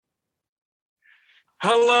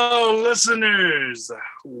Hello, listeners.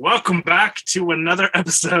 Welcome back to another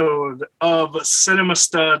episode of Cinema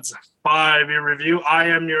Studs 5-Year Review. I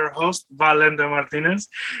am your host, Valenda Martinez.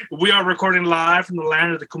 We are recording live from the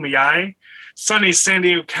land of the Kumeyaay, sunny San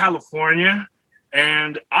Diego, California.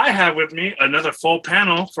 And I have with me another full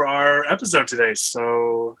panel for our episode today.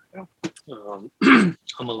 So, I'm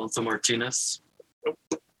Alonso Martinez.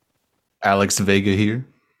 Alex Vega here.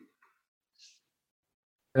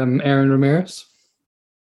 I'm Aaron Ramirez.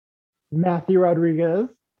 Matthew Rodriguez.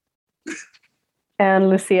 And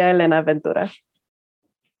Lucia Elena Ventura.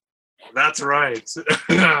 That's right.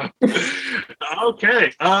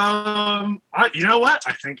 Okay. You know what?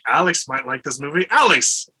 I think Alex might like this movie.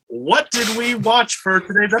 Alex, what did we watch for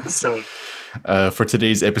today's episode? For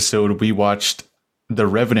today's episode, we watched The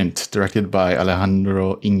Revenant, directed by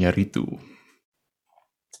Alejandro Iñárritu.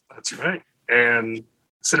 That's right. And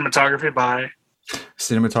cinematography by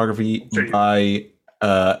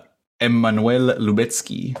Emanuel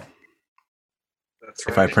Lubezki. That's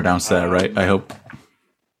right. If I pronounced that right, I hope.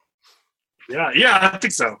 Yeah, I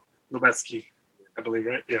think so. Lubezki, I believe,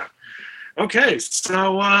 right? Yeah. Okay,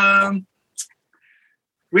 so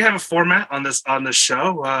we have a format on this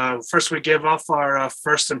show. First, we give off our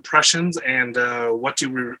first impressions and what do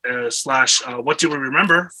we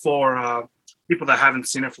remember for people that haven't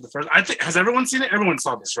seen it for the first. I think has everyone seen it? Everyone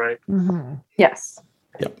saw this, right? Mm-hmm. Yes.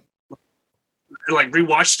 Yep. Like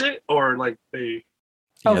rewatched it or like they?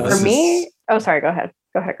 Oh, yeah, for me. Oh, sorry. Go ahead.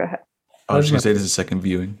 I was just gonna say this is second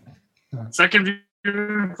viewing. Second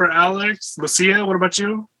viewing for Alex. Lucia, what about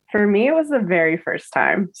you? For me, it was the very first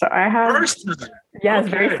time. So I have first time. Yes,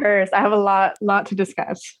 Okay. very first. I have a lot to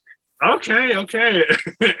discuss. Okay.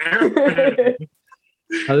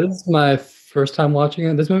 This is my first time watching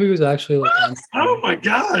it. This movie was actually like, Oh my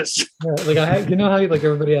gosh! like I had, how like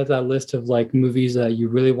everybody has that list of like movies that you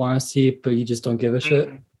really want to see, but you just don't give a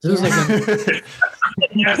shit. This was like,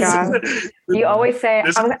 Yes. God. You always say,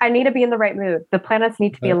 I need to be in the right mood. The planets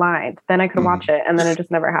need to be aligned. Then I could watch it, and then it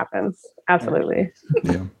just never happens. Absolutely.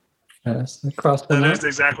 Yeah. yes, across the That line. is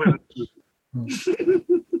exactly.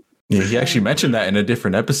 Yeah, he actually mentioned that in a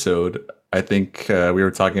different episode. I think we were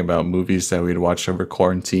talking about movies that we'd watched over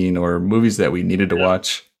quarantine or movies that we needed to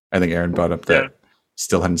watch. I think Aaron brought up that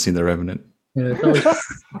still hadn't seen The Revenant. Yeah, it's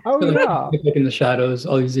always, like in the shadows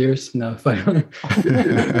all these years. No, fine.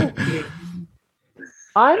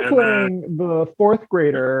 I'm playing the fourth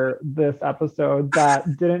grader this episode that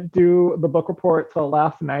didn't do the book report till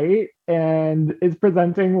last night and is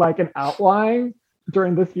presenting like an outline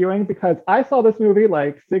during this viewing because I saw this movie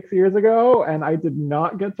like 6 years ago and I did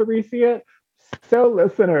not get to re-see it. So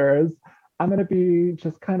listeners, I'm going to be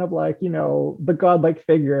just kind of like, the godlike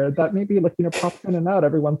figure that maybe like, pops in and out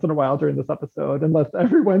every once in a while during this episode and lets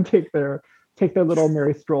everyone take their little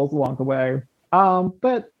merry strolls along the way.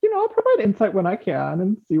 But I'll provide insight when I can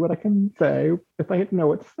and see what I can say if I know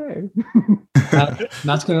what to say.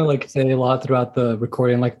 Matt's gonna like say a lot throughout the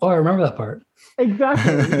recording, like, oh, I remember that part.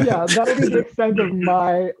 Exactly. Yeah, that'll be the extent of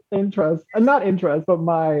my interest, not interest, but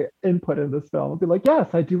my input in this film. I'll be like, yes,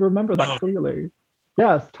 I do remember that clearly.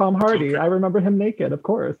 Yes, Tom Hardy. Okay. I remember him naked, of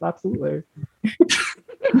course, absolutely.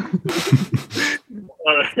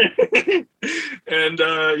 And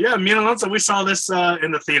me and Alonso, we saw this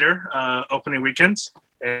in the theater opening weekend,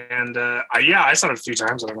 and I saw it a few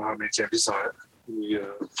times. I don't know how many times you saw it.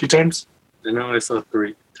 A few times. I know I saw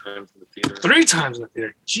 3 times in the theater. 3 times in the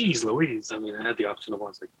theater. Jeez, Louise. I mean, I had the option to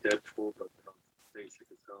watch like Deadpool, but basic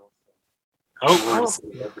as hell. Oh, I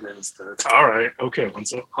see Revenant instead. all right. Okay,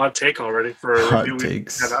 Alonso. Hot take already for a Hot review we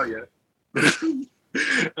takes. haven't have out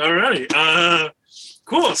yet. All right.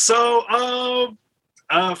 Cool. So,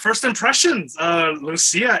 first impressions.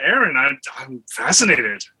 Lucia, Aaron, I'm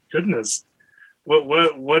fascinated. Goodness,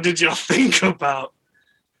 what did y'all think about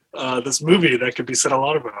this movie that could be said a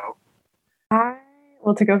lot about?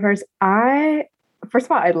 To go first, first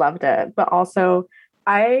of all, I loved it, but also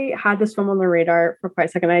I had this film on the radar for quite a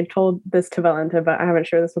second. I told this to Valenta, but I haven't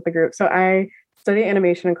shared this with the group. So I studied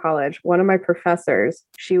animation in college. One of my professors,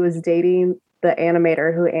 she was dating the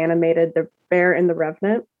animator who animated the bear in The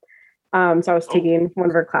Revenant. So I was taking one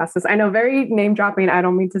of her classes. I know, very name dropping. I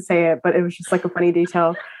don't mean to say it, but it was just like a funny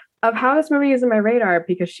detail of how this movie is in my radar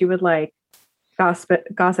because she would like gossip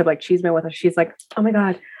like Cheeseman with us. She's like, oh my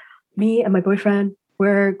God, me and my boyfriend,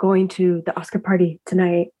 we're going to the Oscar party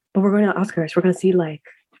tonight, but we're going to Oscars. We're going to see like,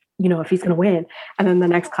 if he's going to win. And then the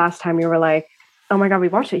next class time we were like, oh my God, we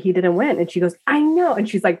watched it. He didn't win. And she goes, I know. And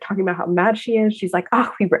she's like talking about how mad she is. She's like,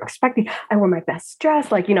 oh, we were expecting, I wore my best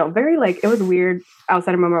dress. Like, very like, it was weird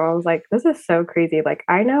outside of my mom. I was like, this is so crazy. Like,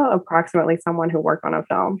 I know approximately someone who worked on a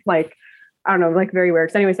film. Like, I don't know, like very weird.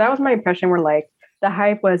 So anyways, that was my impression where like, the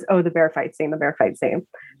hype was, oh, the bear fight scene, the bear fight scene.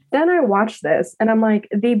 Then I watched this and I'm like,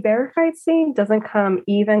 the bear fight scene doesn't come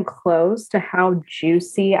even close to how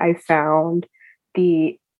juicy I found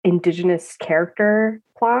the indigenous character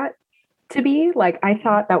plot to be. Like, I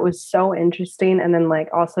thought that was so interesting. And then like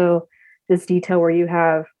also this detail where you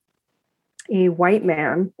have a white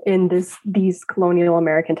man in these colonial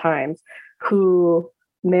American times who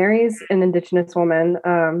marries an indigenous woman,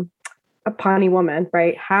 a Pawnee woman,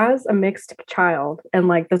 right? Has a mixed child, and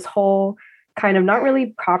like this whole kind of not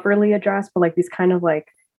really properly addressed, but like these kind of like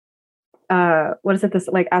what is it? This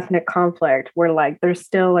like ethnic conflict where like there's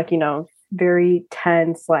still like, you know, very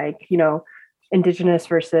tense, like, you know, indigenous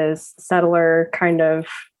versus settler kind of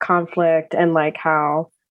conflict, and like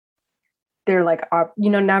how they're like, you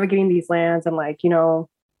know, navigating these lands, and like, you know,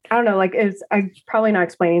 I don't know, like I'm probably not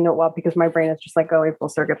explaining it well because my brain is just like going full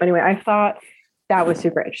circuit. But anyway, I thought that was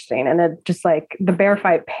super interesting. And it just like the bear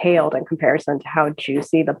fight paled in comparison to how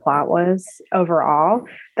juicy the plot was overall,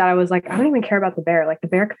 that I was like, I don't even care about the bear. Like the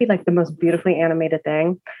bear could be like the most beautifully animated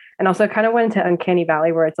thing. And also kind of went into Uncanny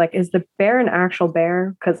Valley where it's like, is the bear an actual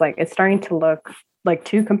bear? Because like it's starting to look like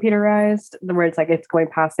too computerized, where it's like it's going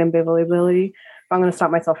past believability. But I'm going to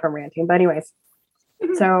stop myself from ranting. But anyways,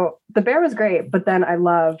 so the bear was great, but then I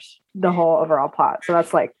loved the whole overall plot. So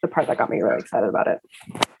that's like the part that got me really excited about it.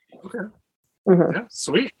 Okay. Mm-hmm. Yeah,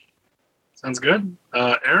 sweet. Sounds good.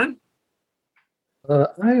 Aaron?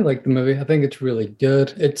 I like the movie. I think it's really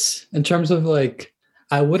good. It's in terms of like,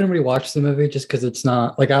 I wouldn't rewatch the movie just because it's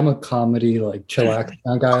not like I'm a comedy like chillax kind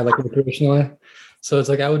of guy like recreationally. So it's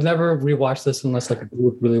like I would never rewatch this unless like a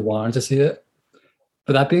group really wanted to see it.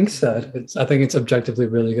 But that being said, I think it's objectively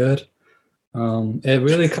really good. It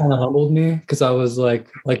really kind of humbled me because I was like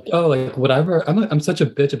oh, like whatever. I'm such a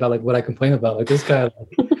bitch about like what I complain about. Like this guy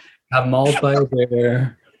like, got mauled by a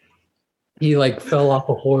bear. He like fell off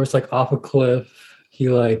a horse, like off a cliff. He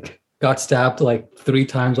like got stabbed like 3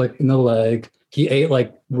 times, like in the leg. He ate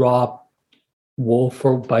like raw wolf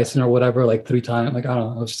or bison or whatever, like 3 times. Like I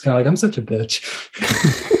don't know. I was just kind of like, I'm such a bitch.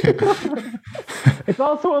 It's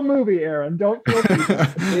also a movie, Aaron. Don't feel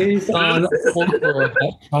Based on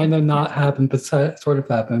that kind of not happened, but sort of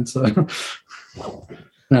happened. So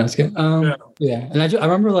no, it's good. Yeah, and I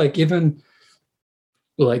remember like even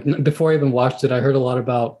like before I even watched it, I heard a lot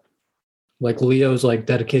about like Leo's like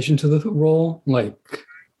dedication to the role. Like,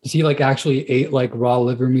 he like actually ate like raw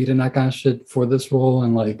liver meat and that kind of shit for this role,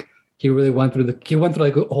 and like he really went through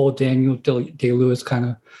like a whole Daniel Day-Lewis kind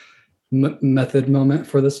of method moment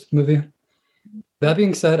for this movie. That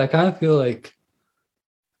being said, I kind of feel like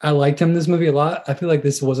I liked him in this movie a lot. I feel like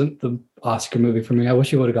this wasn't the Oscar movie for me. I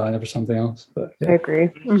wish he would have gotten it for something else. But yeah. I agree.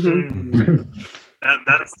 Mm-hmm.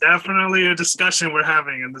 That's definitely a discussion we're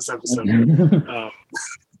having in this episode.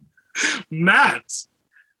 Matt,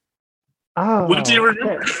 what do you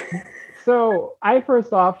remember? Okay. So I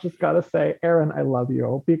first off just gotta say, Aaron, I love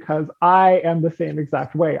you because I am the same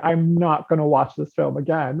exact way. I'm not gonna watch this film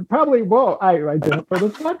again. Probably won't. I did it for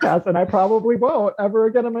this podcast, and I probably won't ever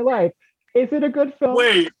again in my life. Is it a good film?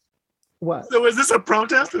 Wait. What? So is this a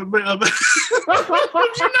protest? What are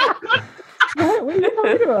you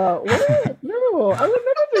talking about? What? No, I would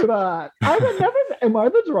never do that. I would never. Am I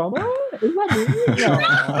the drama? Is that me?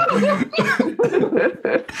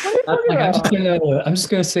 No. I'm just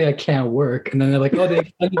gonna say I can't work, and then they're like, "Oh, they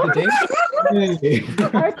extended the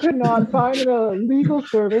date." I could not find a legal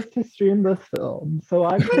service to stream this film, so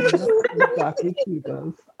I couldn't exactly see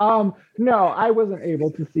this. No, I wasn't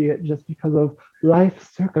able to see it just because of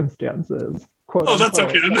life circumstances. Quote oh, that's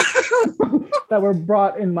okay. That were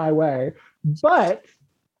brought in my way. But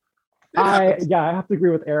I have to agree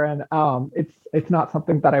with Aaron. It's not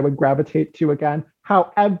something that I would gravitate to again.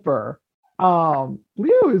 However,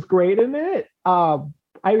 Leo is great in it. I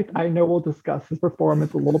know we'll discuss his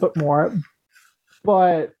performance a little bit more,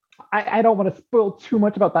 but I don't want to spoil too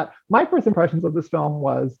much about that. My first impressions of this film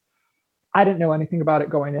was I didn't know anything about it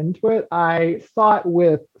going into it. I saw it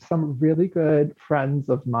with some really good friends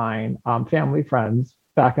of mine, family friends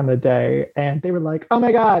back in the day, and they were like, "Oh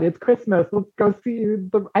my God, it's Christmas! Let's go see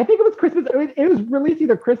I think it was Christmas. It was released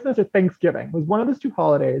either Christmas or Thanksgiving. It was one of those 2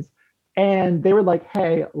 holidays, and they were like,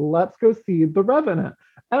 "Hey, let's go see The Revenant."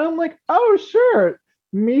 And I'm like, "Oh, sure."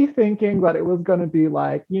 Me thinking that it was going to be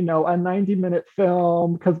like, a 90-minute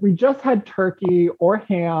film because we just had turkey or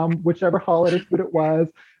ham, whichever holiday food it was,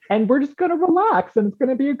 and we're just going to relax and it's going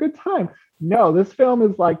to be a good time. No, this film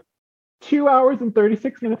is like 2 hours and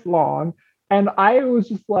 36 minutes long. And I was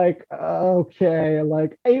just like, okay,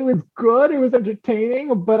 like it was good, it was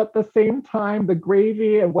entertaining, but at the same time, the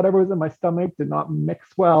gravy and whatever was in my stomach did not mix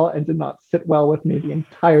well and did not sit well with me the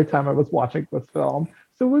entire time I was watching this film.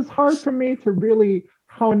 So it was hard for me to really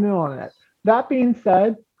hone in on it. That being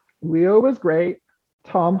said, Leo was great.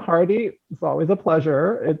 Tom Hardy, it's always a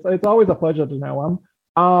pleasure. It's always a pleasure to know him.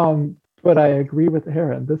 But I agree with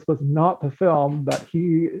Aaron. This was not the film that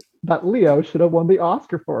Leo should have won the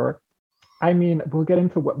Oscar for. I mean, we'll get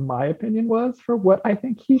into what my opinion was for what I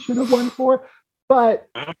think he should have won for, but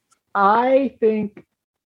I think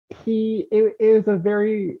he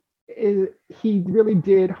really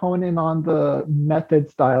did hone in on the method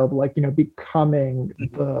style of, like, becoming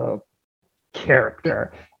the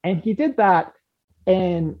character, and he did that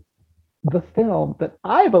in the film that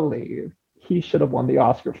I believe he should have won the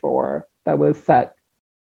Oscar for, that was set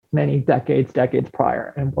many decades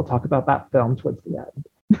prior, and we'll talk about that film towards the end.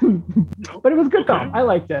 But it was a good film. I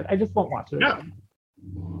liked it. I just won't watch it again.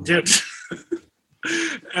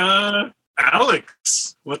 Yeah.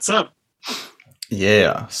 Alex, what's up?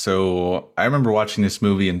 Yeah, so I remember watching this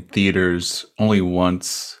movie in theaters only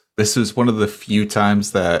once. This was one of the few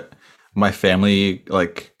times that my family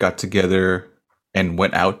got together and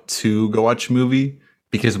went out to go watch a movie,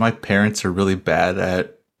 because my parents are really bad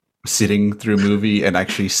at sitting through a movie and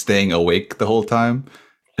actually staying awake the whole time.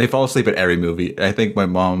 They fall asleep at every movie. I think my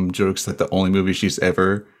mom jokes that the only movie she's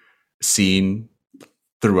ever seen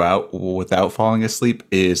throughout without falling asleep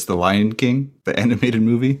is The Lion King, the animated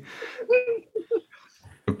movie.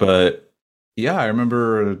 But yeah, I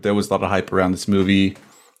remember there was a lot of hype around this movie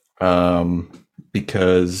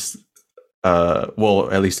because,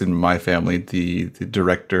 at least in my family, the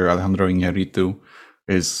director Alejandro Iñárritu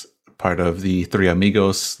is part of the Three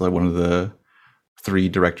Amigos, like one of the three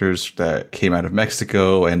directors that came out of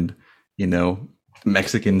Mexico, and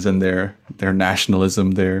Mexicans and their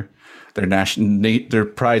nationalism, their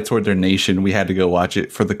pride toward their nation. We had to go watch it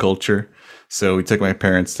for the culture, so we took my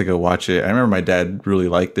parents to go watch it. I remember my dad really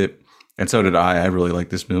liked it, and so did I. I really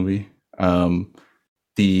liked this movie.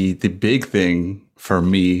 The big thing for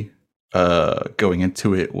me going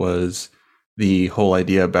into it was the whole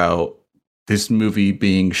idea about this movie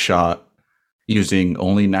being shot using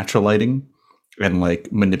only natural lighting and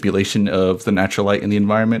manipulation of the natural light in the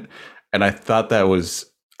environment. And I thought that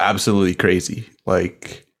was absolutely crazy.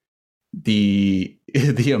 The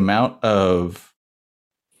amount of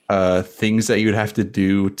things that you'd have to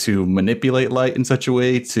do to manipulate light in such a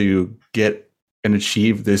way to get and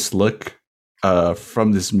achieve this look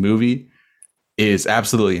from this movie is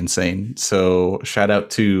absolutely insane. So shout out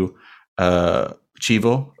to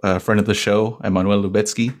Chivo, a friend of the show, Emmanuel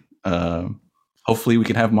Lubetsky. Hopefully we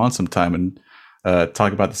can have him on sometime and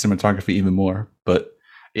talk about the cinematography even more. But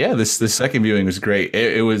yeah, this second viewing was great.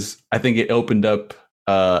 It was, I think it opened up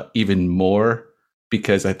even more,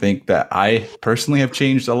 because I think that I personally have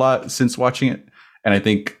changed a lot since watching it. And I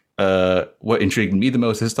think what intrigued me the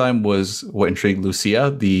most this time was what intrigued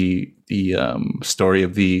Lucia, the story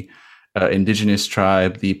of the indigenous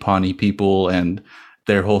tribe, the Pawnee people, and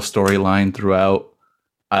their whole storyline throughout.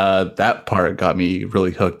 That part got me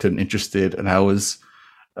really hooked and interested, and I was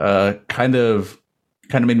kind of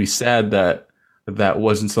made me sad that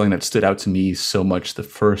wasn't something that stood out to me so much the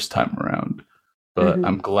first time around. But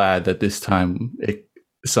I'm glad that this time it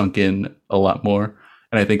sunk in a lot more,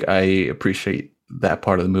 and I think I appreciate that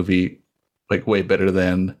part of the movie way better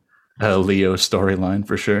than Leo's storyline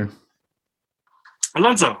for sure.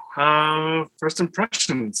 Alonso, first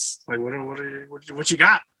impressions. What you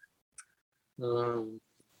got?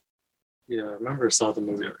 Yeah, I remember I saw the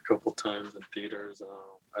movie a couple times in theaters.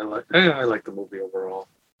 I like the movie overall.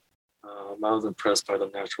 I was impressed by the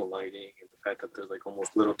natural lighting and the fact that there's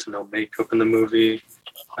almost little to no makeup in the movie.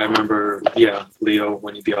 I remember, Leo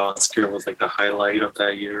winning the Oscar was the highlight of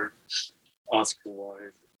that year,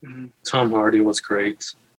 Oscar-wise. Mm-hmm. Tom Hardy was great.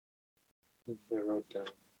 I wrote down.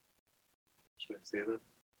 Should I say that?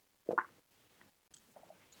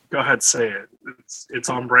 Go ahead, say it. It's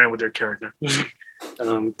on brand with your character.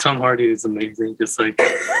 Tom Hardy is amazing, just like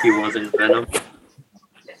he was in Venom.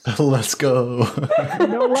 Let's go.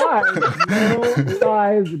 No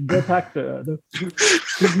lies detected.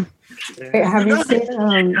 Wait, have you seen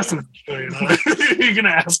You're gonna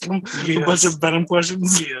ask him a bunch of Venom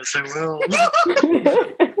questions? Yes, I will.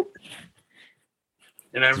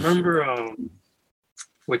 And I remember,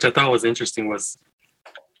 which I thought was interesting, was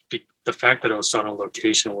the fact that it was shot on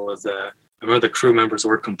location was that I remember the crew members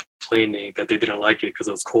were complaining that they didn't like it because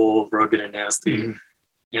it was cold, rugged, and nasty. Mm-hmm.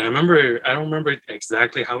 And I don't remember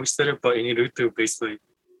exactly how he said it, but Iñárritu basically,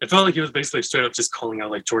 it felt like he was basically straight up just calling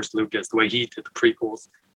out George Lucas, the way he did the prequels.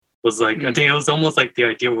 Was I think it was almost the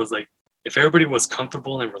idea was if everybody was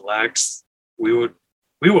comfortable and relaxed, we would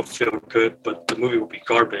feel good, but the movie would be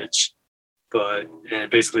garbage. And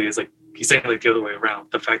basically it's he's saying like the other way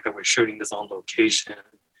around. The fact that we're shooting this on location,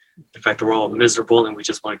 the fact that we're all miserable and we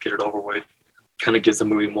just want to get it over with, kind of gives the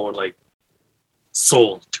movie more like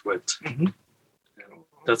soul to it. Mm-hmm.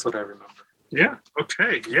 That's what I remember. Yeah.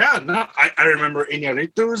 Okay. Yeah. No, I remember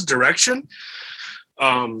Iñárritu's direction,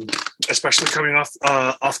 especially coming off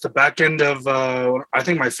the back end of I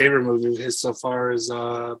think my favorite movie of his so far is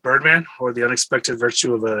Birdman, or The Unexpected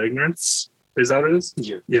Virtue of Ignorance. Is that what it is?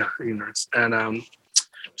 Yeah. Yeah, Ignorance. And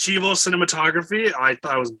Chivo cinematography, I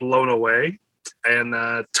thought I was blown away. And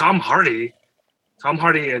Tom Hardy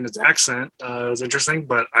and his accent was interesting,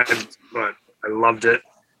 but I loved it.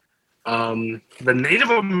 The Native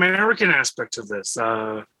American aspect of this,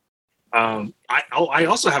 I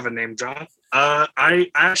also have a name drop. I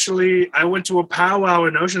went to a powwow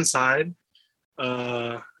in Oceanside,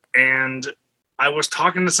 and I was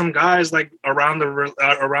talking to some guys like around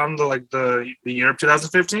the year of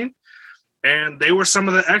 2015, and they were some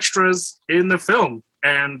of the extras in the film,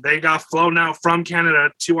 and they got flown out from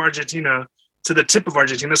Canada to Argentina, to the tip of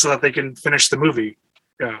Argentina, so that they can finish the movie.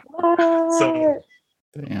 Yeah. So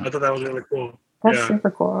Damn. I thought that was really cool. That's super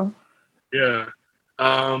cool. Yeah.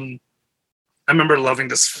 I remember loving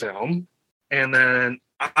this film. And then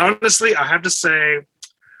honestly, I have to say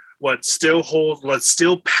what still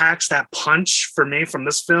packs that punch for me from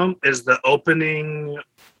this film is the opening,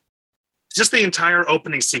 just the entire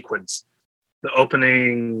opening sequence. The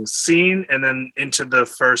opening scene, and then into the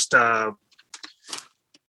first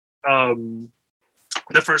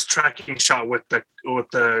tracking shot with the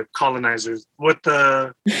colonizers, with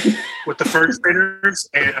the first graders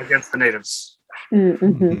against the natives.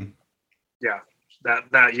 Mm-hmm. Yeah,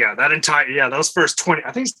 that entire those first 20,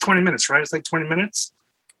 I think it's 20 minutes, right? It's like 20 minutes.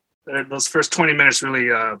 Those first 20 minutes really,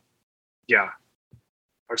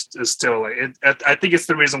 is still like it. I think it's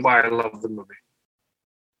the reason why I love the movie.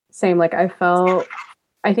 Same. Like I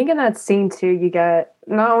think in that scene too, you get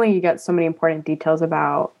so many important details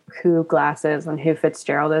about who Glass is and who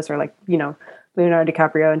Fitzgerald is, or like, Leonardo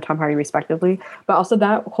DiCaprio and Tom Hardy respectively, but also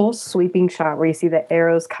that whole sweeping shot where you see the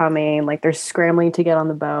arrows coming, like they're scrambling to get on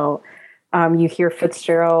the boat. You hear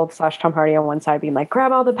Fitzgerald / Tom Hardy on one side being like,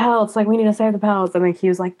 grab all the pelts, like we need to save the pelts. And then he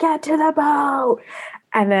was like, get to the boat.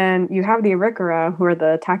 And then you have the Arikara, who are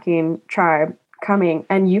the attacking tribe, coming,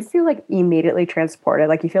 and you feel like immediately transported.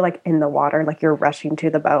 Like you feel like in the water, like you're rushing to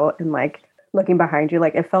the boat and like looking behind you.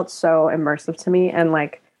 Like it felt so immersive to me. And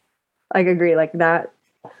like, I agree, like that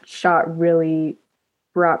shot really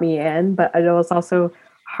brought me in, but it was also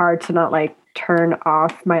hard to not like turn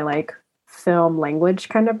off my like film language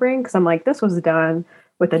kind of brain, because I'm like, this was done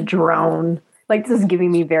with a drone, like this is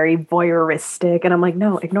giving me very voyeuristic, and I'm like,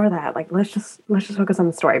 no, ignore that, like let's just focus on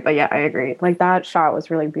the story. But yeah, I agree, like that shot was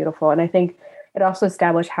really beautiful, and I think it also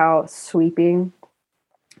established how sweeping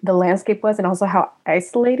the landscape was and also how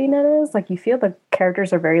isolating it is. Like you feel the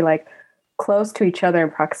characters are very like close to each other in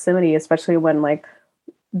proximity, especially when like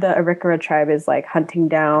the Arikara tribe is like hunting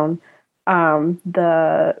down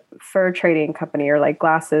the fur trading company, or like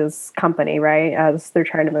Glass's company, right? As they're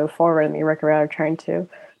trying to move forward, and the Arikara are trying to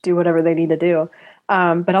do whatever they need to do.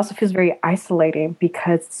 But also feels very isolating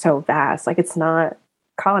because it's so vast. Like it's not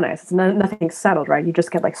colonized. It's nothing settled, right? You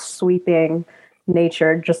just get like sweeping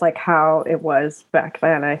nature, just like how it was back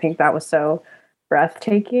then. I think that was so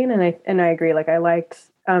breathtaking, and I agree. Like I liked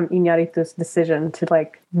Iñárritu's decision to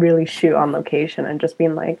like really shoot on location and just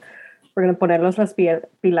being like, we're gonna ponerlos las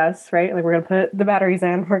pilas, right? Like we're gonna put the batteries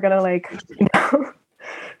in. We're gonna like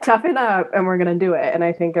toughen up, and we're gonna do it. And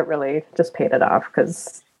I think it really just paid it off,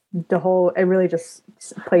 because it really just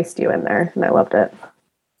placed you in there, and I loved it.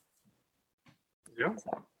 Yeah.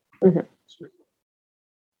 So,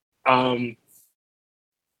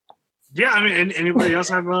 Yeah, I mean, anybody else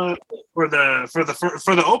have for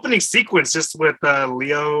the opening sequence, just with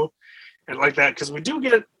Leo and like that, because we do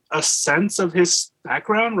get a sense of his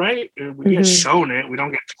background, right? We get shown it. We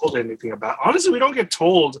don't get told anything about. Honestly, we don't get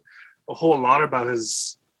told a whole lot about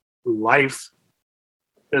his life.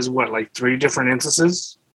 There's like 3 different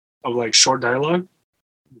instances of like short dialogue.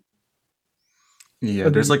 Yeah,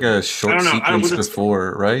 there's like a short sequence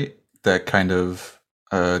before, right? That kind of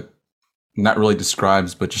not really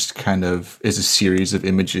describes, but just kind of is a series of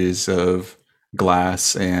images of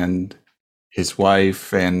Glass and his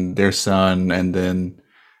wife and their son, and then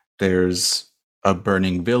there's a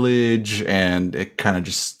burning village, and it kind of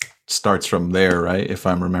just starts from there, right? If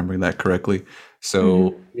I'm remembering that correctly.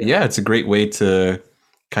 So yeah, it's a great way to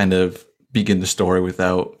kind of begin the story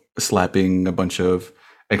without slapping a bunch of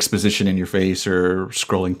exposition in your face or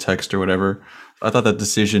scrolling text or whatever. I thought that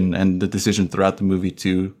decision, and the decision throughout the movie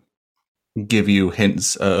to give you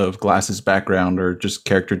hints of Glass's background or just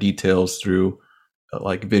character details through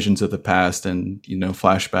like visions of the past and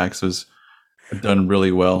flashbacks was done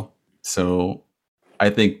really well. So I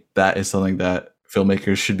think that is something that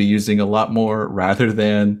filmmakers should be using a lot more, rather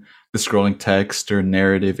than the scrolling text or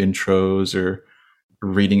narrative intros or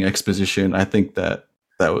reading exposition. I think that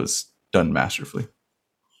was done masterfully.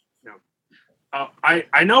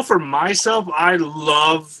 I know for myself, I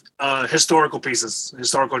love historical pieces,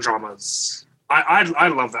 historical dramas. I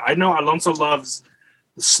love that. I know Alonso loves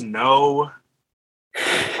the snow.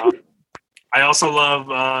 I also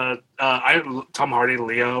love Tom Hardy,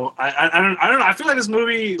 Leo. I don't know. I feel like this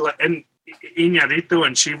movie and Iñárritu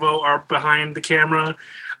and Chivo are behind the camera.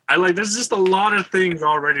 There's just a lot of things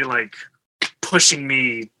already like pushing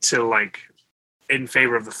me to like in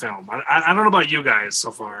favor of the film. I don't know about you guys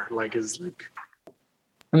so far.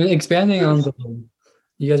 I mean, expanding on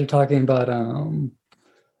you guys are talking about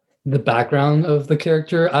the background of the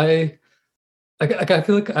character. I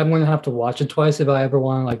feel like I'm going to have to watch it twice if I ever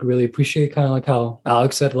want to like really appreciate, kind of like how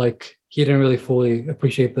Alex said, like he didn't really fully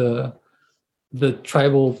appreciate the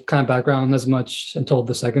tribal kind of background as much until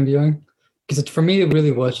the second viewing. Because for me, it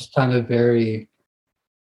really was just kind of it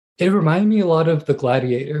reminded me a lot of The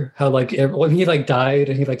Gladiator, how like when he like died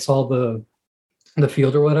and he like saw the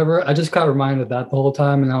field or whatever, I just got reminded of that the whole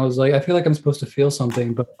time, and I was like, I feel like I'm supposed to feel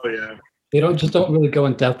something, but they don't really go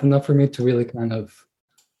in depth enough for me to really kind of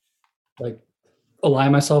like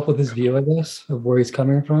align myself with his view, I guess, of where he's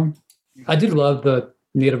coming from. I did love the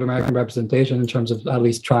Native American representation in terms of at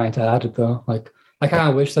least trying to add it, though. Like, I kind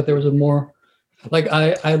of wish that there was a more, like,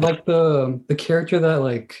 I like the character that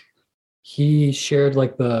like he shared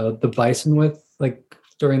like the bison with, like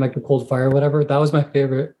during like the Cold Fire or whatever. That was my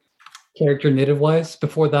favorite character native wise.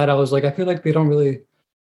 Before that, I was like, I feel like they aren't really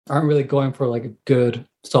going for like a good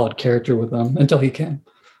solid character with them until he came.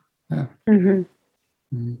 Yeah. Mm-hmm.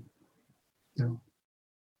 Mm-hmm. Yeah.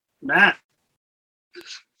 Matt.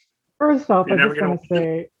 First off, I just want to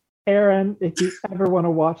say, Aaron, if you ever want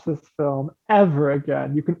to watch this film ever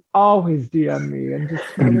again, you can always DM me and just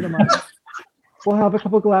send it to my. We'll have a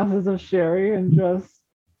couple glasses of sherry and just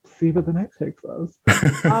see where the night takes us.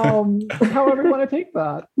 However you want to take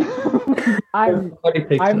that.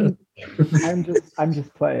 I'm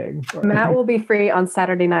just playing. Matt will be free on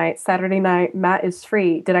Saturday night. Saturday night, Matt is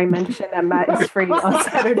free. Did I mention that Matt is free on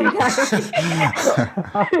Saturday night?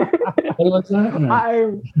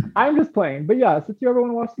 I'm just playing. But yeah, since you ever want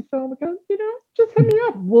to watch the film again, just hit me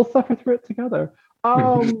up. We'll suffer through it together.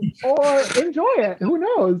 Or enjoy it. Who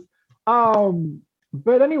knows?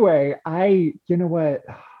 But anyway, you know what?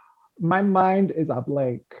 My mind is a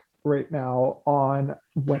blank right now on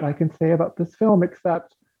what I can say about this film,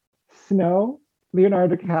 except snow,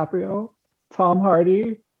 Leonardo DiCaprio, Tom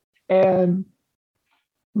Hardy, and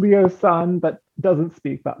Leo's son that doesn't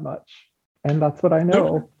speak that much. And that's what I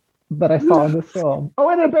know that I saw in this film. Oh,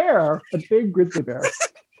 and a bear, a big grizzly bear.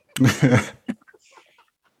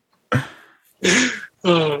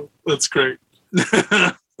 Oh, that's great.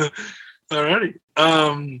 Alrighty.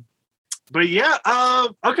 But yeah,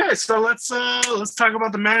 okay, so let's talk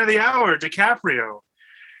about the man of the hour, DiCaprio.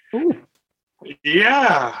 Ooh.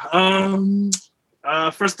 Yeah.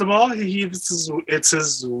 First of all, it's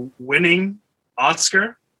his winning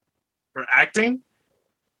Oscar for acting.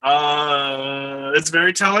 It's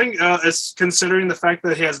very telling. It's considering the fact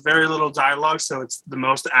that he has very little dialogue, so it's the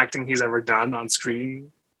most acting he's ever done on screen,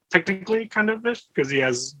 technically, kind of, because he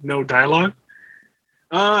has no dialogue.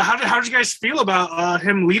 How did you guys feel about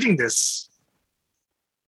him leading this?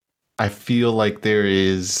 I feel like there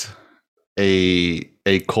is a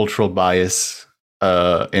cultural bias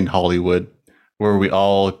in Hollywood where we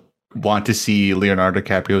all want to see Leonardo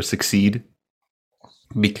DiCaprio succeed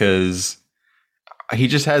because he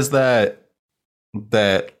just has that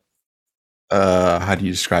how do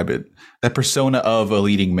you describe it? That persona of a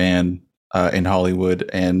leading man in Hollywood,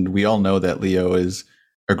 and we all know that Leo is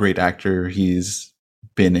a great actor. He's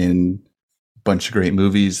been in a bunch of great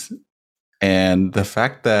movies, and the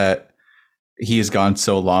fact that he has gone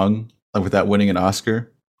so long without winning an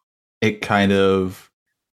Oscar, this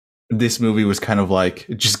movie was kind of like,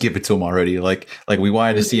 just give it to him already. Like we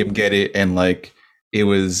wanted to see him get it, and like it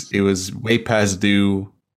was way past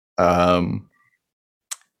due. But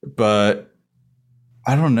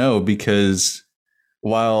I don't know, because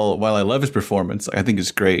while I love his performance, I think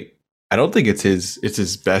it's great. I don't think it's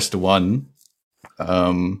his best one.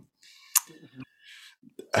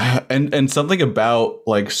 And something about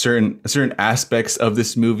like certain aspects of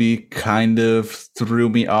this movie kind of threw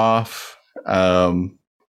me off. I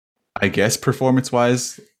guess performance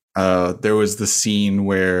wise, there was the scene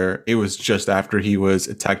where it was just after he was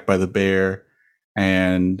attacked by the bear,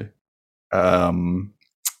 and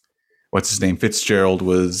what's his name, Fitzgerald,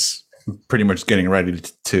 was pretty much getting ready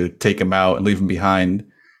to take him out and leave him behind,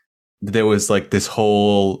 there was like this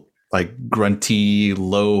whole like grunty,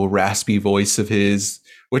 low, raspy voice of his,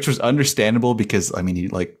 which was understandable because I mean he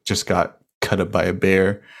like just got cut up by a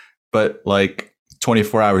bear, but like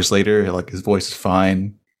 24 hours later, like his voice is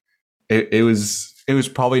fine. It was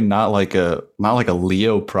probably not like a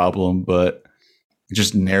Leo problem, but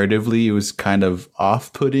just narratively it was kind of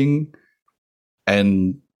off-putting,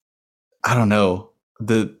 and I don't know,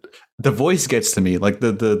 the voice gets to me, like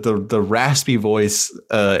the raspy voice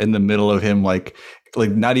in the middle of him like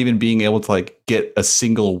not even being able to like get a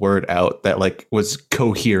single word out that like was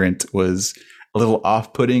coherent was a little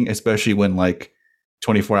off-putting, especially when like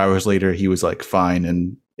 24 hours later he was like fine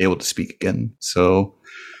and able to speak again. So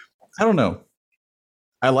I don't know.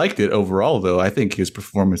 I liked it overall though. I think his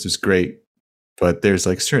performance was great, but there's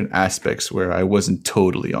like certain aspects where I wasn't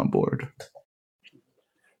totally on board.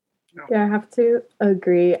 Yeah, I have to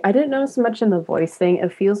agree. I didn't notice much in the voice thing.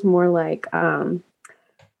 It feels more like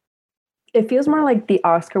the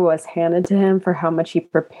Oscar was handed to him for how much he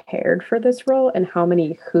prepared for this role and how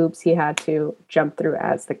many hoops he had to jump through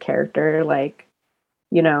as the character, like,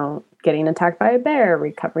 you know, getting attacked by a bear,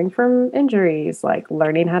 recovering from injuries, like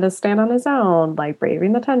learning how to stand on his own, like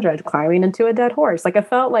braving the tundra, climbing into a dead horse. Like it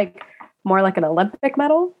felt like more like an Olympic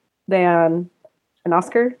medal than an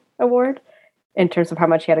Oscar award in terms of how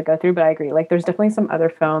much he had to go through. But I agree, like there's definitely some other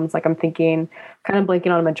films, like I'm thinking, kind of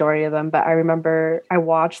blanking on a majority of them, but I remember I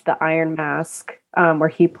watched The Iron Mask, where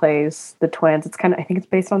he plays the twins. It's kind of, I think it's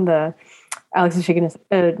based on the, Alex is shaking his,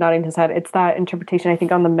 nodding his head. It's that interpretation, I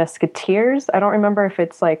think, on the Musketeers. I don't remember if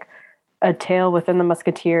it's like a tale within the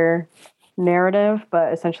Musketeer narrative,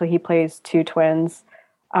 but essentially he plays two twins.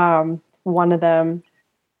 One of them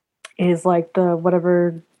is like the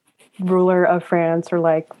whatever ruler of France or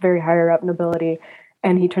like very higher up nobility,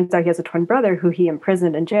 and he turns out he has a twin brother who he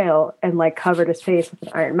imprisoned in jail and like covered his face with an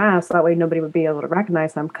iron mask so that way nobody would be able to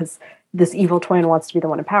recognize him because this evil twin wants to be the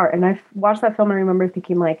one in power. And I watched that film and I remember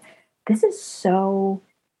thinking like, this is so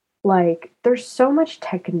like there's so much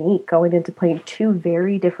technique going into playing two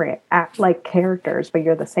very different characters, but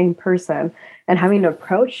you're the same person, and having to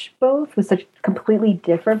approach both with such completely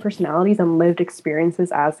different personalities and lived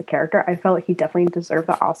experiences as the character. I felt like he definitely deserved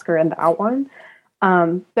the Oscar in that one.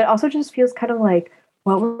 But also just feels kind of like,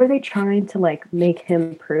 what were they trying to like make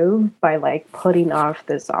him prove by like putting off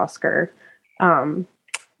this Oscar?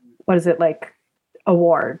 What is it like?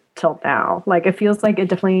 Award till now. Like it feels like it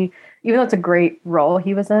definitely, even though it's a great role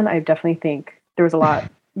he was in, I definitely think there was a lot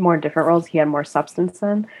more different roles he had more substance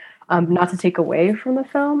in. Not to take away from the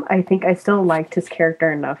film, I think I still liked his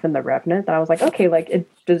character enough in The Revenant that I was like, okay, like it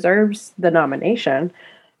deserves the nomination.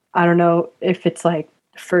 I don't know if it's like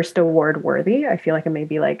first award worthy. I feel like it may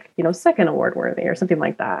be like, you know, second award worthy or something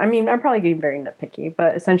like that. I mean, I'm probably getting very nitpicky,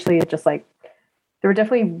 but essentially it's just like there were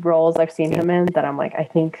definitely roles I've seen him in that I'm like, I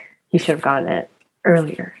think he should have gotten it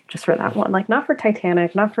earlier just for that one. Like not for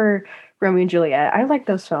Titanic, not for Romeo and Juliet. I like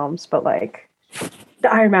those films, but like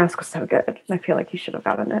The Iron Mask was so good. I feel like he should have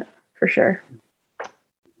gotten it for sure.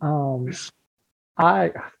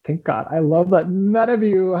 I thank God. I love that none of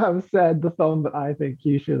you have said the film that I think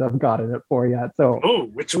he should have gotten it for yet. So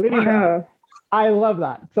which one? I love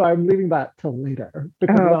that. So I'm leaving that till later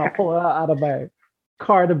because I'll pull it out of my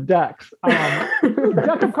card of decks.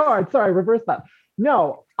 Deck of cards. Sorry, reverse that.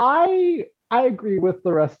 No, I agree with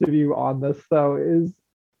the rest of you on this, though.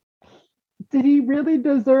 Did he really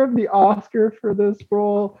deserve the Oscar for this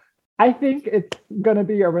role? I think it's going to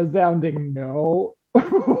be a resounding no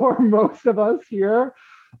for most of us here.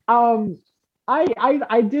 I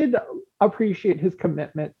did appreciate his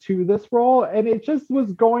commitment to this role, and it just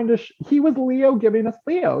was going to. He was Leo giving us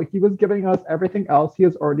Leo. He was giving us everything else he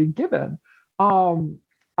has already given.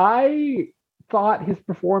 I thought his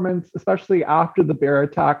performance, especially after the bear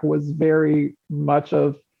attack, was very much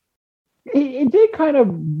of. It did kind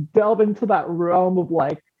of delve into that realm of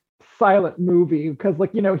like silent movie because,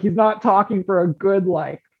 like, you know, he's not talking for a good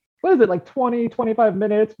like. What is it, like 20, 25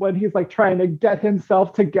 minutes when he's like trying to get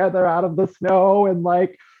himself together out of the snow and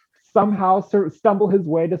like somehow stumble his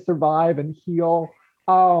way to survive and heal.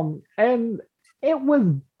 And it was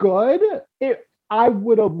good. I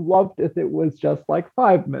would have loved if it was just like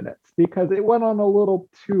 5 minutes because it went on a little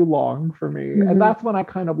too long for me. Mm-hmm. And that's when I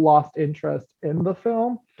kind of lost interest in the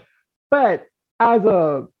film. But as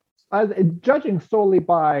judging solely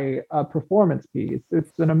by a performance piece,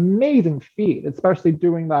 it's an amazing feat, especially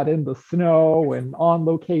doing that in the snow and on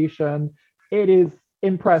location. It is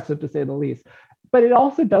impressive to say the least. But it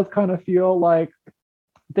also does kind of feel like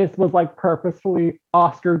this was like purposefully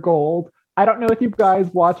Oscar gold. I don't know if you guys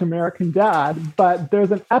watch American Dad, but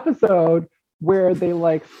there's an episode where they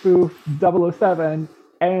like spoof 007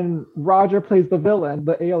 and Roger plays the villain,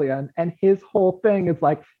 the alien, and his whole thing is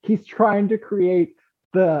like he's trying to create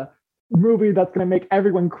the movie that's going to make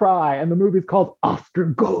everyone cry, and the movie's called Oscar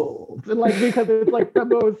Gold, and like because it's like the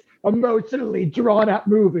most emotionally drawn out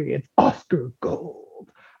movie, it's Oscar Gold.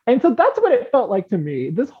 And so that's what it felt like to me.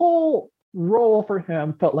 This whole role for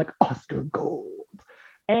him felt like Oscar Gold.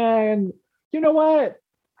 And you know what,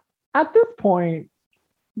 at this point,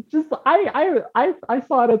 just I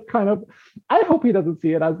saw it as kind of, I hope he doesn't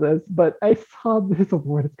see it as this, but I saw this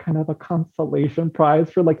award as kind of a consolation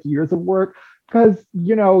prize for like years of work, because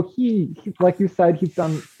you know he like you said, he's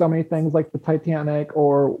done so many things like the Titanic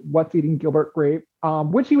or What's Eating Gilbert Grape,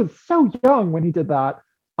 which he was so young when he did that,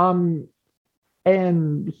 and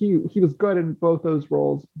he was good in both those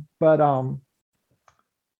roles, but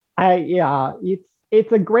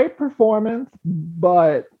it's a great performance,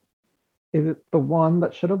 but is it the one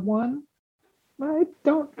that should have won? I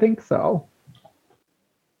don't think so.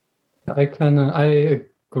 I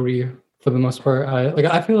agree for the most part.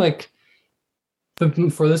 I feel like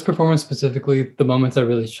for this performance specifically, the moments that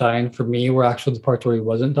really shined for me were actually the parts where he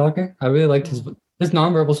wasn't talking. I really liked his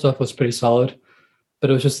nonverbal stuff was pretty solid, but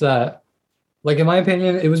it was just that, like in my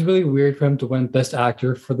opinion, it was really weird for him to win Best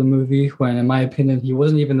Actor for the movie when, in my opinion, he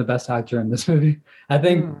wasn't even the best actor in this movie. I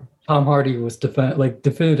think Tom Hardy was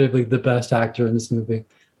definitively the best actor in this movie.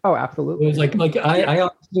 Oh, absolutely. It was I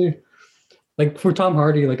honestly, like for Tom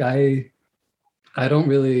Hardy, like I don't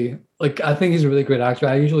really like. I think he's a really great actor.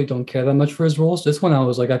 I usually don't care that much for his roles. This one, I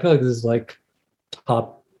was like, I feel like this is like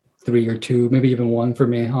top 3 or 2, maybe even 1 for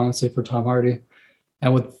me, honestly, for Tom Hardy.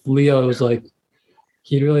 And with Leo, it was like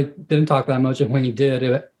he really didn't talk that much, and when he did,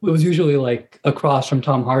 it was usually like across from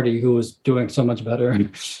Tom Hardy, who was doing so much better.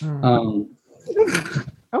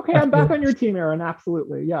 Okay, I'm back on your team, Aaron.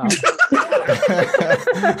 Absolutely, yeah. I'm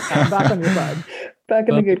back on your side. Back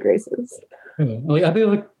in the good graces. Like I feel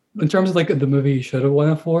like in terms of like the movie he should have won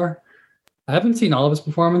it for, I haven't seen all of his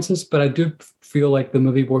performances, but I do feel like the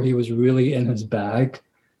movie where he was really in his bag,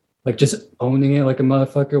 like just owning it like a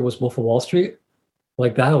motherfucker, was Wolf of Wall Street.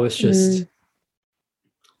 Like that was just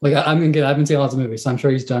like I mean, I haven't seen lots of movies, so I'm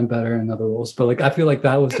sure he's done better in other roles. But like I feel like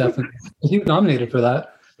that was definitely he was nominated for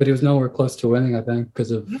that, but he was nowhere close to winning, I think, because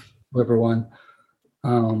of whoever won.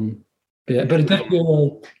 But it did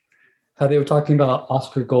feel like how they were talking about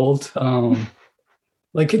Oscar Gold.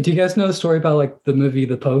 Like, do you guys know the story about like the movie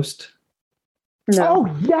The Post? No. Oh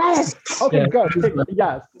yes. Okay, Yeah. good.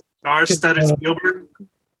 Yes. Star-studded Spielberg.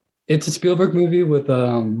 It's a Spielberg movie with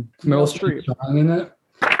Meryl Streep starring in it.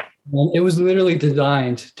 And it was literally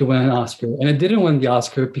designed to win an Oscar, and it didn't win the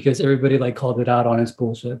Oscar because everybody like called it out on its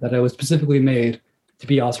bullshit that it was specifically made to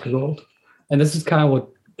be Oscar Gold. And this is kind of what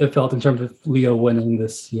it felt in terms of Leo winning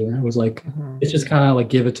this year. It was like it's just kind of like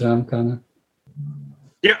give it to him, kind of.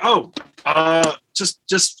 Yeah. Oh,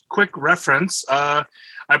 just quick reference. I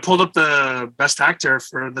pulled up the Best Actor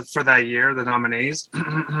for that year, the nominees.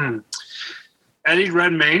 Eddie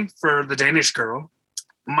Redmayne for The Danish Girl,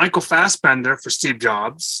 Michael Fassbender for Steve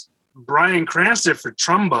Jobs, Bryan Cranston for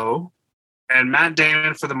Trumbo, and Matt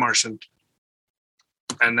Damon for The Martian.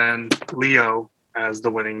 And then Leo as the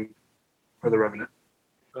winning for The Revenant.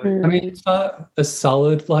 I mean, it's not a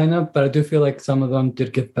solid lineup, but I do feel like some of them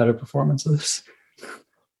did give better performances.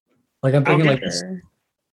 Like I'm thinking,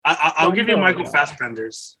 I'll give you Michael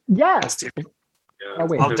Fassbender's. Yes. Yeah, Oh,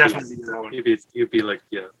 wait. I'll definitely do that one. You'd be like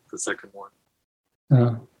the second one.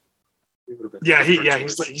 Yeah,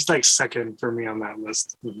 he's like second for me on that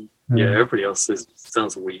list. Yeah, everybody else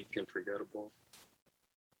sounds weak and forgettable.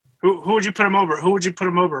 Who would you put him over? Who would you put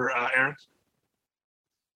him over, Aaron?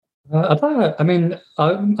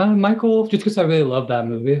 Michael, just because I really love that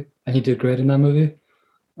movie and he did great in that movie.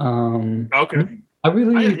 Okay. I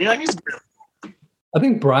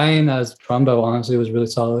think Brian as Trumbo honestly was really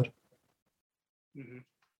solid.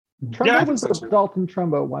 Trumbo was the Dalton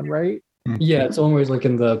Trumbo one, right? Yeah, it's the one where he's like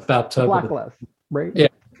in the bathtub. Blacklist, right? Yeah.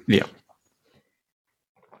 Yeah.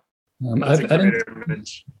 I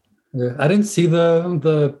didn't see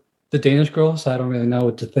the Danish Girl, so I don't really know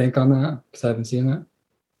what to think on that because I haven't seen it.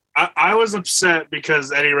 I was upset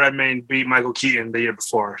because Eddie Redmayne beat Michael Keaton the year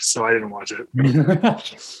before, so I didn't watch it. Yeah.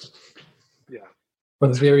 For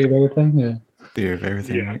the theory of everything, yeah. Theory of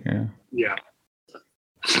everything, Yeah. yeah. Yeah.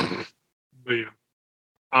 But yeah.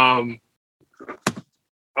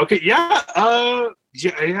 Okay. Yeah.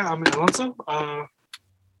 Yeah. I mean, Alonso.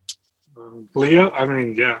 Leo. I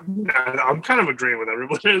mean, yeah. I'm kind of agreeing with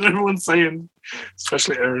everyone's saying,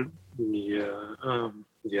 especially Aaron. Yeah.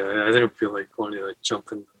 Yeah. I didn't feel like wanting to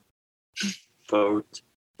jump in the boat,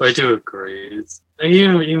 But I do agree. It's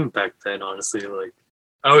even back then, honestly, like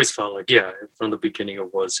I always felt like from the beginning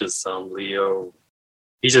it was just Leo.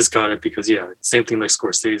 He just got it because same thing like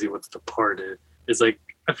Scorsese with The Departed. It's like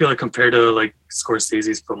I feel like compared to like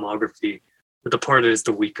Scorsese's filmography, The Departed is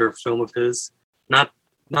the weaker film of his. Not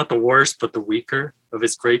the worst, but the weaker of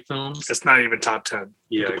his great films. It's not even top 10.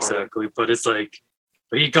 Yeah, exactly. But it's like,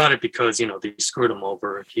 but he got it because they screwed him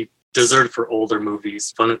over. He deserved for older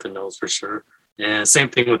movies, Fun at the Nose for sure. And same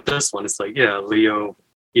thing with this one. It's like, Leo,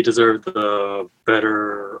 he deserved the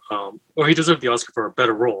better, or he deserved the Oscar for a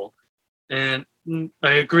better role. And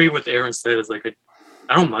I agree with Aaron said. It's like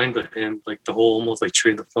I don't mind with him, like the whole almost like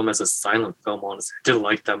treating the film as a silent film. Honestly, I did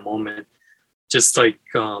like that moment. Just like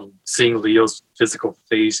seeing Leo's physical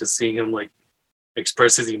face, just seeing him like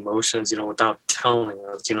express his emotions, without telling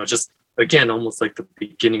us, just again, almost like the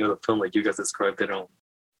beginning of the film, like you guys described, they don't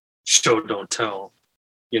show, don't tell.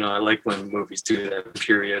 I like when movies do that,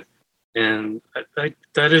 period. And I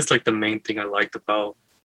that is like the main thing I liked about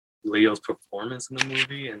Leo's performance in the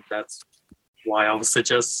movie, and that's why I would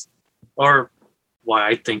suggest, or why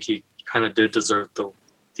I think he kind of did deserve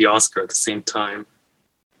the Oscar at the same time.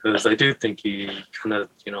 Because I do think he kind of,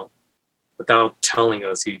 without telling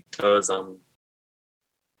us, he does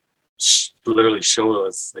literally show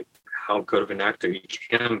us like how good of an actor he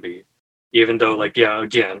can be. Even though, like,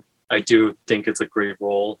 again, I do think it's a great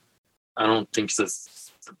role. I don't think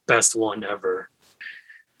it's the best one ever.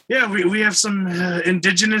 Yeah, we have some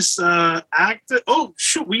indigenous actor. Oh,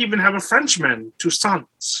 shoot, we even have a Frenchman, Toussaint.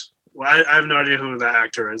 Well, I have no idea who that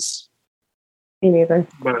actor is. Me neither.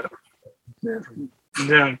 But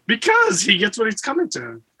yeah, because he gets what he's coming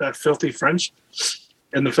to. That filthy French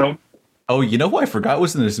in the film. Oh, you know who I forgot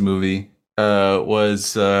was in this movie?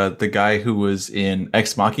 Was the guy who was in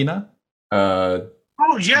Ex Machina? Oh,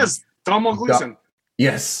 yes, Donald Gleason.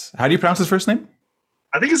 Yes. How do you pronounce his first name?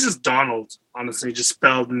 I think it's just Donald, honestly, just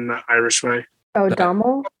spelled in the Irish way. Oh,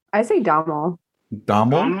 Dommel? I say Dommel.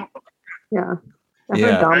 Dommel? Yeah. I Yeah.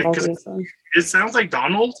 heard Dommel. Right, it sounds like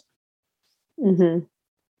Donald. Mm-hmm.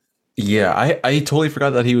 Yeah, I totally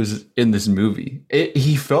forgot that he was in this movie.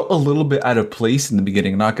 He felt a little bit out of place in the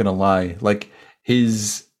beginning, not gonna lie. Like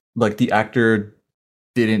the actor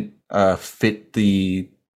didn't fit the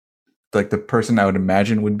person I would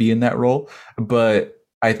imagine would be in that role. But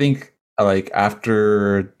I think like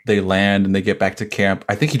after they land and they get back to camp,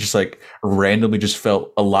 I think he just like randomly just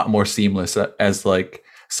felt a lot more seamless as like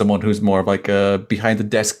someone who's more of like a behind the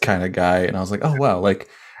desk kind of guy. And I was like, oh wow, like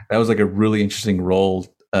that was like a really interesting role.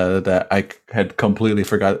 That I had completely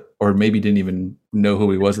forgot, or maybe didn't even know who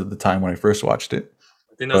he was at the time when I first watched it.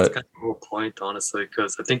 I think that's kind of the whole point, honestly,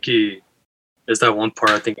 because I think there's that one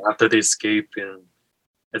part, I think, after they escape, and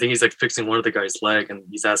I think he's like fixing one of the guy's leg, and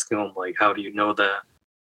he's asking him, like, how do you know that?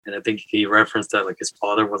 And I think he referenced that, like, his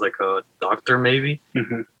father was like a doctor, maybe.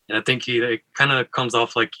 Mm-hmm. And I think it kind of comes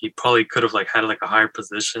off like he probably could have like had like a higher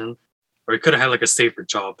position, or he could have had like a safer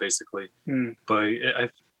job, basically. But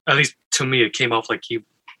at least to me, it came off like he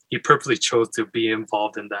purposely chose to be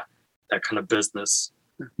involved in that kind of business.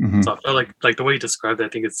 Mm-hmm. So I felt like the way you described it, I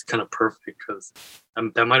think it's kind of perfect because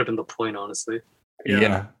that might have been the point, honestly.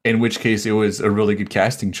 Yeah. In which case, it was a really good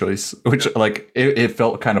casting choice. Which like it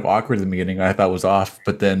felt kind of awkward in the beginning. I thought was off,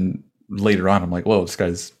 but then later on, I'm like, whoa, this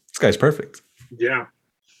guy's perfect. Yeah.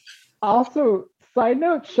 Also, side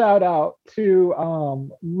note, shout out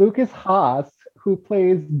to Lucas Haas, who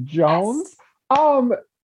plays Jones.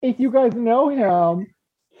 If you guys know him,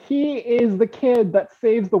 he is the kid that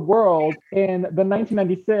saves the world in the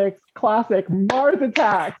 1996 classic Mars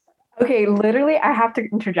Attacks. Okay, literally, I have to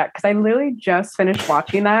interject because I literally just finished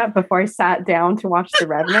watching that before I sat down to watch The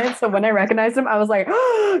Revenant. So when I recognized him, I was like,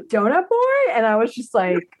 oh, Donut Boy? And I was just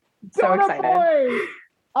like, so Donut excited. Boy!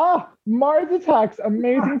 Oh, Mars Attacks,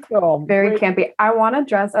 amazing film. Very campy. I want to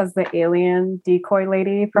dress as the alien decoy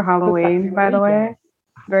lady for Halloween, by the way.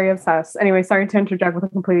 Very obsessed. Anyway, sorry to interject with a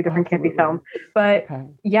completely different campy film. But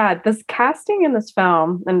yeah, this casting in this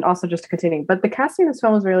film, and also just to continue, but the casting in this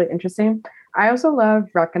film was really interesting. I also love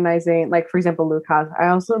recognizing, like, for example, Lucas. I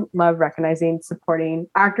also love recognizing supporting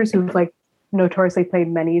actors who've like notoriously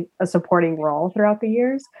played a supporting role throughout the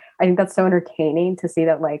years. I think that's so entertaining to see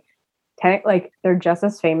that like they're just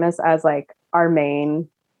as famous as like our main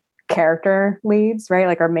character leads, right?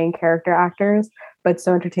 Like our main character actors, but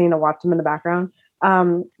so entertaining to watch them in the background.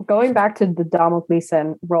 Going back to the Donald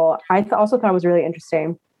Gleason role, I also thought it was really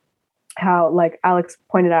interesting how, like Alex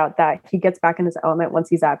pointed out, that he gets back in his element once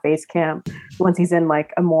he's at base camp, once he's in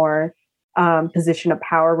like a more position of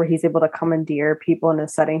power where he's able to commandeer people in a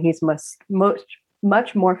setting he's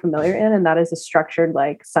much more familiar in, and that is a structured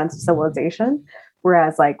like sense of civilization.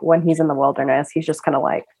 Whereas like when he's in the wilderness, he's just kind of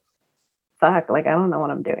like, fuck, like I don't know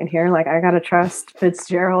what I'm doing here. Like I gotta trust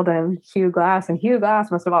Fitzgerald and Hugh Glass. And Hugh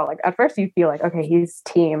Glass, most of all, like at first you feel like, okay, he's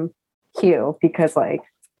team Hugh because like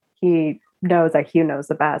he knows that Hugh knows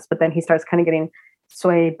the best, but then he starts kind of getting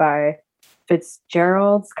swayed by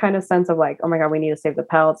Fitzgerald's kind of sense of like, oh my god, we need to save the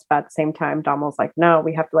pelts. But at the same time, Domhnall's like, no,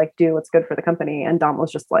 we have to like do what's good for the company. And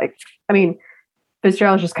Domhnall's just like, I mean,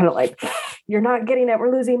 Fitzgerald's just kind of like, you're not getting it.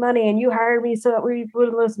 We're losing money, and you hired me so that we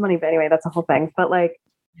wouldn't lose money. But anyway, that's a whole thing. But like,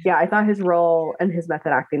 yeah, I thought his role and his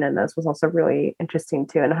method acting in this was also really interesting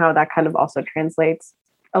too, and how that kind of also translates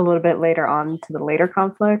a little bit later on to the later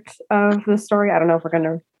conflict of the story. I don't know if we're going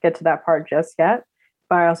to get to that part just yet,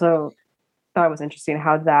 but I also thought it was interesting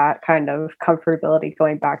how that kind of comfortability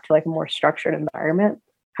going back to like a more structured environment,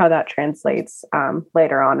 how that translates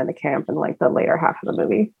later on in the camp and like the later half of the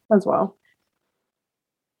movie as well.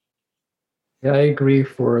 Yeah, I agree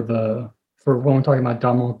for when we're talking about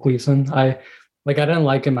Domhnall Gleeson. I didn't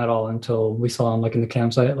like him at all until we saw him like in the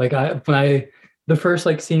campsite. Like the first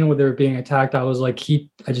like scene where they were being attacked, I was like,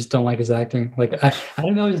 I just don't like his acting. Like I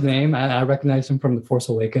don't know his name. I recognized him from The Force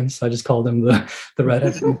Awakens. So I just called him the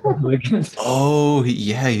redhead from The Force Awakens. Oh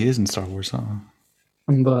yeah, he is in Star Wars, huh?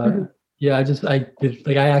 But yeah, I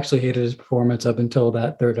actually hated his performance up until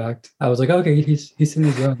that third act. I was like, okay, he's in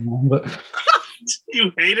his own now. But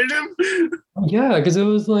you hated him? Yeah, because it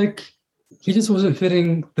was like he just wasn't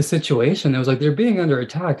fitting the situation. It was like they're being under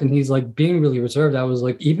attack and he's like being really reserved. I was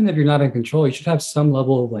like, even if you're not in control, you should have some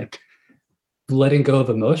level of like letting go of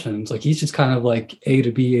emotions. Like he's just kind of like A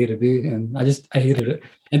to B. And I hated it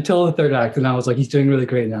until the third act. And I was like, he's doing really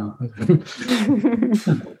great now.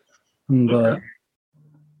 But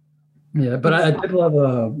yeah, but I did love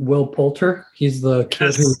Will Poulter. He's the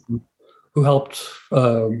kid who helped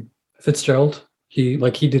Fitzgerald. He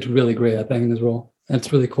did really great, I think, in his role. And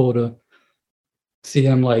it's really cool to see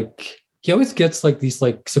him like he always gets like these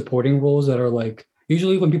like supporting roles that are like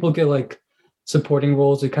usually when people get like supporting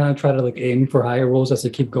roles, they kind of try to like aim for higher roles as they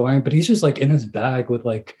keep going. But he's just like in his bag with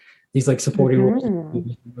like these like supporting roles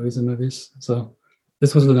in movies. So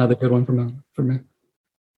this was another good one for me.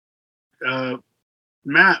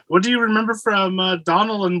 Matt, what do you remember from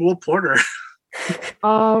Domhnall and Will Poulter?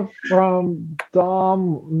 From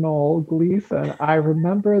Domhnall Gleeson, I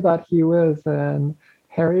remember that he was in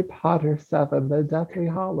Harry Potter 7, The Deathly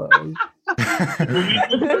Hallows. Was it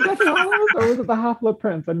The Deathly Hallows or was it The Half-Blood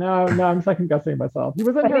Prince? And now I'm second guessing myself. He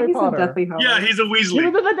was in Harry Potter. Yeah, he's a Weasley. He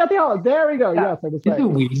was in The Deathly Hallows. There we go. Yeah. Yes, I was right.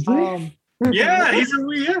 He's a Weasley? Yeah, he's a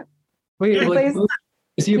Weasley. Wait, he like,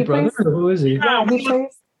 is he a brother or who is he? Yeah, he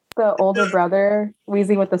plays the older brother,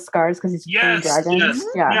 Weasley with the scars because he's trained dragons.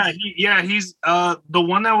 He's the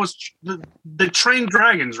one that was the trained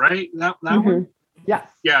dragons, right? That one. Yes.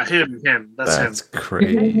 Yeah, him. That's him.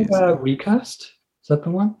 Crazy. Recast? Is that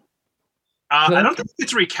the one? I don't think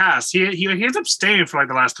it's recast. He ends up staying for like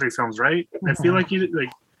the last 3 films, right? I feel like he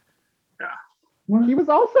like. Yeah. He was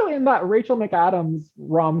also in that Rachel McAdams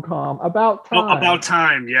rom-com About Time. Oh, About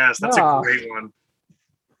Time. Yes, that's a great one.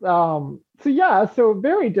 So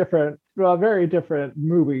very different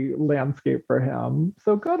movie landscape for him.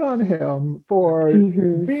 So good on him for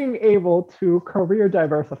being able to career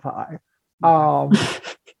diversify.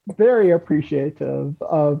 Very appreciative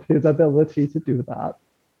of his ability to do that.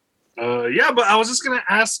 But I was just gonna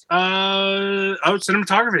ask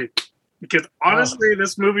cinematography, because honestly,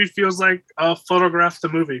 this movie feels like a photograph the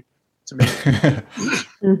movie to me.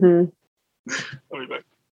 I'll be back.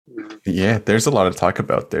 Yeah, there's a lot to talk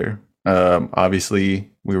about there. Obviously,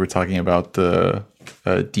 we were talking about the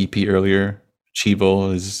DP earlier.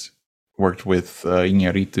 Chivo has worked with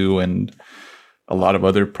Iñárritu and a lot of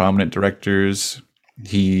other prominent directors.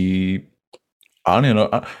 I don't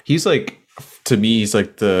know. He's like, to me, he's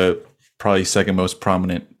like the probably second most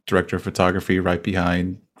prominent director of photography, right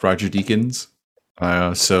behind Roger Deakins.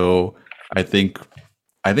 So I think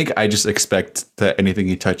I just expect that anything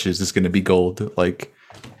he touches is going to be gold. Like,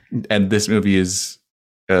 and this movie is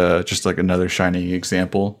just like another shining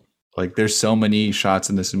example. Like, there's so many shots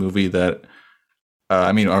in this movie that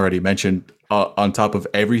already mentioned. On top of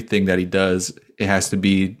everything that he does, it has to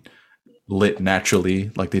be lit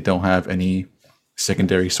naturally. Like, they don't have any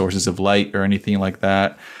secondary sources of light or anything like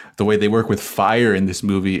that. The way they work with fire in this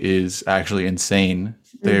movie is actually insane.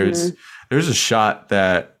 There's a shot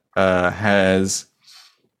that has,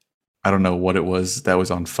 I don't know what it was that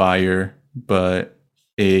was on fire, but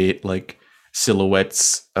it like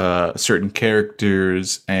silhouettes certain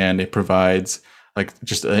characters, and it provides like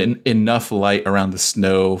just enough light around the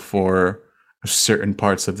snow for certain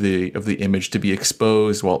parts of the image to be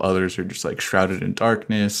exposed, while others are just like shrouded in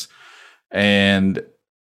darkness. And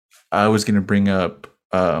I was going to bring up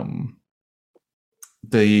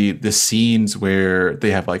the scenes where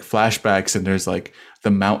they have like flashbacks and there's like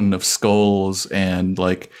the mountain of skulls and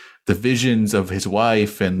like the visions of his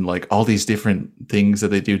wife and like all these different things that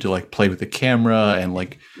they do to like play with the camera and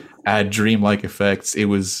like add dreamlike effects. It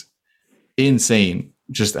was insane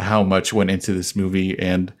just how much went into this movie,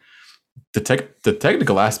 and the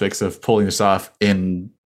technical aspects of pulling this off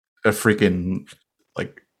in a freaking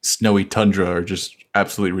like snowy tundra are just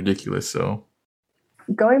absolutely ridiculous. So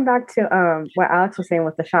going back to what Alex was saying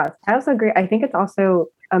with the shots, I also agree. I think it's also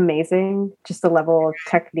amazing, just the level of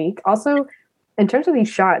technique. Also, in terms of these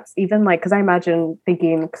shots, even like, because I imagine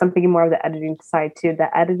thinking, because I'm thinking more of the editing side too,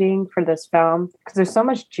 the editing for this film, because there's so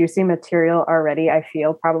much juicy material already, I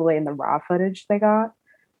feel, probably in the raw footage they got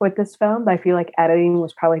with this film. But I feel like editing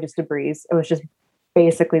was probably just a breeze. It was just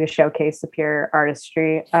basically to showcase the pure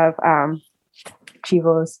artistry of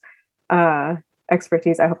Chivo's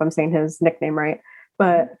expertise. I hope I'm saying his nickname right.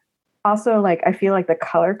 But also, like, I feel like the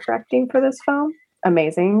color correcting for this film,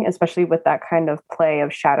 amazing, especially with that kind of play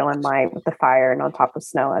of shadow and light with the fire and on top of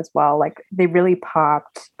snow as well. Like, they really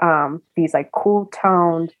popped these like cool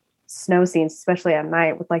toned snow scenes, especially at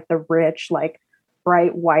night, with like the rich, like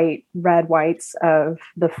bright white, red whites of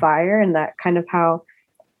the fire, and that kind of how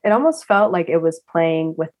it almost felt like it was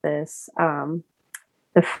playing with this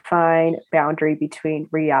the fine boundary between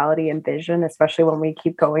reality and vision, especially when we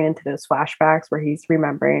keep going into those flashbacks where he's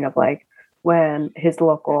remembering of like when his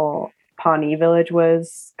local Pawnee village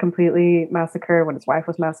was completely massacred, when his wife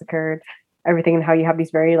was massacred, everything, and how you have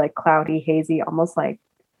these very like cloudy, hazy, almost like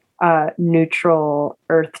neutral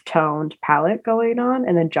earth toned palette going on,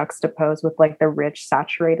 and then juxtaposed with like the rich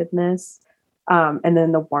saturatedness, and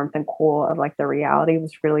then the warmth and cool of like the reality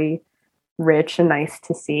was really rich and nice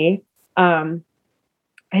to see.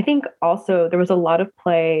 I think also there was a lot of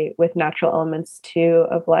play with natural elements too,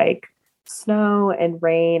 of like snow and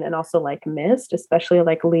rain and also like mist, especially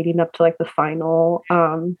like leading up to like the final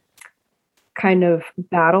kind of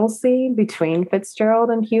battle scene between Fitzgerald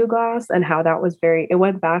and Hugh Glass, and how that was it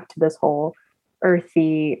went back to this whole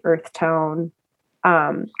earthy, earth tone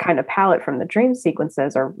kind of palette from the dream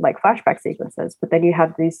sequences or like flashback sequences. But then you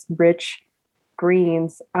had these rich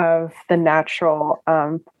greens of the natural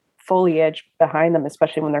foliage behind them,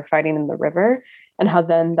 especially when they're fighting in the river, and how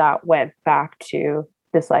then that went back to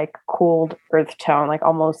this like cooled earth tone, like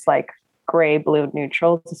almost like gray blue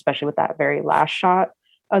neutrals, especially with that very last shot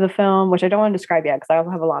of the film, which I don't want to describe yet because I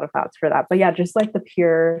also have a lot of thoughts for that. But yeah, just like the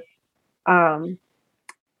pure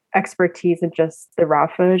expertise and just the raw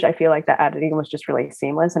footage, I feel like the editing was just really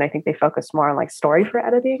seamless, and I think they focused more on like story for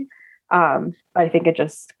editing. I think it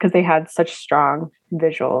just because they had such strong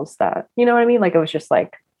visuals that, you know what I mean, like it was just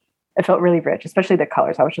like it felt really rich, especially the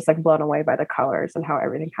colors. I was just like blown away by the colors and how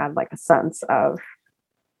everything had like a sense of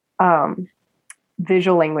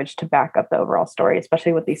visual language to back up the overall story,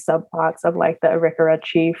 especially with these subplots of like the Arikara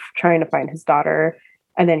chief trying to find his daughter,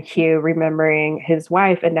 and then Hugh remembering his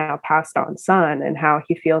wife and now passed on son, and how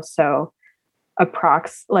he feels so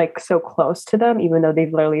like so close to them, even though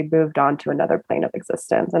they've literally moved on to another plane of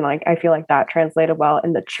existence. And like I feel like that translated well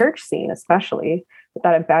in the church scene, especially with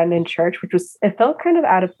that abandoned church, which was, it felt kind of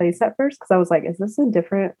out of place at first because I was like, is this a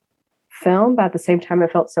different film? But at the same time,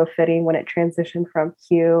 it felt so fitting when it transitioned from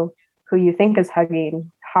Hugh, who you think is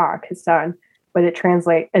hugging Hawk, his son, but it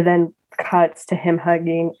then cuts to him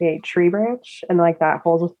hugging a tree branch, and like that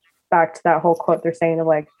holds back to that whole quote they're saying of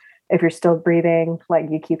like, if you're still breathing, like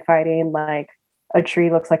you keep fighting, like a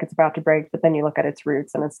tree looks like it's about to break, but then you look at its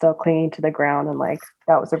roots and it's still clinging to the ground. And like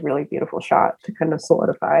that was a really beautiful shot to kind of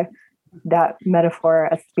solidify that metaphor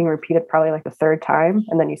as being repeated probably like the third time,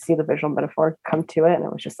 and then you see the visual metaphor come to it, and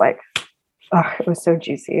it was just like, oh, it was so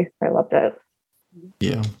juicy. I loved it.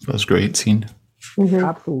 Yeah, that was a great scene. Mm-hmm.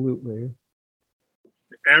 Absolutely.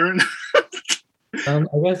 Aaron? I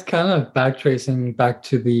guess kind of backtracing back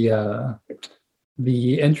to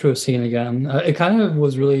the intro scene again. It kind of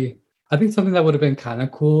was really, I think, something that would have been kind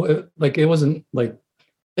of cool. It wasn't like,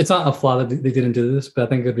 it's not a flaw that they didn't do this, but I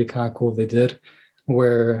think it'd be kind of cool if they did,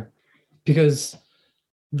 because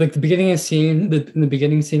like in the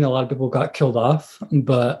beginning scene, a lot of people got killed off,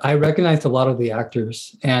 but I recognized a lot of the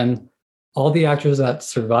actors, and all the actors that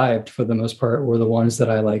survived for the most part were the ones that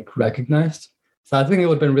I like recognized. So I think it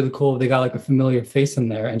would have been really cool if they got like a familiar face in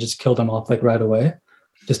there and just killed them off like right away,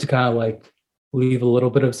 just to kind of like leave a little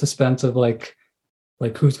bit of suspense of like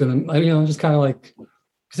who's gonna, you know, just kind of like,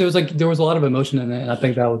 because there was a lot of emotion in it, and I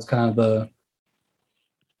think that was kind of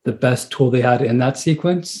the best tool they had in that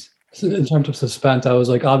sequence. So in terms of suspense, I was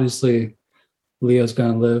like, obviously Leo's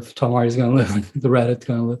gonna live, Tom Hardy's gonna live, the Reddit's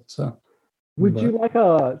gonna live. So Would But- you like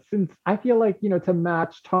since I feel like, to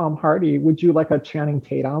match Tom Hardy, would you like a Channing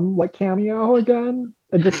Tatum like cameo again?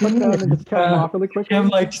 And just look down and just kill him off really quickly? Him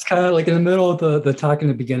like just kind of like in the middle of the talk in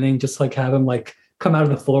the beginning, just like have him like come out of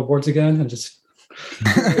the floorboards again and just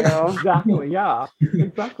Exactly, yeah.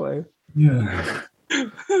 Exactly. yeah.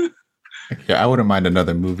 Yeah, I wouldn't mind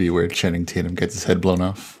another movie where Channing Tatum gets his head blown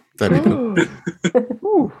off. That'd be cool.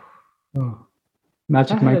 Ooh, Oh.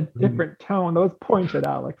 Magic that had a Mike. different tone. That was pointed,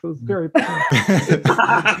 Alex. It was very pointed.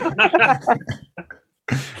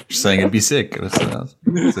 Just saying it'd be sick. That's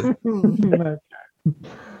it.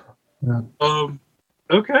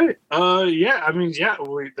 Okay. Yeah. I mean, yeah.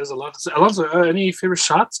 There's a lot to say. Alonso, any favorite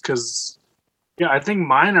shots? Because, yeah, I think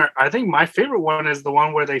mine are. I think my favorite one is the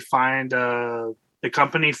one where they find the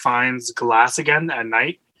company finds glass again at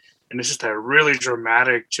night, and it's just a really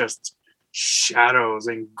dramatic, just shadows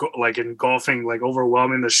and like engulfing, like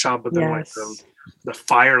overwhelming the shot, but then like the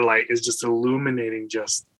firelight is just illuminating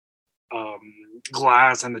just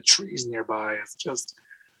glass and the trees nearby. It's just,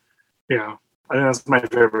 I think that's my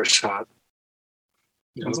favorite shot.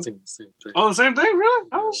 I was thinking the same thing. Oh, the same thing, really?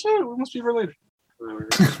 Oh shit, we must be related.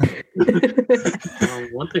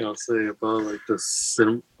 One thing I'll say about like the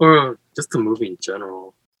cinema or just the movie in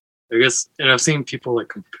general, I guess, and I've seen people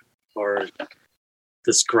like or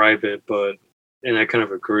describe it, and I kind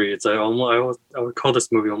of agree. It's like I would call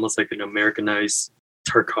this movie almost like an Americanized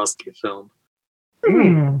Tarkovsky film.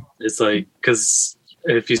 It's like, because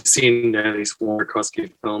if you've seen these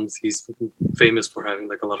Tarkovsky films, he's famous for having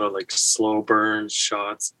like a lot of like slow burn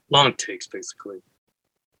shots, long takes basically,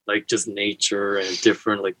 like just nature and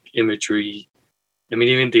different like imagery. I mean,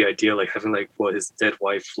 even the idea like having like his dead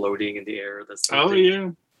wife floating in the air. That's out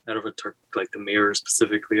of like the mirror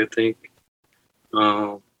specifically, I think.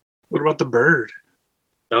 What about the bird?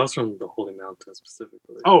 That was from the Holy Mountain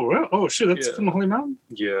specifically. Oh, really? Oh shit, that's from the Holy Mountain?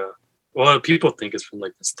 Yeah. Well, people think it's from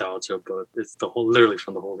like nostalgia, but it's literally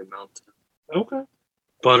from the Holy Mountain. Okay.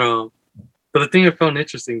 But the thing I found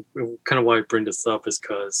interesting, kind of why I bring this up, is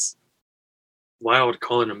because why I would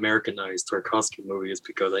call it an Americanized Tarkovsky movie is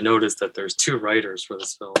because I noticed that there's two writers for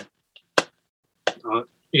this film.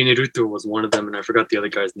 Inarritu was one of them, and I forgot the other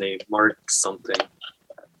guy's name, Mark something.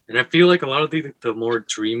 And I feel like a lot of the more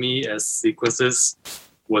dreamy sequences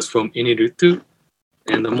was from Inarritu.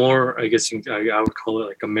 And the more, I guess I would call it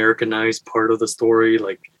like Americanized part of the story,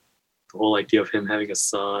 like the whole idea of him having a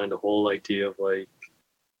son, the whole idea of like,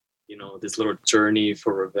 this little journey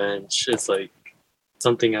for revenge. It's like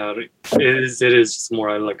something it is just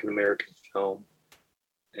more like an American film.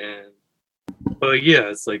 But yeah,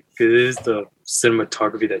 it's like, it is the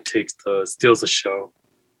cinematography that steals the show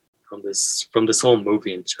from this whole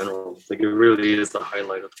movie in general. Like, it really is the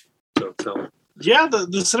highlight of the film. Yeah, the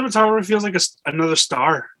cinematography feels like another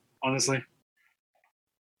star, honestly.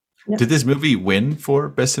 Yep. Did this movie win for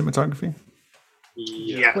best cinematography?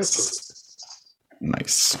 Yes.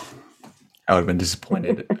 Nice. I would have been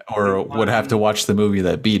disappointed, or would have to watch the movie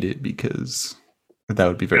that beat it, because that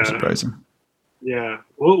would be very surprising. Yeah.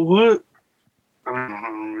 What? I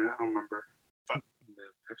don't remember. But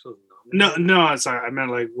no. Sorry. I meant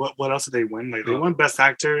like what else did they win? Like they won Best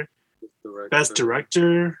Actor, Best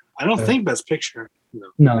Director. I don't think Best Picture.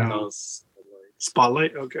 No. That was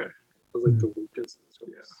Spotlight. Okay. That was like the weakest.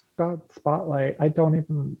 Yeah. God, Spotlight. I don't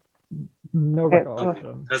even know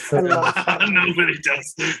recollection. Nobody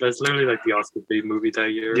does. That's literally like the Oscar bait movie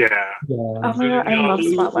that year. Yeah. Oh my God, I love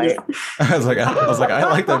Spotlight. I was like, I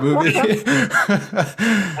like that movie.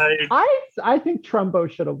 I think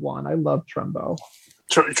Trumbo should have won. I love Trumbo.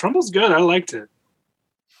 Trumbo's good. I liked it.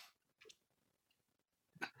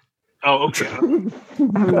 Oh, okay.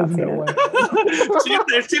 There's no way.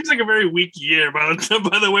 It seems like a very weak year by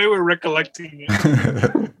the way we're recollecting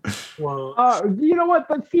it. Well, You know what?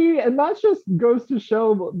 But see, and that just goes to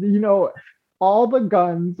show, all the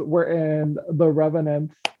guns were in the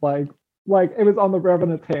Revenant's, like it was on the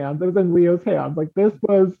Revenant's hands. It was in Leo's hands. Like this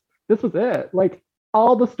was it. Like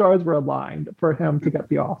all the stars were aligned for him to get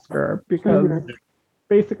the Oscar, because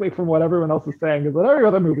basically from what everyone else is saying is that every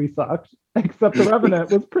other movie sucked except The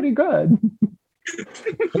Revenant was pretty good.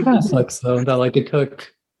 It kind of sucks though that like it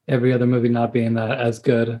took every other movie not being that as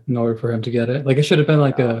good in order for him to get it. Like it should have been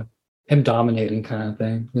like him dominating kind of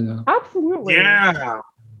thing, Absolutely. Yeah.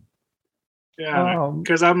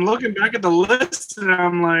 Because I'm looking back at the list and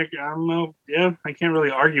I'm like, I don't know. Yeah, I can't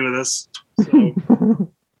really argue with this. So.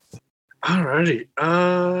 Alrighty.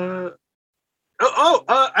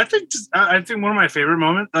 I think one of my favorite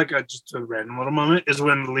moments, like just a random little moment, is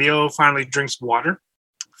when Leo finally drinks water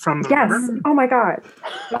from the river. Oh my God.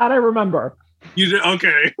 That I remember. You did?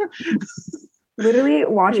 Okay. Literally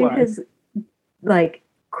watching his like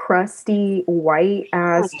crusty, white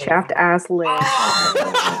ass, chapped ass lips.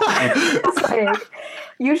 It's like,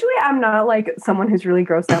 usually I'm not like someone who's really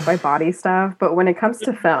grossed out by body stuff, but when it comes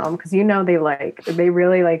to film, because they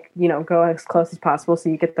really like, go as close as possible so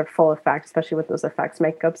you get their full effect, especially with those effects,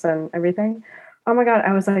 makeups and everything. Oh my God,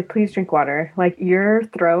 I was like, please drink water. Like, your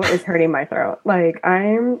throat is hurting my throat.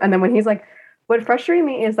 And then when he's like, what frustrated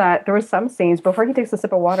me is that there were some scenes before he takes a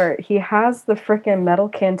sip of water, he has the freaking metal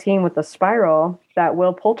canteen with the spiral that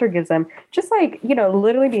Will Poulter gives him, just like,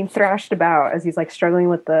 literally being thrashed about as he's like struggling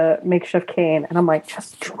with the makeshift cane. And I'm like,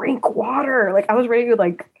 just drink water. Like, I was ready to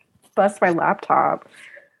like bust my laptop.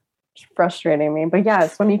 It's frustrating me. But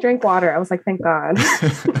yes, when he drank water, I was like, thank God.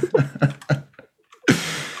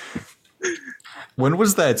 When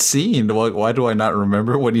was that scene? Why do I not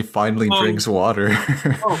remember when he finally drinks water?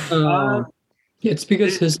 It's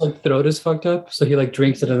because his like throat is fucked up, so he like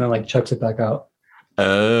drinks it and then like chucks it back out.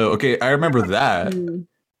 Oh, okay. I remember that.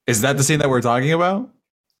 Is that the scene that we're talking about?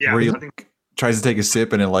 Yeah. Where he like, tries to take a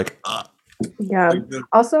sip and then like. Yeah.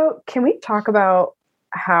 Also, can we talk about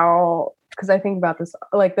how? Because I think about this,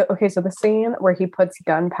 like, so the scene where he puts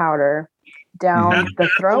gunpowder down the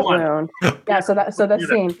throat wound. Yeah. So that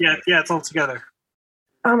scene. Yeah. It's all together.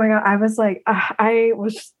 Oh my God. I was like, I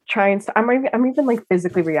was trying to. I'm even like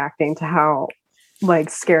physically reacting to how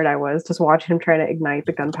like scared I was just watching him try to ignite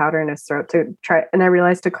the gunpowder in his throat to try. And I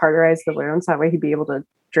realized to cauterize the wounds, that way he'd be able to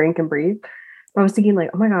drink and breathe. I was thinking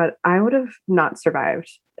like, oh my God, I would have not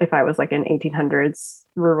survived if I was like in 1800s,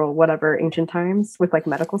 rural, whatever, ancient times with like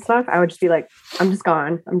medical stuff. I would just be like, I'm just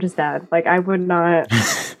gone. I'm just dead. Like, I would not,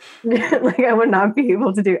 like, I would not be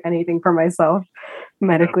able to do anything for myself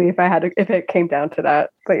medically if it came down to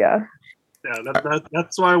that. But yeah. Yeah,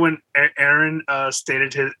 that's why when Aaron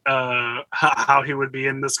stated his how he would be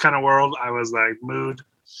in this kind of world, I was like, mood.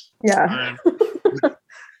 Yeah.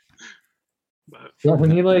 Yeah, when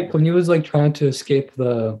he was like trying to escape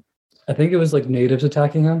I think it was like natives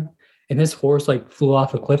attacking him, and his horse like flew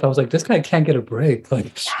off a cliff. I was like, this guy can't get a break.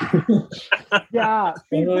 Like, yeah,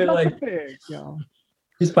 finally, like, big,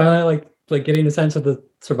 he's finally like getting a sense of the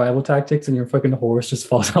survival tactics, and your fucking horse just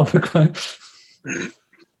falls off a cliff.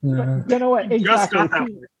 Yeah. You know what? Exactly.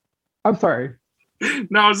 I'm sorry.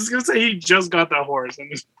 No, I was just gonna say he just got that horse.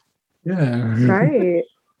 Yeah. Right.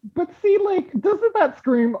 But see, like, doesn't that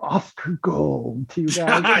scream Oscar Gold to you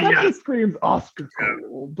guys? Like, that just screams Oscar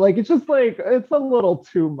Gold. Like, it's just like, it's a little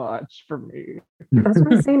too much for me. That's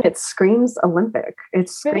what I'm saying. It screams Olympic. It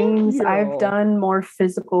screams, I've done more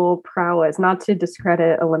physical prowess, not to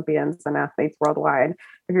discredit Olympians and athletes worldwide.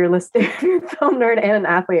 If you're listening, if you're a film nerd and an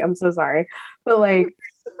athlete, I'm so sorry. But like,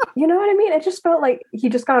 you know what I mean? It just felt like he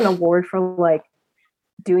just got an award for like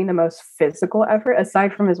doing the most physical effort,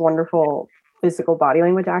 aside from his wonderful physical body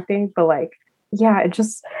language acting. But like, yeah, it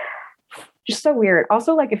just so weird.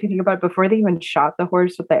 Also, like, if you think about it, before they even shot the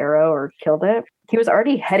horse with the arrow or killed it, he was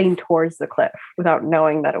already heading towards the cliff without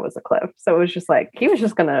knowing that it was a cliff. So it was just like, he was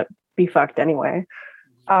just gonna be fucked anyway.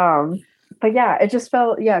 But yeah, it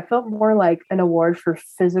felt more like an award for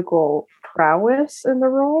physical prowess in the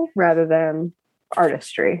role rather than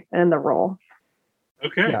artistry in the role.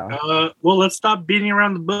 Okay. Yeah. Well, let's stop beating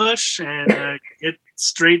around the bush and get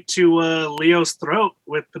straight to Leo's throat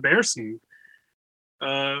with the bear scene.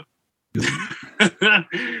 This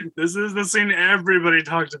is the scene everybody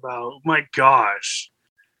talked about. Oh my gosh.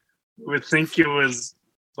 We would think it was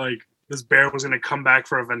like this bear was going to come back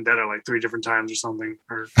for a vendetta like 3 different times or something.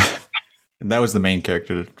 And that was the main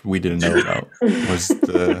character that we didn't know about was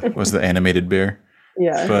the animated bear.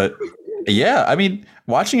 Yeah. But yeah, I mean,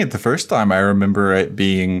 watching it the first time, I remember it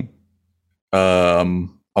being a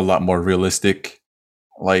lot more realistic.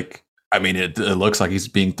 Like, I mean, it looks like he's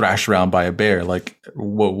being thrashed around by a bear. Like,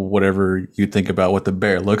 whatever you think about what the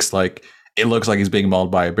bear looks like, it looks like he's being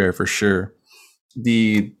mauled by a bear for sure.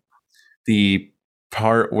 The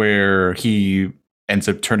part where he ends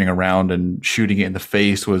up turning around and shooting it in the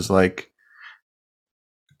face was like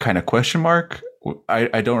kind of question mark.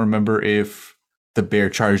 I don't remember if the bear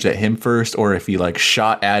charged at him first or if he like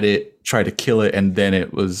shot at it, tried to kill it, and then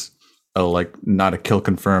it was like not a kill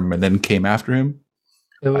confirm and then came after him.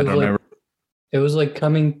 It was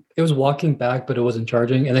it was walking back, but it wasn't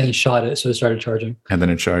charging, and then he shot it, so it started charging. And then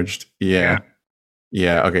it charged. Yeah.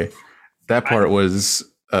 Okay. That part was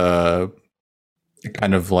kind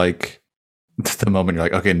of like the moment you're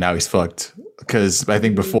like, okay, now he's fucked. Because I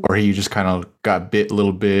think before he just kind of got bit a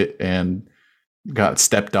little bit and got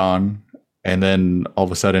stepped on, and then all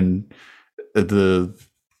of a sudden the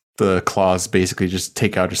claws basically just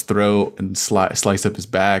take out his throat and slice up his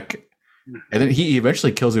back. And then he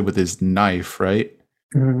eventually kills it with his knife, right?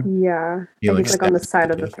 Mhm. Yeah. He, And like, he's like on the stabs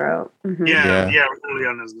side of the him. throat. Mhm. Yeah, really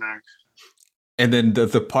on his neck. And then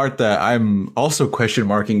the part that I'm also question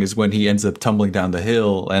marking is when he ends up tumbling down the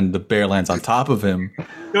hill and the bear lands on top of him.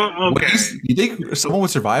 Okay. You think someone would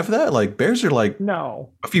survive that? Like, bears are like No.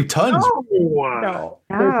 a few tons. No.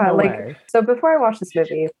 There's Yeah, no like way. so before I watched this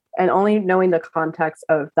movie and only knowing the context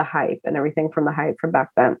of the hype and everything from the hype from back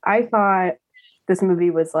then, I thought this movie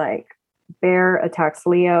was like Bear attacks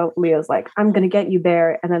Leo. Leo's like, I'm gonna get you,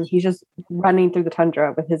 Bear, and then he's just running through the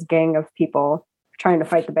tundra with his gang of people trying to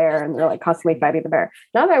fight the bear, and they're like constantly fighting the bear.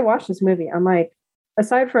 Now that I watched this movie, I'm like,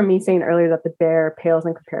 aside from me saying earlier that the bear pales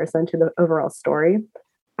in comparison to the overall story,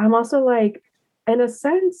 I'm also like, in a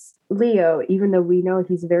sense, Leo, even though we know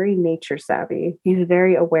he's very nature savvy, he's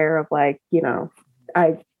very aware of like, you know,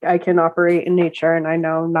 I can operate in nature and I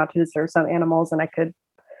know not to disturb some animals and I could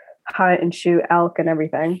hunt and shoot elk and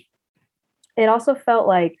everything. It also felt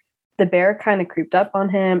like the bear kind of creeped up on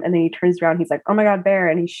him and then he turns around, he's like, oh my God, bear,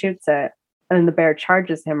 and he shoots it. And then the bear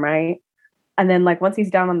charges him, right? And then like once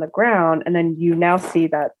he's down on the ground, and then you now see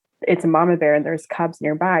that it's a mama bear and there's cubs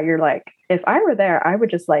nearby, you're like, if I were there, I would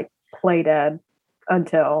just like play dead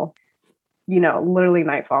until, you know, literally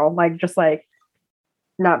nightfall, like just like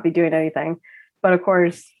not be doing anything. But of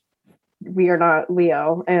course, we are not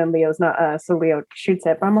Leo and Leo's not us, so Leo shoots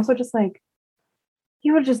it. But I'm also just like,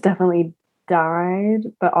 he would just definitely died,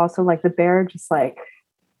 but also like the bear just like,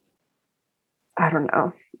 I don't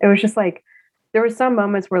know. It was just like there were some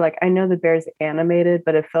moments where like I know the bear's animated,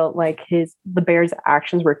 but it felt like the bear's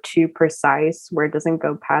actions were too precise, where it doesn't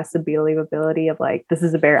go past the believability of like this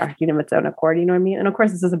is a bear acting of its own accord, you know what I mean? And of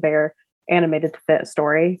course, this is a bear animated to fit a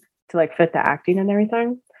story, to like fit the acting and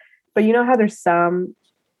everything. But you know how there's some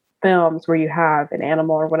films where you have an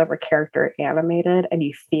animal or whatever character animated and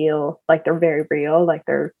you feel like they're very real, like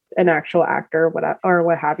they're an actual actor, or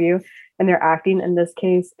what have you, and they're acting. In this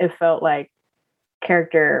case, it felt like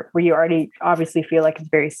character where you already obviously feel like it's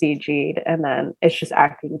very CG'd and then it's just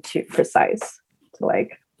acting too precise to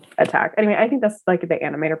like attack. Anyway, I think that's like the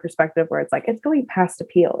animator perspective where it's like it's going past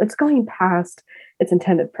appeal. It's going past its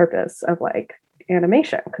intended purpose of like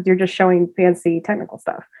animation because you're just showing fancy technical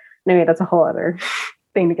stuff. Anyway, that's a whole other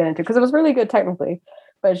thing to get into because it was really good technically,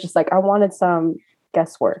 but it's just like I wanted some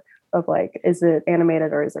guesswork of like, is it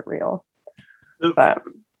animated or is it real? But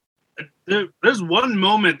there's one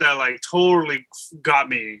moment that like totally got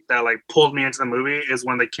me, that like pulled me into the movie, is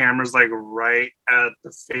when the camera's like right at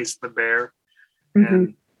the face of the bear,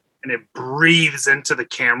 and it breathes into the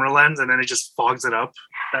camera lens and then it just fogs it up.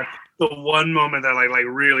 That's the one moment that like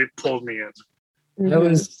really pulled me in. That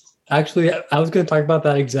was actually, I was going to talk about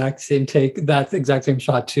that exact same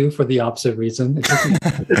shot too, for the opposite reason.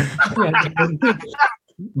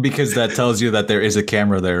 Because that tells you that there is a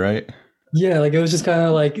camera there, right? Yeah, like it was just kind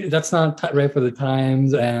of like that's not right for the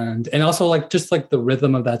times, and also like just like the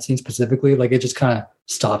rhythm of that scene specifically, like it just kind of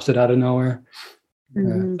stops it out of nowhere. I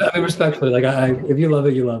mean, respectfully, like if you love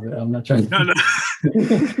it, you love it. I'm not trying to. No.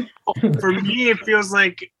 For me, it feels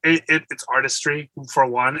like it's artistry for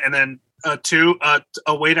one, and then two,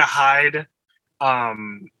 a way to hide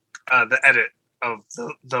the edit of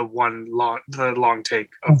the long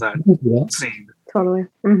take of that scene. Totally.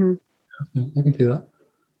 I can do that.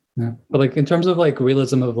 Yeah. But like in terms of like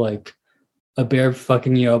realism of like a bear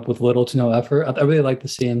fucking you up with little to no effort, I really like the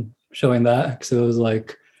scene showing that because it was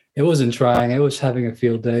like it wasn't trying, it was having a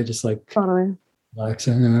field day, just like totally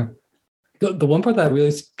relaxing. You know? The one part that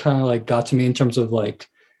really kind of like got to me in terms of like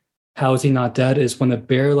how is he not dead is when the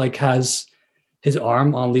bear like has his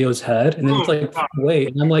arm on Leo's head and then it's like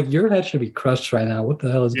wait, and I'm like your head should be crushed right now. What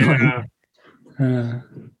the hell is going on?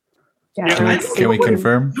 Can we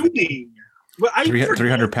confirm? Well,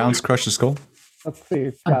 300 pounds crushed the skull? Let's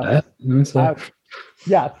see.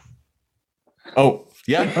 Yes. Oh,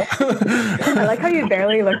 yeah. I like how you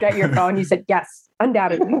barely looked at your phone. You said yes,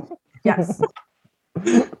 undoubtedly. Yes.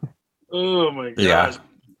 Oh my gosh.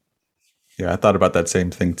 Yeah, I thought about that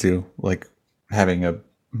same thing too. Like having a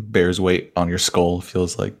bear's weight on your skull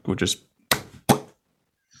feels like would just.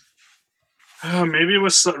 Maybe it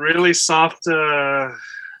was really soft.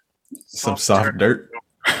 Some soft dirt.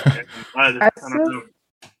 I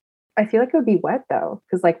feel like it would be wet though,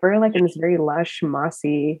 because like we're like in this very lush,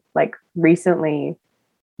 mossy, like recently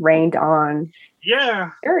rained on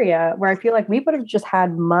area where I feel like we would have just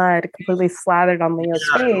had mud completely slathered on Leo's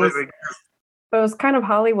face. But it was kind of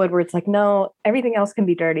Hollywood where it's like, no, everything else can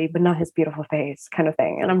be dirty, but not his beautiful face kind of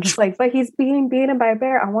thing. And I'm just like, but he's being beaten by a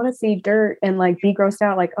bear. I want to see dirt and like be grossed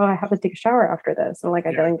out. Like, oh, I have to take a shower after this. And like,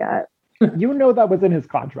 I didn't get. You know that was in his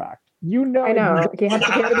contract. You know. I know. He had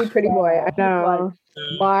to be pretty boy. I know.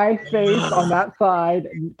 Like, my face on that side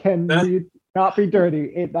can be not be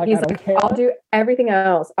dirty. I He's don't like, care. I'll do everything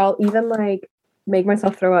else. I'll even like make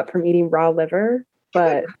myself throw up from eating raw liver,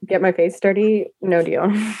 but get my face dirty, no deal.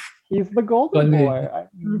 He's the golden Funny. boy.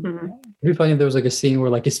 Mhm. Yeah. It'd be funny if there was like a scene where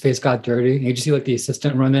like his face got dirty and you just see like the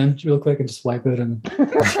assistant run in real quick and just wipe it and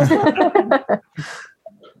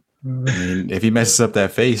I mean, if he messes up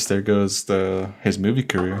that face, there goes his movie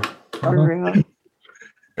career. For real.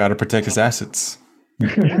 Got to protect his assets.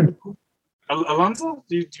 Alonso,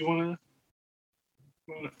 do you want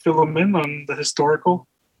to fill them in on the historical,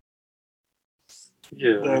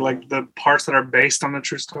 Yeah. like the parts that are based on the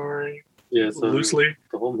true story, Yeah, so loosely?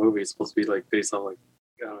 the whole movie is supposed to be like based on like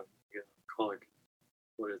call like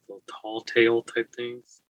what is it, tall tale type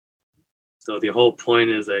things. So the whole point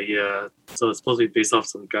is that so it's supposed to be based off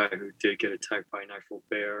some guy who did get attacked by an actual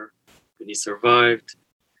bear, and he survived.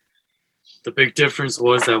 The big difference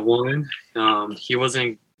was that one, he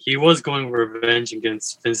was going revenge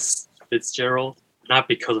against Fitzgerald, not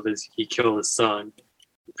because of he killed his son.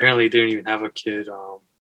 Apparently, he didn't even have a kid.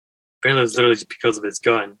 Apparently, it was literally just because of his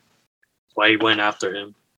gun. Why he went after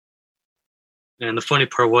him. And the funny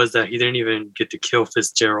part was that he didn't even get to kill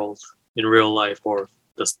Fitzgerald in real life, or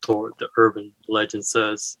the urban legend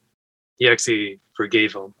says. He actually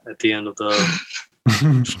forgave him at the end of the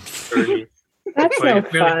journey. That's But no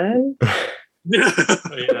apparently- fun.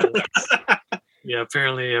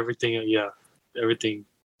 Apparently everything,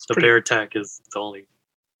 the bear attack is the only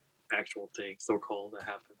actual thing, so-called, that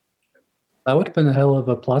happened. that would have been a hell of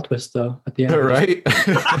a plot twist though at the end. Right?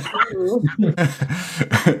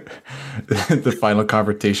 The final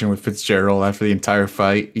confrontation with Fitzgerald after the entire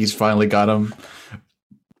fight. He's finally got him.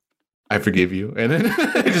 I forgive you. And then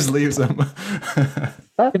he just leaves him.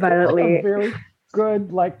 That's Violently. a very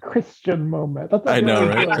good like Christian moment. That's a I know,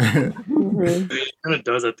 really right? good- Mhm. He kind of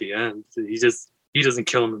does at the end. He doesn't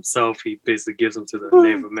kill him himself. He basically gives him to the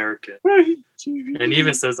Native American. And he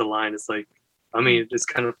even says the line, it's like, I mean, it's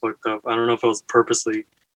kind of fucked up. I don't know if it was purposely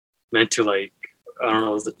meant to, like, I don't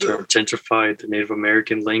know, was the term gentrify the Native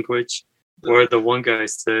American language, where the one guy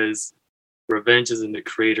says, revenge is in the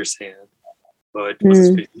creator's hand. But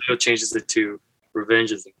Leo changes it to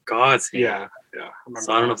revenge is in God's hand. Yeah.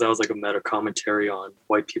 So I don't know if that was like a meta commentary on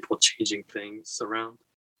white people changing things around.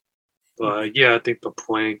 But yeah, I think the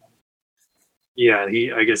point,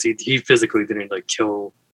 I guess he physically didn't like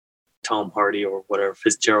kill Tom Hardy or whatever,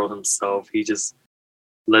 Fitzgerald himself. He just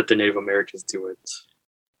let the Native Americans do it.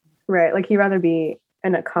 Right. Like he'd rather be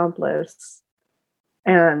an accomplice.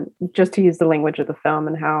 And just to use the language of the film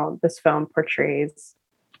and how this film portrays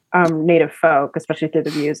Native folk, especially through the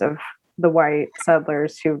views of the white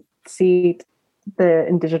settlers who see the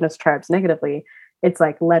indigenous tribes negatively, it's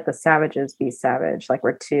like, let the savages be savage. Like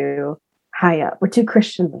we're too high up. We're too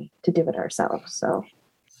Christianly to do it ourselves. So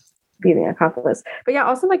be the accomplice. But yeah,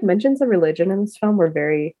 also like mentions of religion in this film were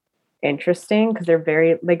very interesting because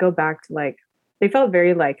they go back to like, they felt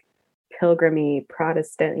very like pilgrimy,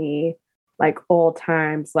 Protestant-y, like old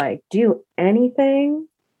times, like do anything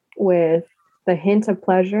with the hint of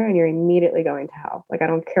pleasure and you're immediately going to hell. Like, I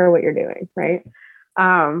don't care what you're doing. Right.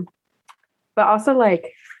 But also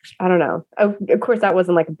like, I don't know. Of course, that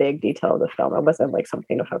wasn't like a big detail of the film. It wasn't like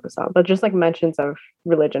something to focus on, but just like mentions of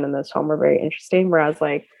religion in this film were very interesting. Whereas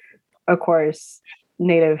like, of course,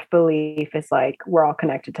 Native belief is like, we're all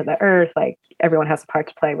connected to the earth. Like everyone has a part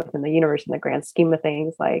to play within the universe in the grand scheme of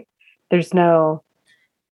things. Like there's no,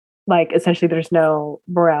 like essentially there's no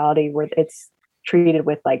morality where it's treated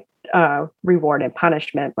with like reward and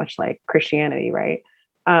punishment, much like Christianity. Right.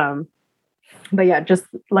 But yeah, just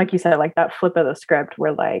like you said, like that flip of the script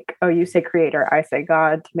where like, oh, you say creator, I say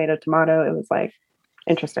God, tomato, tomato. It was like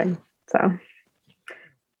interesting. So.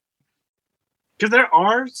 Because there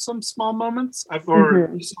are some small moments,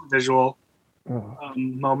 or some visual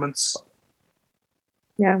moments.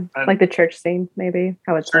 Yeah, like the church scene, maybe.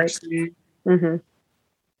 How it's Church like. scene. Mm-hmm.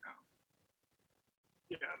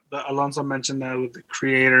 Yeah, Alonso mentioned that with the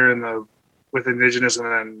creator and with indigenous,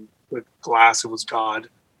 and then with glass, it was God.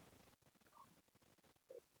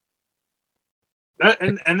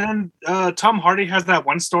 And then Tom Hardy has that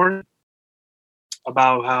one story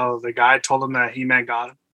about how the guy told him that he met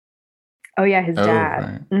God. Oh yeah, his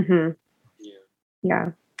dad. Right. Mm-hmm.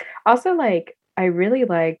 Yeah. Also, like, I really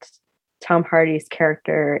liked Tom Hardy's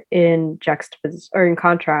character in juxtaposition or in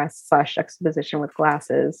contrast / juxtaposition with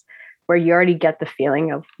Glasses, where you already get the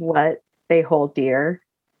feeling of what they hold dear,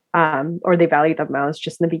 or they value the most.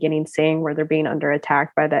 Just in the beginning, scene where they're being under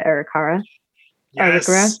attack by the Arikara,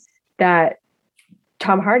 that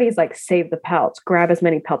Tom Hardy's like, save the pelts, grab as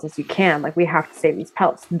many pelts as you can. Like, we have to save these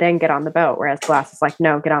pelts, then get on the boat. Whereas Glass is like,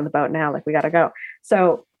 no, get on the boat now. Like, we got to go.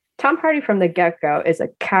 So Tom Hardy from the get-go is a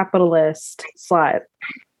capitalist slut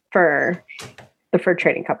for the fur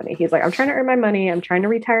trading company. He's like, I'm trying to earn my money. I'm trying to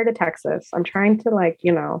retire to Texas. I'm trying to like,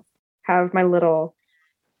 have my little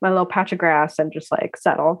patch of grass and just like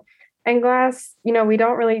settle. And Glass, we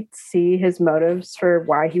don't really see his motives for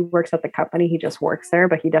why he works at the company. He just works there,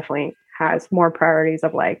 but he definitely has more priorities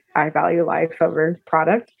of like, I value life over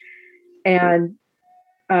product. And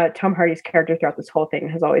Tom Hardy's character throughout this whole thing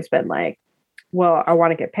has always been like, well, I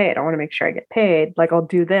want to get paid. I want to make sure I get paid. Like, I'll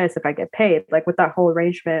do this if I get paid. Like with that whole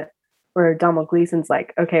arrangement where Donald Gleason's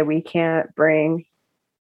like, okay, we can't bring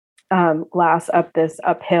Glass up this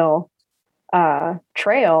uphill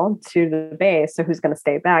trail to the base. So who's going to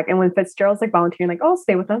stay back? And when Fitzgerald's like volunteering, like, oh, I'll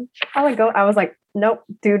stay with them. I'll like go. I was like, nope,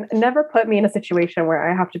 dude, never put me in a situation where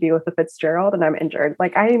I have to be with a Fitzgerald and I'm injured.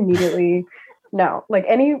 Like I immediately, no, like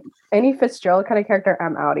any Fitzgerald kind of character,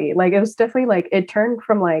 I'm outie. Like it was definitely like, it turned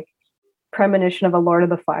from like premonition of a Lord of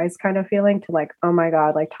the Flies kind of feeling to like, oh my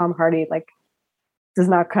God, like Tom Hardy, like does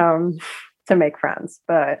not come to make friends.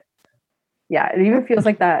 But yeah, it even feels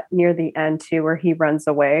like that near the end too, where he runs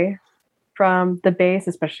away from the base,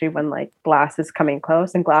 especially when like Glass is coming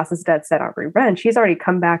close and Glass is dead set on revenge. He's already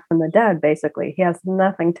come back from the dead, basically. He has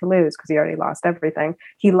nothing to lose because he already lost everything.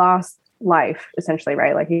 He lost life, essentially,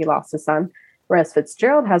 right? Like he lost his son. Whereas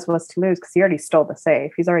Fitzgerald has what's to lose because he already stole the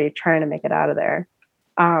safe. He's already trying to make it out of there.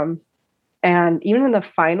 And even in the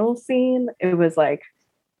final scene, it was like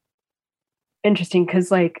interesting because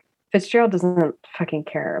like Fitzgerald doesn't fucking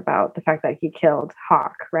care about the fact that he killed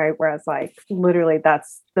Hawk, right? Whereas like literally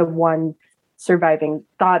that's the one surviving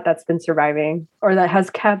thought that's been surviving or that has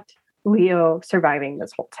kept Leo surviving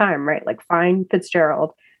this whole time, right? Like find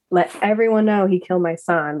Fitzgerald, let everyone know he killed my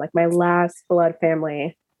son, like my last blood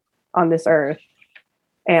family on this earth,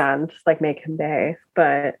 and like make him pay.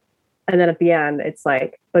 And then at the end, it's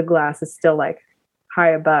like the Glass is still like high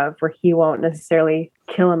above where he won't necessarily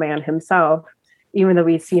kill a man himself, even though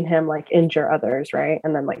we've seen him like injure others, right?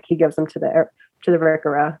 And then like he gives them to the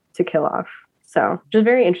Rikara to kill off. So just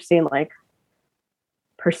very interesting like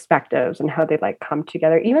perspectives and how they like come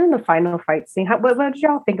together. Even in the final fight scene, what did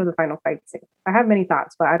y'all think of the final fight scene? I have many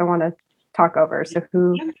thoughts, but I don't want to talk over. So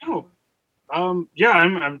who?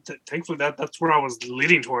 I'm thankful that's where I was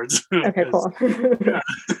leading towards. Okay, cool.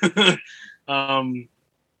 I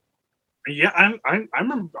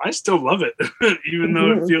remember. I still love it, even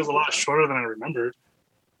though it feels a lot shorter than I remembered.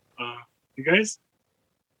 You guys,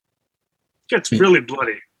 it gets really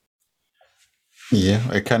bloody.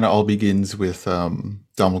 Yeah, it kind of all begins with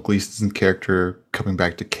Donald Gleason's character coming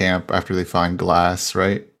back to camp after they find Glass,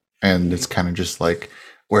 right? And it's kind of just like,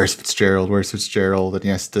 where's Fitzgerald? Where's Fitzgerald? And he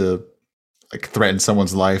has to like threaten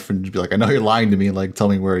someone's life and be like, I know you're lying to me. Like, tell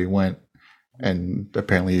me where he went. And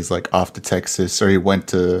apparently he's like off to Texas, or he went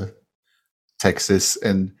to Texas.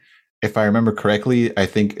 And if I remember correctly, I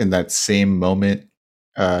think in that same moment,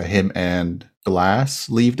 him and Glass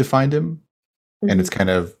leave to find him. And it's kind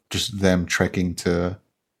of just them trekking to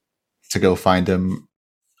go find him,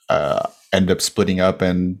 end up splitting up.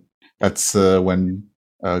 And that's when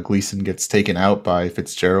Gleason gets taken out by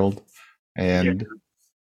Fitzgerald. And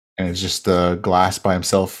it's just Glass by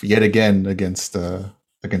himself yet again against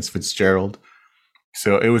Fitzgerald.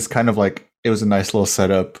 So it was kind of like, it was a nice little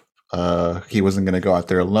setup. He wasn't going to go out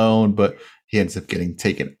there alone, but he ends up getting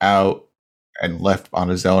taken out and left on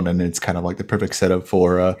his own. And it's kind of like the perfect setup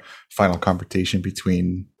for a final confrontation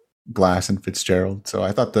between Glass and Fitzgerald. So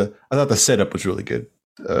I thought the setup was really good.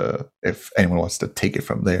 If anyone wants to take it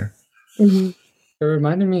from there. Mm-hmm. It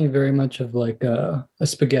reminded me very much of like a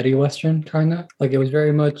spaghetti western, kind of like it was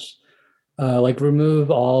very much like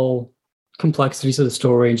remove all complexities of the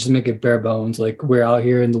story and just make it bare bones. Like we're out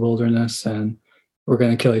here in the wilderness and we're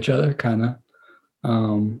going to kill each other, kind of.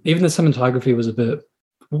 Even the cinematography was a bit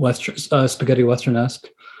western, spaghetti western-esque.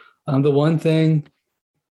 The one thing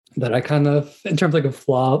that I kind of, in terms of like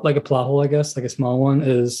a plot hole, I guess, like a small one,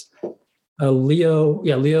 is Leo.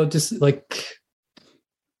 Yeah, Leo just like,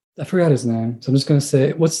 I forgot his name, so I'm just gonna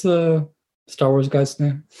say, what's the Star Wars guy's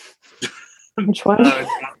name? Which one?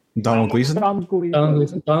 Donald Gleason. Donald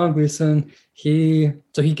Gleason. He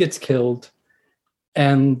gets killed,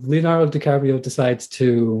 and Leonardo DiCaprio decides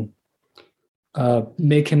to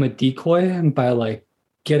make him a decoy by like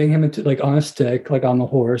getting him into like on a stick, like on the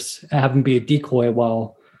horse, and have him be a decoy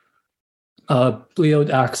while Leo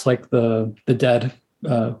acts like the dead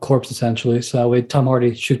corpse essentially. So that way Tom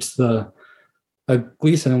Hardy shoots the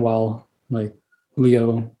Gleason while like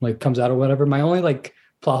Leo like comes out or whatever. My only like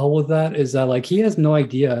plot hole with that is that like he has no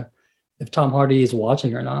idea if Tom Hardy is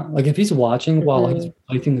watching or not. Like if he's watching while he's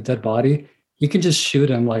fighting the dead body, you can just shoot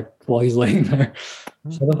him like while he's laying there.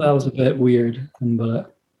 So I thought that was a bit weird,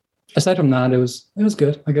 but aside from that, it was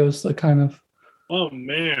good. Like it was like kind of. Oh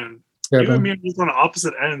man, Yeah, you and me are just on the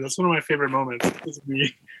opposite end. That's one of my favorite moments. Is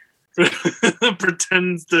me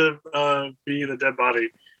pretends to be the dead body,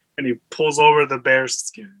 and he pulls over the bear's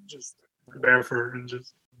skin, just bear fur, and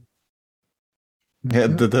just. Yeah,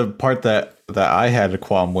 the part that I had a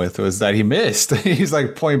qualm with was that he missed. He's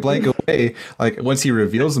like point blank away. Like once he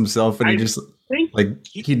reveals himself, and he just like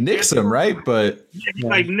he nicks him, right? But he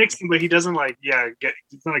like nicks him, but he doesn't like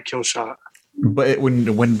it's not a kill shot. But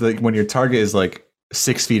when your target is like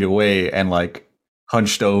 6 feet away and like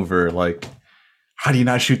hunched over, like how do you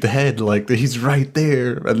not shoot the head? Like he's right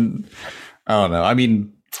there, and I don't know. I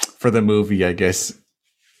mean, for the movie, I guess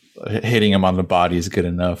hitting him on the body is good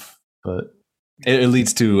enough, but. It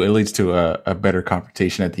leads to a better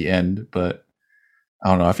confrontation at the end, but I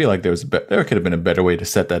don't know. I feel like there could have been a better way to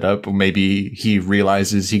set that up. Maybe he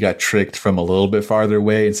realizes he got tricked from a little bit farther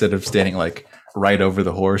away instead of standing like right over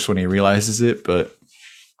the horse when he realizes it. But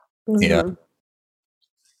yeah,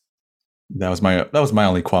 that was my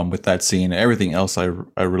only qualm with that scene. Everything else I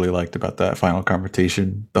really liked about that final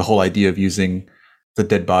confrontation. The whole idea of using the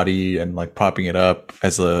dead body and like propping it up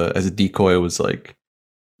as a decoy was like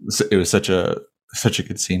it was such a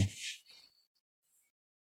good scene.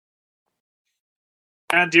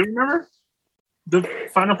 Do you remember the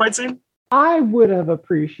final fight scene? I would have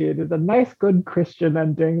appreciated a nice, good Christian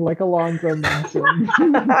ending, like Alonzo mentioned.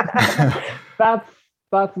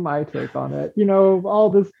 That's my take on it. You know, all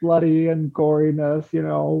this bloody and goriness, you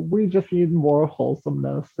know, we just need more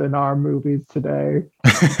wholesomeness in our movies today.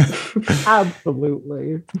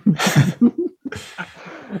 Absolutely.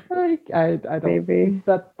 I don't. Maybe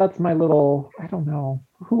that's my little. I don't know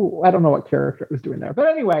what character was doing there. But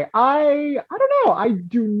anyway, I don't know. I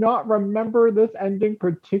do not remember this ending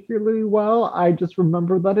particularly well. I just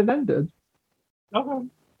remember that it ended. Okay.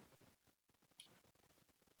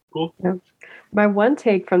 Cool. Yeah. My one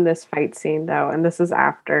take from this fight scene, though, and this is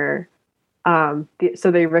after, so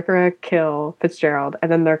they Riccara kill Fitzgerald, and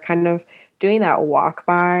then they're kind of doing that walk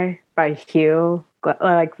by Hugh,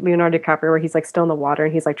 like Leonardo DiCaprio, where he's like still in the water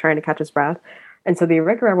and he's like trying to catch his breath. And so the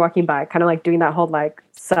Riccara are walking by, kind of like doing that whole like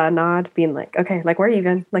sun nod, being like, okay, like where are you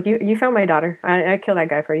going? Like you found my daughter. I killed that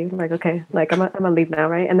guy for you. Like, okay, like I'm gonna leave now,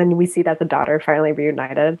 right? And then we see that the daughter finally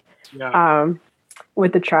reunited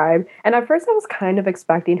with the tribe. And at first I was kind of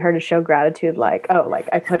expecting her to show gratitude, like, oh, like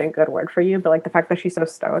I put in good word for you. But like the fact that she's so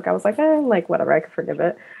stoic, I was like, like whatever, I could forgive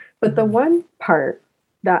it. But the one part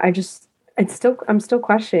that I'm still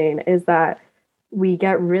questioning is that we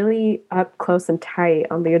get really up close and tight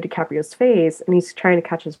on Leo DiCaprio's face and he's trying to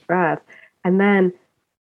catch his breath. And then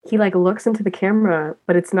he like looks into the camera,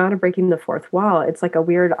 but it's not a breaking the fourth wall. It's like a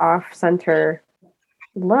weird off-center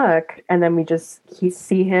look. And then we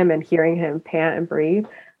see him and hearing him pant and breathe.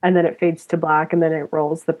 And then it fades to black and then it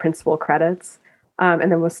rolls the principal credits.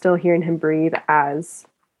 And then we're still hearing him breathe as,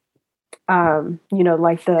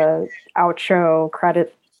 like the outro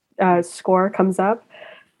credit score comes up.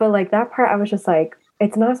 But like that part, I was just like,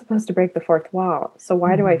 it's not supposed to break the fourth wall. So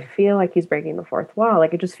why do I feel like he's breaking the fourth wall?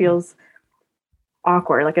 Like it just feels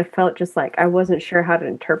awkward. Like it felt just like I wasn't sure how to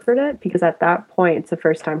interpret it because at that point, it's the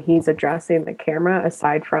first time he's addressing the camera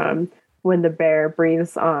aside from when the bear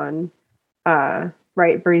breathes on,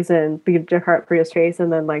 breathes in DiCaprio's face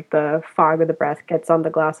and then like the fog of the breath gets on the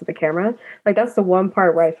glass of the camera. Like that's the one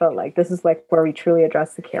part where I felt like this is like where we truly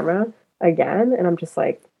address the camera again. And I'm just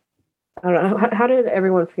like, I don't know. How did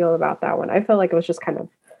everyone feel about that one? I felt like it was just kind of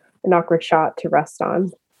an awkward shot to rest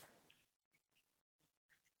on.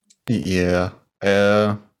 Yeah.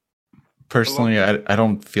 Personally, I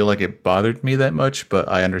don't feel like it bothered me that much, but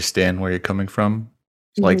I understand where you're coming from.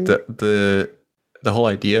 Mm-hmm. Like the whole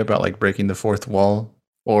idea about like breaking the fourth wall,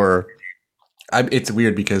 it's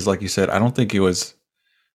weird because, like you said, I don't think it was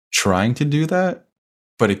trying to do that,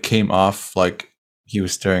 but it came off like he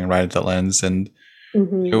was staring right at the lens and.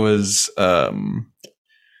 Mm-hmm. It was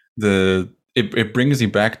it brings me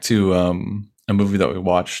back to a movie that we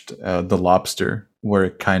watched, The Lobster, where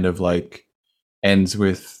it kind of like ends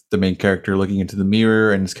with the main character looking into the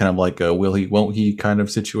mirror and it's kind of like a will he won't he kind of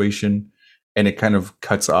situation, and it kind of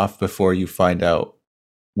cuts off before you find out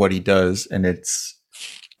what he does, and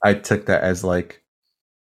I took that as like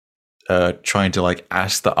trying to like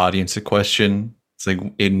ask the audience a question. It's like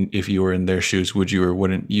if you were in their shoes, would you or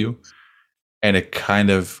wouldn't you? And it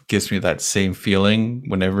kind of gives me that same feeling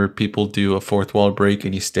whenever people do a fourth wall break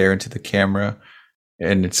and you stare into the camera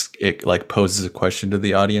and it like poses a question to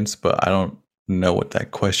the audience, but I don't know what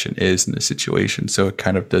that question is in the situation. So it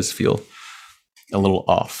kind of does feel a little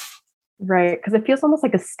off. Right. Because it feels almost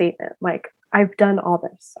like a statement. Like I've done all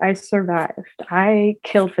this. I survived. I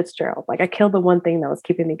killed Fitzgerald. Like I killed the one thing that was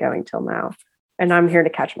keeping me going till now. And I'm here to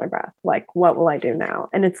catch my breath. Like, what will I do now?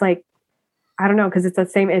 And it's like, I don't know, because it's the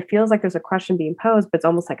same, it feels like there's a question being posed, but it's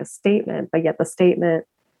almost like a statement, but yet the statement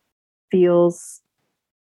feels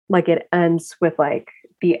like it ends with like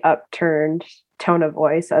the upturned tone of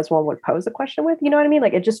voice as one would pose a question with. You know what I mean?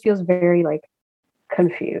 Like it just feels very like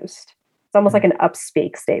confused. It's almost like an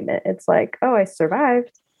upspeak statement. It's like, oh, I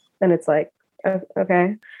survived. And it's like, oh,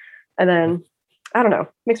 okay. And then I don't know.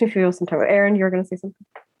 Makes me feel some type of Aaron, you were gonna say something.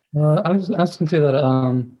 I was going to say that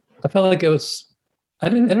I felt like it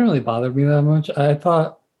didn't really bother me that much. I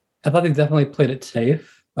thought they definitely played it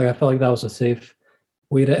safe. Like I felt like that was a safe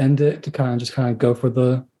way to end it, to kind of go for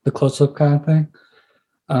the close up kind of thing.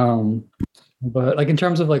 But like in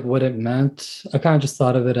terms of like what it meant, I kind of just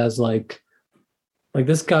thought of it as like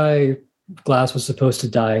this guy Glass was supposed to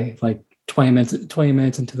die like 20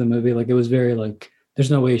 minutes into the movie. Like it was very like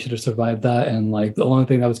there's no way he should have survived that, and like the only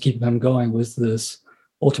thing that was keeping him going was this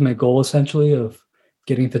ultimate goal essentially of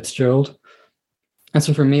getting Fitzgerald. And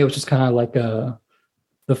so for me, it was just kind of like the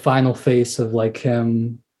final face of like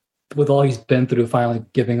him with all he's been through, finally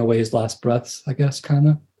giving away his last breaths, I guess, kind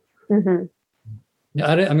of. Mm-hmm.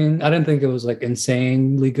 Yeah, I didn't think it was like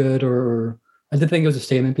insanely good, or I did think it was a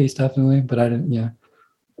statement piece, definitely, but I didn't. Yeah.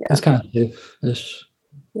 It's kind of safe-ish.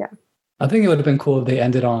 Yeah, I think it would have been cool if they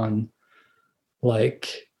ended on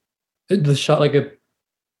like the shot, like a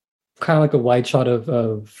kind of like a wide shot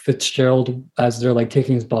of Fitzgerald as they're like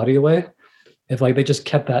taking his body away. If like they just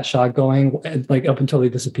kept that shot going like up until he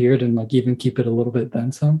disappeared, and like even keep it a little bit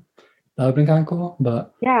then some, that would have been kind of cool.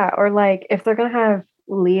 But yeah, or like if they're gonna have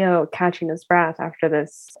Leo catching his breath after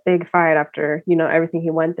this big fight, after everything he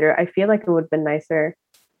went through, I feel like it would have been nicer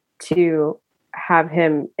to have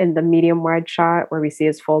him in the medium wide shot where we see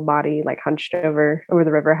his full body like hunched over the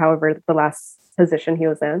river, however the last position he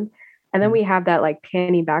was in. And then we have that like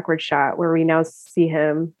panning backward shot where we now see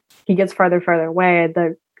him, he gets farther away,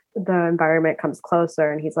 the environment comes closer,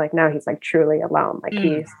 and he's like truly alone. Like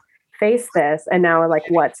he's faced this, and now like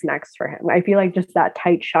what's next for him? I feel like just that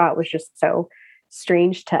tight shot was just so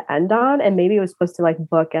strange to end on. And maybe it was supposed to like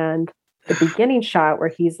bookend the beginning shot where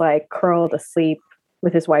he's like curled asleep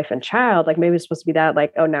with his wife and child. Like maybe it's supposed to be that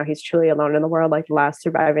like, oh, now he's truly alone in the world, like the last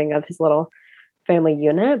surviving of his little family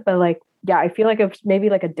unit. But like, yeah, I feel like it's maybe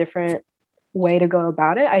like a different way to go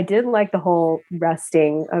about it. I did like the whole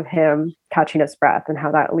resting of him catching his breath and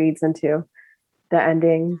how that leads into the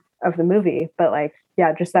ending of the movie. But like,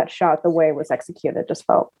 yeah, just that shot, the way it was executed just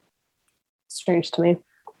felt strange to me.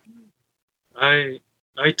 I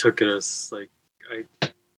took it as like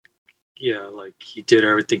like he did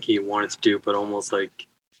everything he wanted to do, but almost like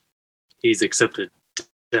he's accepted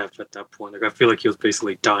death at that point. Like I feel like he was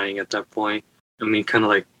basically dying at that point. I mean, kind of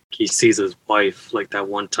like he sees his wife like that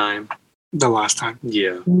one time. The last time.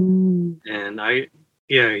 Yeah. And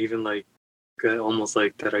even like almost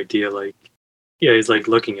like that idea, like, yeah, he's like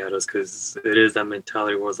looking at us because it is that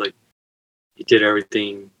mentality where it's like he did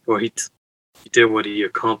everything, or he did what he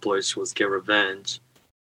accomplished was get revenge.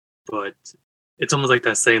 But it's almost like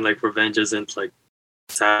that saying, like, revenge isn't like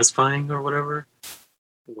satisfying or whatever.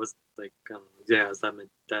 It was like, it's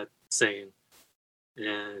that saying.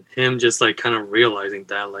 And him just like kind of realizing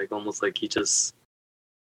that, like, almost like he just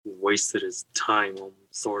wasted his time,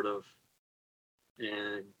 sort of.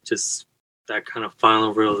 And just that kind of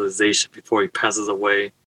final realization before he passes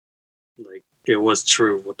away, like, it was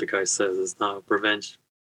true what the guy says. It's not revenge.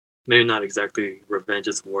 Maybe not exactly revenge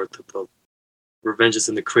is worth it, but revenge is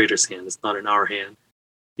in the creator's hand. It's not in our hand.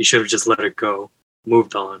 He should have just let it go,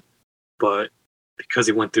 moved on. But because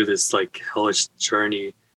he went through this like hellish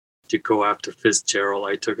journey to go after Fitzgerald,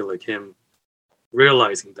 I took it like him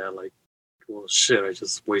realizing that, like, well, shit, I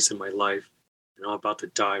just wasted my life and I'm about to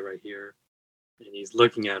die right here. And he's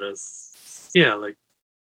looking at us, like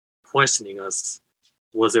questioning us.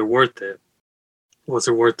 Was it worth it? Was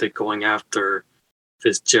it worth it going after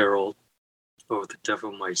Fitzgerald over the death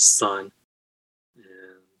of my son?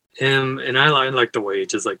 And I like the way he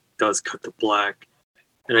just like does cut the black.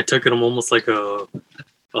 And I took it almost like a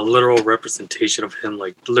literal representation of him,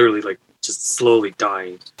 like literally like just slowly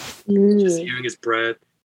dying. Just hearing his breath.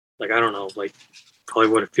 Like, I don't know, like probably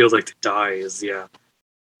what it feels like to die is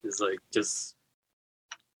like just,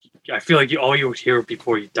 I feel like all you would hear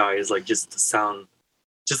before you die is like just the sound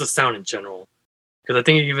in general. Because I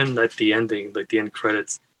think even at the ending, like the end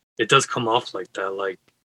credits, it does come off like that. Like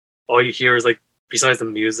all you hear is like, besides the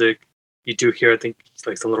music, you do hear, I think,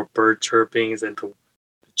 like some little bird chirpings and the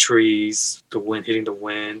trees, the wind hitting the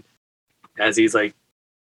wind, as he's like,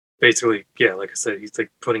 basically, like I said, he's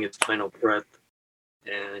like putting his final breath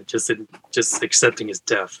and just accepting his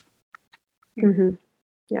death. Mm-hmm.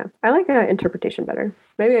 Yeah, I like interpretation better.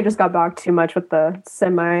 Maybe I just got bogged too much with the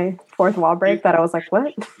semi fourth wall break that I was like,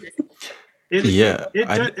 what?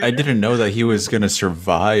 I didn't know that he was going to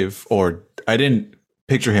survive, or I didn't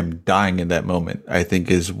picture him dying in that moment, I think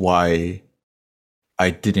is why I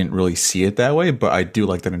didn't really see it that way, but I do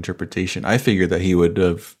like that interpretation. I figured that he would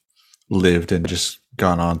have lived and just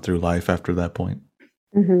gone on through life after that point.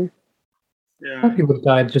 Mm-hmm. Yeah. Some people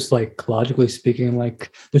died just like logically speaking.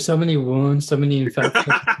 Like there's so many wounds, so many infections.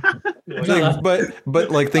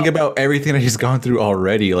 But like think about everything that he's gone through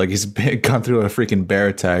already. Like he's gone through a freaking bear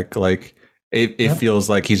attack. Like it feels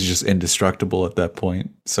like he's just indestructible at that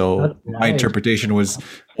point. So That's my nice. interpretation was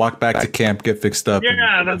walk back to camp, get fixed up.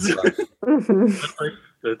 Yeah, that's it.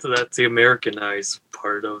 That's the Americanized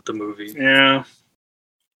part of the movie. Yeah.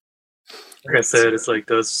 Like I said, it's like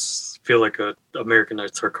does feel like a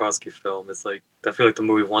Americanized Tarkovsky film. It's like I feel like the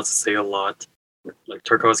movie wants to say a lot. Like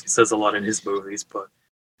Tarkovsky says a lot in his movies, but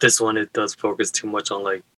this one it does focus too much on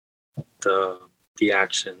like the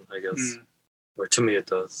action, I guess. Or to me it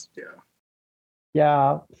does. Yeah.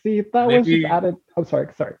 Yeah. See, that was Maybe- just added. Oh, sorry.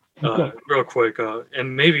 Real quick,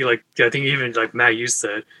 and maybe like I think even like Matt, you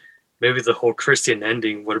said maybe the whole Christian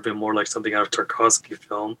ending would have been more like something out of Tarkovsky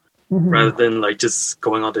film Mhm. rather than like just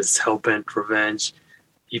going on this hellbent revenge.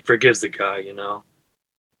 He forgives the guy, you know.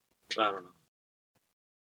 I don't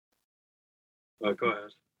know. Go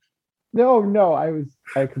ahead. No,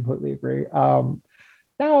 I completely agree. No,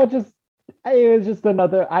 it was just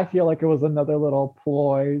another. I feel like it was another little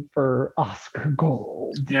ploy for Oscar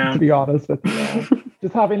Gold. Yeah. To be honest with you,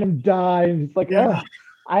 just having him die and just like, Yeah.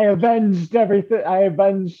 I avenged everything. I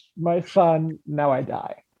avenged my son. Now I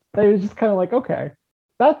die. It was just kind of like, okay,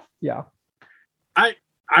 that's yeah.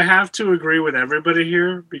 I have to agree with everybody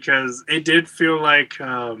here because it did feel like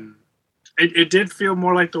it did feel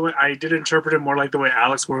more like the way I did interpret it more like the way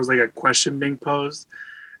Alex, where it was like a question being posed,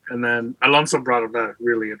 and then Alonso brought up that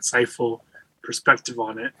really insightful perspective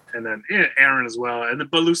on it, and then Aaron as well, and then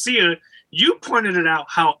but Lucia, you pointed it out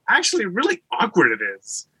how actually really awkward it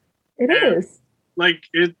is. It Yeah. is. Like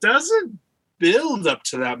it doesn't build up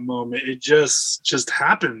to that moment; it just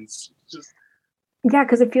happens. Just Yeah,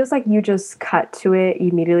 because it feels like you just cut to it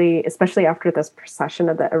immediately, especially after this procession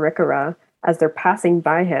of the Arikara, as they're passing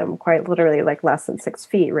by him, quite literally like less than 6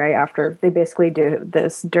 feet, right? After they basically do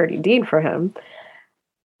this dirty deed for him.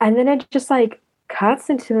 And then it just like cuts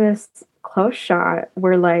into this close shot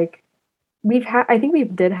where like I think we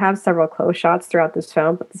did have several close shots throughout this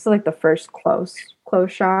film, but this is like the first close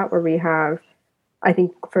shot where we have, I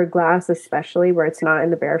think for Glass especially, where it's not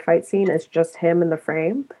in the bear fight scene, it's just him in the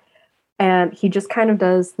frame. And he just kind of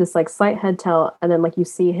does this like slight head tilt, and then like you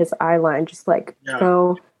see his eye line just like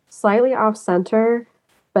go slightly off center.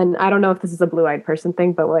 But I don't know if this is a blue-eyed person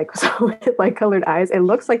thing, but like so with like colored eyes, it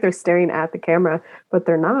looks like they're staring at the camera, but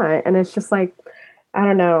they're not. And it's just like, I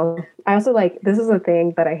don't know. I also like, this is a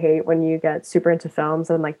thing that I hate when you get super into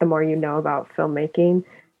films, and like the more you know about filmmaking,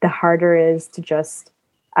 the harder it is to just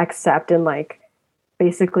accept and like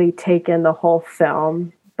basically take in the whole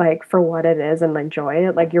film like for what it is and enjoy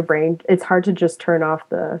it. Like your brain, it's hard to just turn off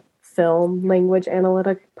the film language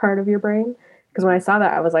analytic part of your brain. Because when I saw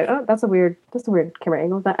that, I was like, oh, that's a weird camera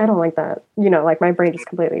angle. That I don't like that. You know, like my brain just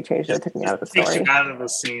completely changed it. It took me out of the takes story. you out of the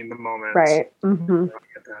scene, the moment. Right. Mm-hmm. I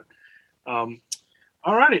get that.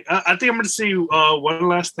 Alrighty, I think I'm going to see one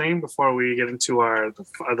last thing before we get into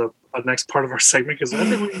the next part of our segment, because I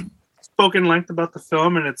think we spoke in length about the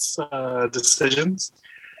film and its decisions.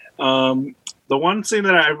 The one scene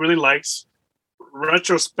that I really liked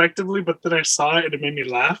retrospectively, but then I saw it and it made me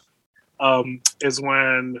laugh, is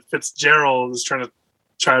when Fitzgerald is trying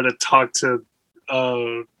to talk to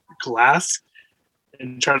Glass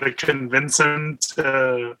and try to convince him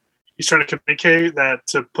to. He's trying to communicate that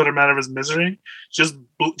to put him out of his misery. Just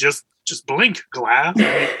blink, Glass.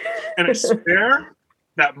 And I swear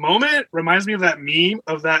that moment reminds me of that meme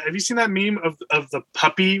of that. Have you seen that meme of the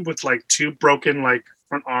puppy with like two broken like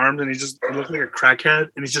front arms, and he looks like a crackhead,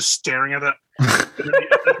 and he's just staring at that. And then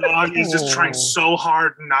the dog is just trying so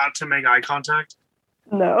hard not to make eye contact.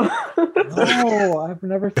 No. No, I've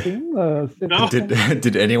never seen this. No.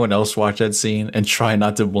 Did anyone else watch that scene and try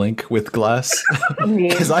not to blink with Glass? Me.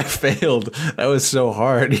 Because I failed. That was so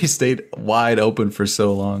hard. He stayed wide open for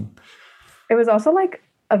so long. It was also like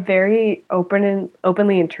a very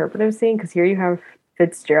openly interpretive scene, because here you have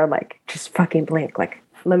Fitzgerald like, just fucking blink, like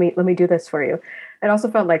let me do this for you. It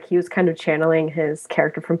also felt like he was kind of channeling his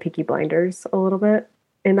character from Peaky Blinders a little bit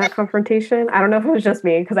in that confrontation. I don't know if it was just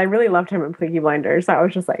me, because I really loved him in Peaky Blinders. So I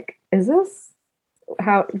was just like, is this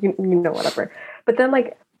how you know, whatever. But then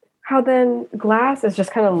like how then Glass is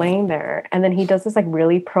just kind of laying there, and then he does this like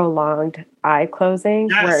really prolonged eye closing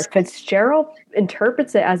where Yes. Fitzgerald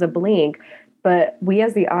interprets it as a blink, but we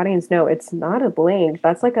as the audience know it's not a blink.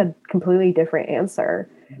 That's like a completely different answer.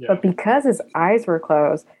 Yeah. But because his eyes were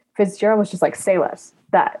closed, Fitzgerald was just like, say less.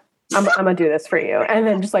 That I'm gonna do this for you. And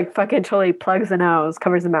then just like fucking totally plugs the nose,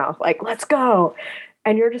 covers the mouth, like, let's go.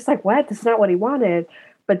 And you're just like, what? This is not what he wanted.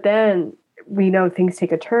 But then we know things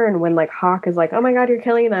take a turn when like Hawk is like, oh my God, you're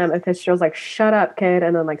killing them. And Fitzgerald's like, shut up, kid.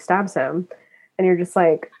 And then like stabs him. And you're just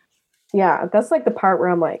like, yeah, that's like the part where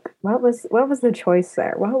I'm like, what was the choice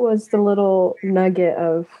there? What was the little nugget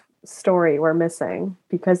of story we're missing?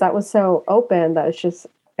 Because that was so open that it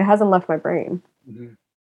hasn't left my brain. Mhm.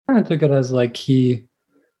 I kind of took it as like he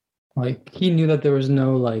knew that there was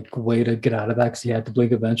no like way to get out of that because he had to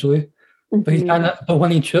blink eventually. But he kind of, but when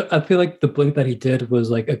he, I feel like the blink that he did was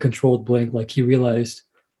like a controlled blink. Like he realized,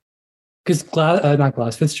 because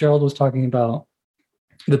Fitzgerald was talking about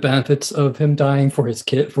the benefits of him dying for his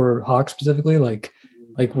kid, for Hawk specifically. Like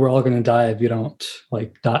we're all gonna die if you don't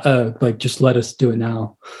like die, like just let us do it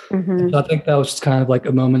now. Mhm. So I think that was just kind of like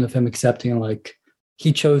a moment of him accepting, like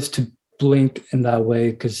he chose to blink in that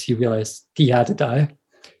way because he realized he had to die,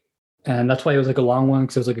 and that's why it was like a long one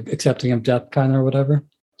because it was like accepting of death kind of or whatever.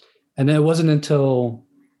 And then it wasn't until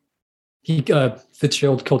he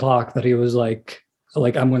Fitzgerald killed Hawk that he was like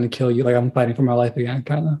I'm going to kill you, like I'm fighting for my life again,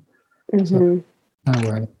 kind of. Mhm. So, kind of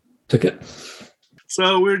where I took it.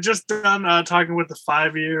 So we're just done talking with the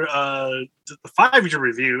 5-year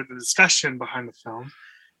review, the discussion behind the film,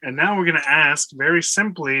 and now we're going to ask very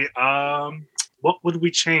simply, what would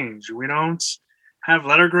we change? We don't have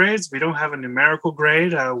letter grades. We don't have a numerical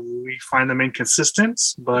grade. We find them inconsistent,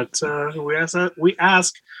 but we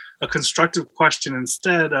ask a constructive question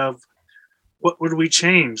instead of what would we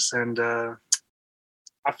change? And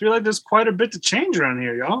I feel like there's quite a bit to change around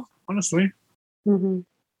here, y'all. Honestly. Mhm.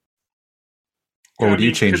 What would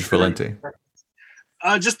you change for considering-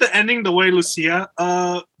 Lente? Just the ending, the way Lucia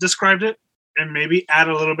described it, and maybe add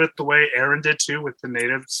a little bit the way Aaron did too, with the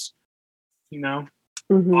natives,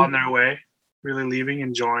 Mhm. on their way, really leaving,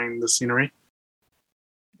 enjoying the scenery.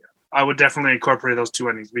 I would definitely incorporate those two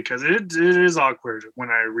endings because it is awkward when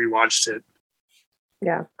I rewatched it.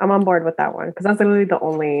 Yeah, I'm on board with that one because that's really the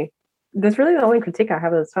only critique I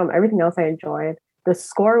have of this film. Everything else I enjoyed. The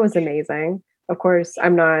score was amazing. Of course, I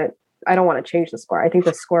don't want to change the score. I think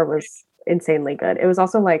the score was insanely good. It was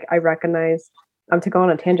also like I recognize, to go on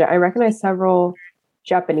a tangent, I recognize several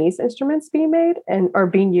Japanese instruments being made or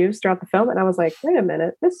being used throughout the film. And I was like, wait a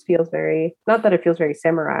minute, this feels not that it feels very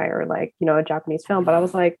samurai or like, a Japanese film, but I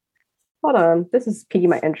was like, hold on, this is piquing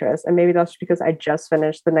my interest. And maybe that's just because I just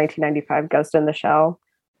finished the 1995 Ghost in the Shell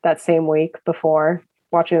that same week before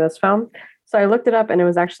watching this film. So I looked it up and it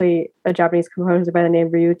was actually a Japanese composer by the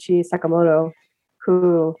name Ryuichi Sakamoto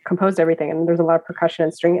who composed everything. And there's a lot of percussion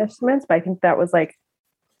and string instruments, but I think that was like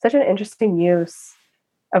such an interesting use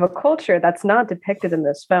of a culture that's not depicted in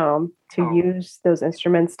this film to use those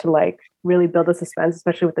instruments to like really build a suspense,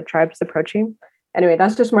 especially with the tribes approaching. Anyway,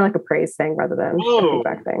 that's just more like a praise thing rather than a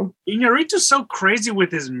feedback thing. Iñárritu's so crazy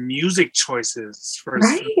with his music choices for his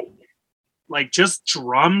Right? like just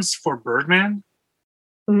drums for Birdman.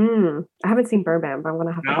 I haven't seen Birdman, but I'm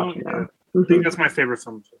gonna have to watch it now. I think that's my favorite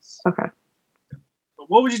film of his. Okay. But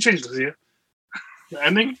what would you change, Lucia? The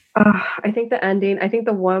ending? I think the ending. I think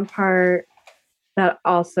the one part that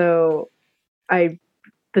also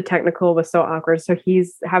the technical was so awkward. So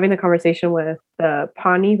he's having the conversation with the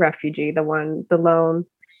Pawnee refugee, the lone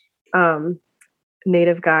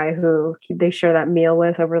native guy who they share that meal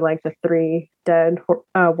with over like the 3 dead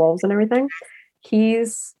wolves and everything.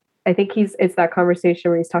 It's that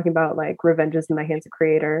conversation where he's talking about like revenge is in the hands of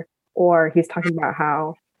creator, or he's talking about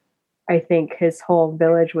how I think his whole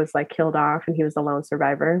village was like killed off and he was the lone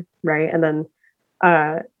survivor, right? And then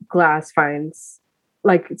Glass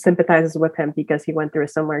sympathizes with him because he went through a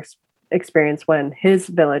similar experience when his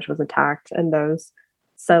village was attacked and those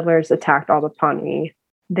settlers attacked all the Pawnee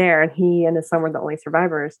there, and he and his son were the only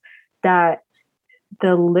survivors. That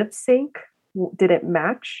the lip sync didn't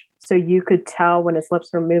match, so you could tell when his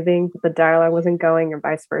lips were moving but the dialogue wasn't going, or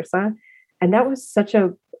vice versa. And that was such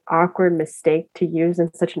a awkward mistake to use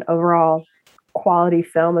in such an overall quality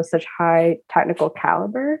film of such high technical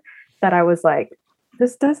caliber that I was like,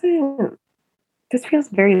 this feels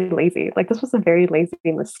very lazy. Like this was a very lazy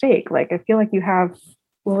mistake. Like I feel like you have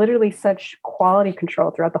literally such quality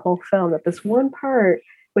control throughout the whole film that this one part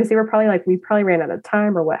was we probably ran out of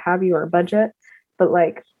time or what have you, or budget, but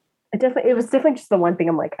like it was definitely just the one thing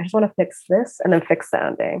I'm like, I just want to fix this and then fix the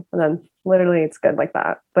ending. And then literally it's good like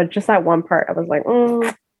that. But just that one part, I was like,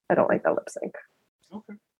 I don't like that lip sync.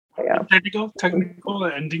 Okay. Yeah. Technical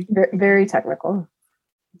ending. Very technical.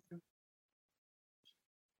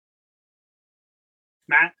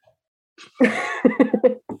 Matt.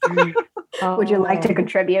 Would you like to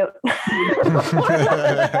contribute? Shady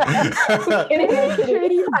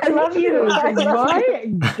I love you. I love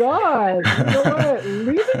you. My God. You know what?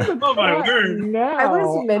 Leaving the Oh my chat word. now. I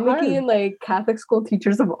was mimicking like Catholic school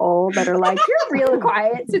teachers of old that are like, "You're real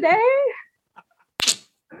quiet today."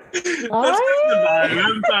 That's kind of the vibe.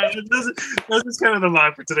 I'm sorry. This is kind of the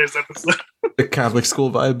vibe for today's episode. The Catholic school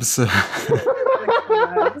vibes.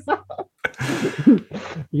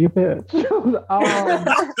 You bitch.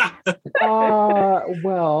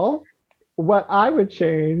 Well, what I would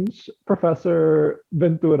change, Professor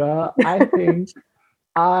Ventura, I think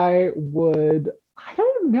I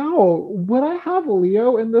don't know, would I have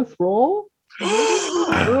Leo in this role?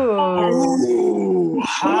 Oh, oh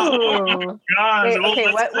my Wait, gosh.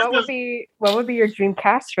 okay, what would be your dream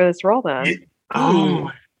cast for this role then? Oh,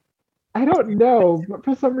 I don't know, but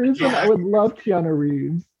for some reason I would love Keanu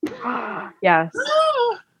Reeves. Yes,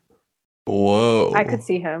 Whoa. I could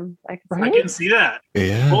see him. I can see that.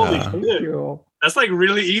 Yeah. Holy Thank shit. you. That's like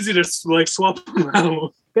really easy to like swap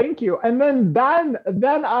around. Thank you. And then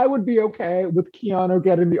I would be okay with Keanu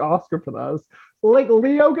getting the Oscar for this. Like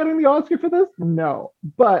Leo getting the Oscar for this? No.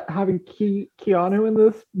 But having Keanu in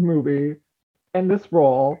this movie, in this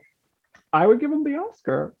role, I would give him the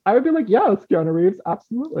Oscar. I would be like, yes, Keanu Reeves,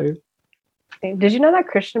 absolutely. Did you know that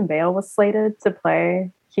Christian Bale was slated to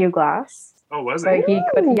play Hugh Glass? Oh, was But it? he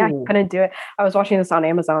couldn't do it. I was watching this on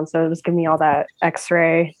Amazon, so it was giving me all that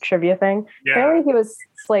X-ray trivia thing. Yeah. Apparently he was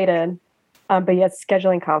slated, but he had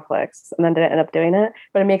scheduling conflicts and then didn't end up doing it.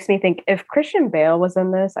 But it makes me think if Christian Bale was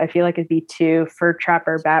in this, I feel like it'd be too Fur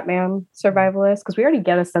Trapper Batman survivalist, because we already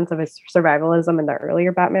get a sense of his survivalism in the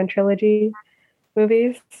earlier Batman trilogy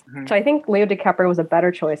movies. Mhm. So I think Leo DiCaprio was a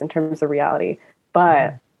better choice in terms of reality.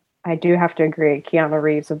 But I do have to agree, Keanu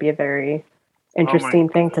Reeves would be a very interesting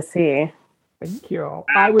thing to see. Thank you.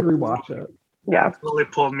 I would rewatch it. Yeah. Totally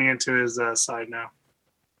pulled me into his side now.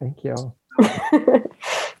 Thank you.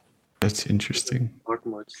 That's interesting. Not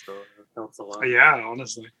much, so it helps a lot. Yeah,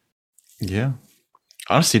 honestly. Yeah.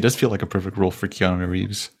 Honestly, it does feel like a perfect role for Keanu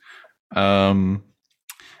Reeves.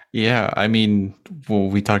 Yeah, I mean, well,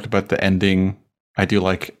 we talked about the ending. I do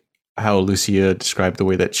like how Lucia described the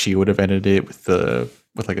way that she would have ended it with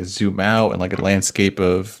like a zoom out and like a landscape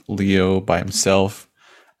of Leo by himself.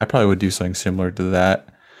 I probably would do something similar to that.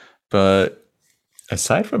 But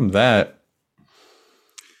aside from that,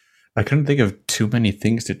 I couldn't think of too many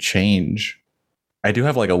things to change. I do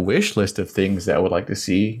have like a wish list of things that I would like to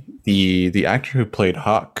see. The actor who played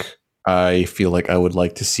Hawk, I feel like I would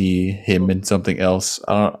like to see him in something else.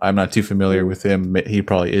 I'm not too familiar with him. He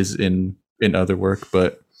probably is in other work,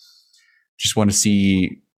 but just want to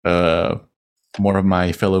see more of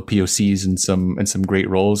my fellow POCs in some great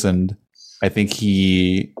roles, and I think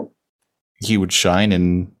he would shine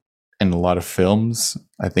in a lot of films.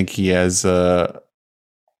 I think he has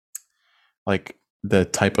like the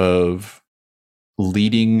type of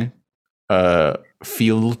leading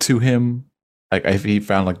feel to him. Like if he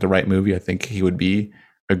found like the right movie, I think he would be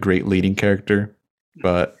a great leading character.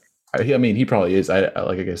 But I mean, he probably is. Like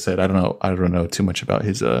I said, I don't know too much about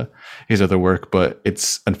his other work, but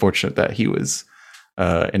it's unfortunate that he was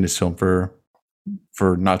in this film for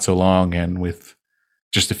not so long and with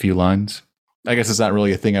just a few lines. I guess it's not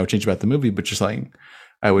really a thing I would change about the movie, but just something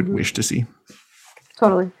I would wish to see.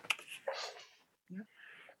 Totally.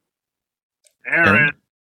 Aaron.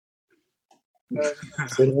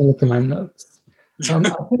 So look at my notes. I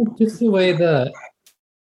think just the way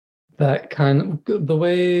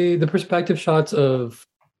the perspective shots of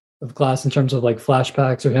Glass in terms of like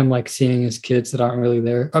flashbacks or him like seeing his kids that aren't really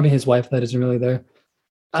there. I mean, his wife that isn't really there.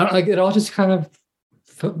 I don't like it. All just kind of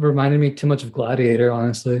reminded me too much of Gladiator,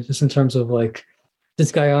 honestly. Just in terms of like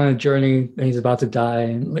this guy on a journey and he's about to die,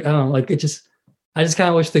 and like I don't know, like it just. I just kind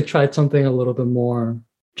of wish they tried something a little bit more,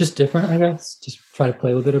 just different. I guess just try to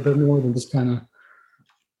play with it a bit more than just kind of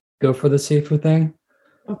go for the safer thing.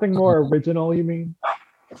 Something more original, you mean?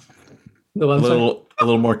 A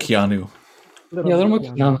little more Keanu. A little more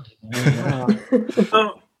Keanu.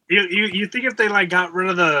 So you think if they like got rid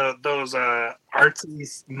of those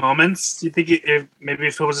artsy moments, do you think if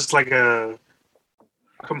it was just like a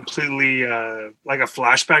completely like a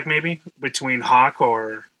flashback maybe between Hawk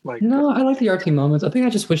or like? No, I like the artsy moments. I think I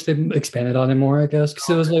just wish they expanded on it more. I guess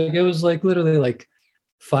because it was like literally like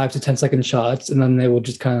 5 to 10 second shots, and then they would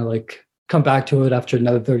just kind of like come back to it after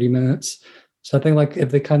another 30 minutes. So I think like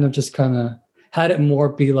if they kind of had it more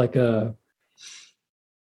be like a,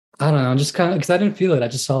 I don't know, just kind of, because I didn't feel it. I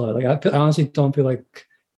just saw it. Like I honestly don't feel like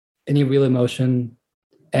any real emotion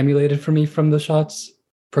emulated for me from the shots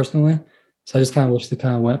personally. So I just kind of wish they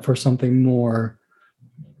kind of went for something more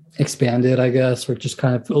expanded, I guess, or just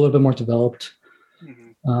kind of a little bit more developed.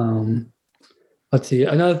 Let's see.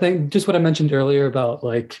 Another thing, just what I mentioned earlier about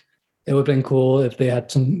like it would have been cool if they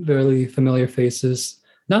had some really familiar faces,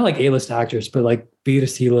 not like A-list actors, but like B to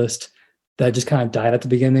C list that just kind of died at the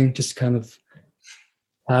beginning, just kind of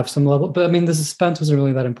have some level. But I mean, the suspense wasn't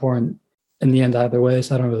really that important in the end either way,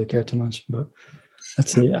 so I don't really care too much. But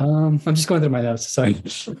let's see. I'm just going through my notes. Sorry.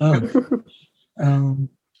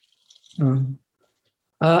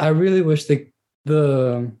 I really wish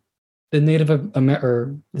the Native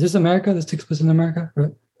America, is this America? This takes place in America,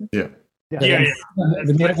 right? Yeah.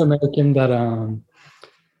 The Native American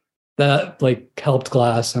that like helped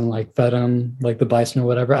Glass and like fed him, like the bison or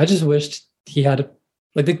whatever. I just wished he had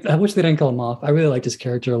I wish they didn't kill him off. I really liked his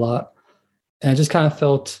character a lot, and it just kind of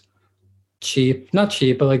felt cheap. Not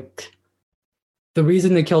cheap, but like the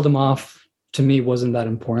reason they killed him off to me wasn't that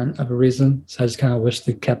important of a reason. So I just kind of wish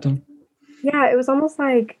they kept him. Yeah, it was almost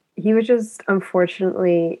like he was just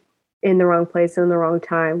unfortunately in the wrong place in the wrong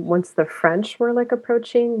time once the French were like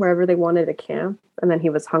approaching wherever they wanted to camp, and then he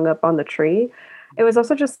was hung up on the tree. It was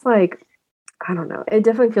also just like, I don't know, it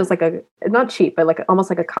definitely feels like a, not cheap, but like almost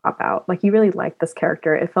like a cop out. Like you really liked this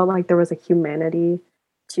character. It felt like there was a humanity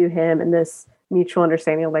to him and this mutual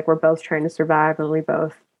understanding of like we're both trying to survive and we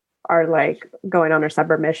both are like going on our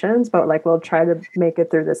separate missions, but like we'll try to make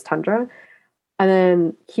it through this tundra. And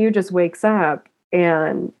then Hugh just wakes up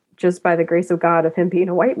and just by the grace of God of him being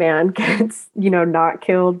a white man gets, not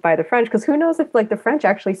killed by the French. Because who knows if like the French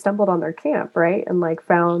actually stumbled on their camp, right? And like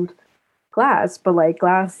found Glass, but like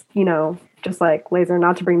Glass, just like Laser,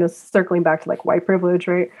 not to bring this circling back to like white privilege,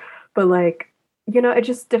 right? But like, it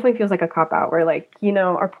just definitely feels like a cop out where like,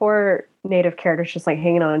 our poor native character's just like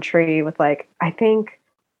hanging on a tree with like, I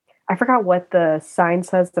forgot what the sign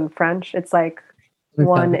says in French. It's like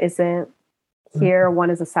one isn't here, one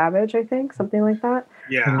is a savage, I think, something like that.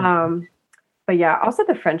 Yeah. But yeah, also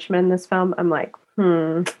the Frenchman in this film, I'm like,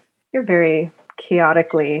 you're very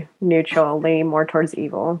chaotically neutral, leaning more towards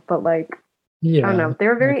evil. But like, I don't know,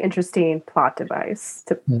 they're a very interesting plot device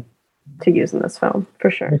to use in this film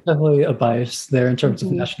for sure. There's definitely a bias there in terms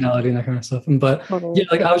of nationality and that kind of stuff. But yeah,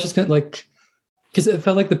 like I was just gonna like, because it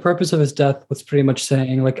felt like the purpose of his death was pretty much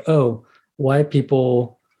saying like, oh, white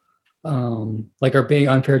people like are being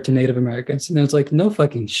unfair to Native Americans, and it's like no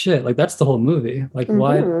fucking shit. Like that's the whole movie. Like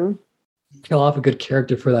why kill off a good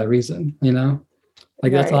character for that reason?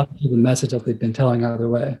 Like that's obviously the message that they've been telling either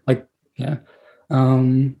way. Like yeah.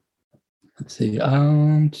 Let's see.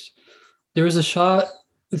 There was a shot.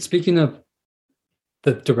 Speaking of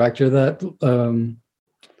the director that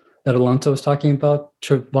that Alonso was talking about,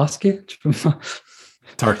 Tarkovsky.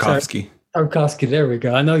 Tarkovsky, there we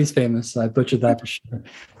go. I know he's famous. So I butchered that for sure.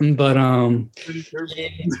 But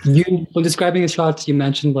you when describing his shots, you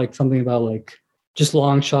mentioned like something about like just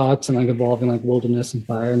long shots and like involving like wilderness and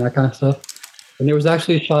fire and that kind of stuff. And there was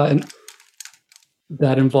actually a shot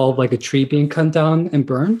that involved like a tree being cut down and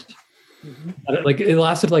burned. Like it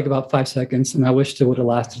lasted like about 5 seconds, and I wished it would have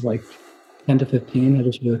lasted like 10 to 15. I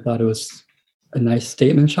just really thought it was a nice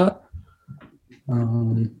statement shot.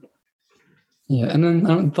 Yeah, and then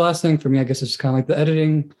the last thing for me, I guess, is just kind of like the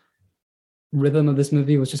editing rhythm of this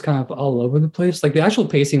movie was just kind of all over the place. Like the actual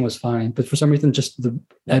pacing was fine, but for some reason, just the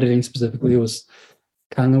editing specifically was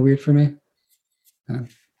kind of weird for me.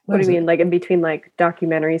 What do you mean, like in between like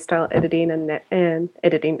documentary style editing and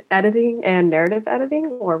editing and narrative editing,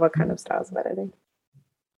 or what kind of styles of editing?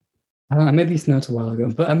 I made these notes a while ago,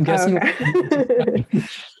 but I'm guessing.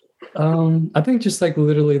 I think just like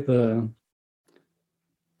literally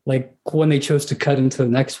like when they chose to cut into the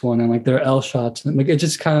next one and like their L shots, and like it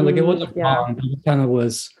just kind of like it wasn't wrong, but it kind of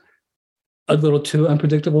was a little too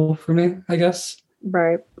unpredictable for me, I guess.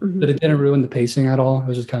 Right. Mm-hmm. But it didn't ruin the pacing at all. It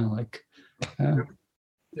was just kind of like.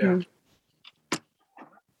 Yeah.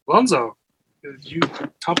 Alonso, you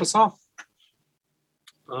top us off.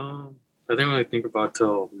 I didn't really think about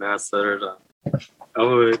till Matt said it.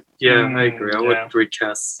 I agree. I would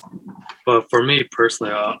recast, but for me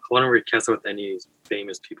personally, I wouldn't recast it with any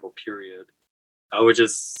famous people. Period. I would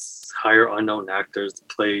just hire unknown actors to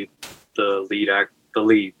play the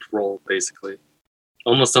lead role, basically.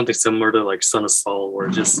 Almost something similar to like Son of Saul, where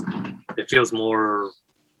it feels more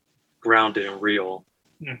grounded and real.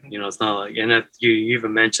 It's not like, and that you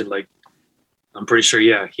even mentioned, like, I'm pretty sure,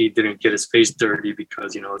 he didn't get his face dirty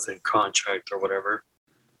because, it's in contract or whatever.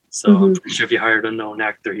 So I'm pretty sure if you hired a known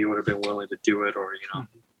actor, he would have been willing to do it, or,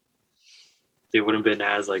 they wouldn't have been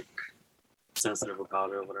as, like, sensitive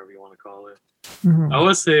about it, whatever you want to call it. Mhm. I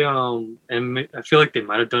would say, and I feel like they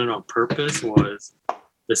might have done it on purpose, was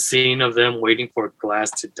the scene of them waiting for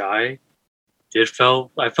Glass to die. I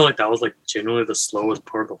felt like that was like genuinely the slowest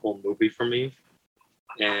part of the whole movie for me.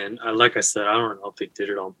 And like I said, I don't know if they did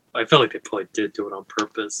it on. I felt like they probably did do it on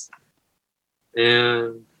purpose.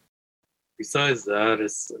 And besides that,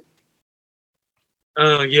 it's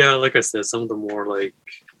yeah, like I said, some of the more like,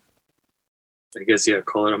 I guess, yeah,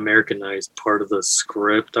 call it Americanized part of the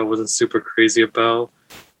script I wasn't super crazy about.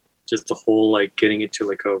 Just the whole like getting into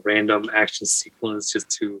like a random action sequence just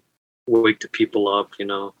to wake the people up,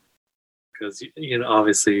 because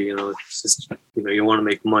obviously, it's just, you want to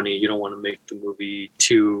make money. You don't want to make the movie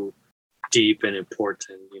too deep and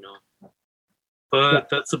important, But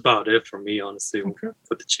that's about it for me, honestly, with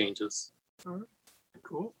the changes. All right.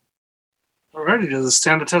 Cool. Alrighty, does it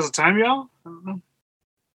stand the test of time, y'all? I don't know.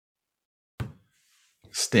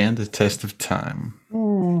 Stand the test of time.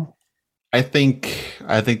 Mm. I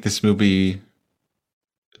think this movie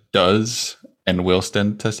does and will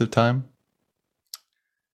stand the test of time.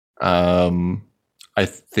 I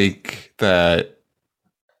think that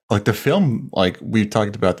like the film, like we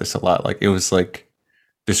talked about this a lot, like it was like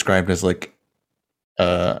described as like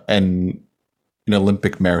an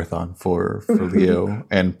Olympic marathon for Leo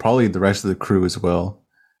and probably the rest of the crew as well.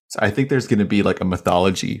 So I think there's going to be like a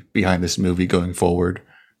mythology behind this movie going forward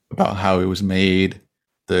about how it was made,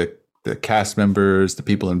 the cast members, the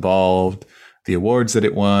people involved, the awards that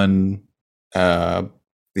it won, the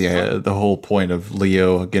whole point of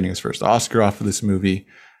Leo getting his first Oscar off of this movie.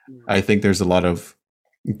 I think there's a lot of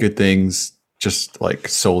good things just like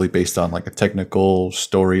solely based on like a technical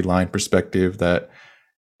storyline perspective that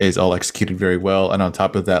is all executed very well. And on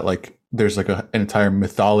top of that, like there's like an entire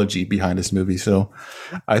mythology behind this movie. So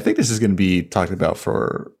I think this is going to be talked about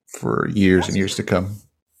for years and years to come.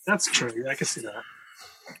 That's true. Yeah, I can see that.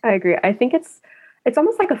 I agree. I think it's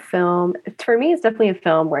almost like a film. For me, it's definitely a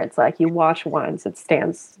film where it's like you watch once, it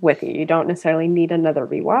stands with you. You don't necessarily need another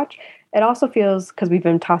rewatch. It also feels, because we've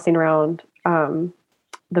been tossing around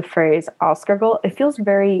the phrase Oscar gold, it feels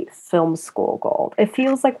very film school gold. It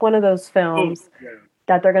feels like one of those films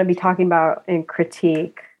that they're going to be talking about in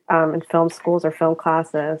critique in film schools or film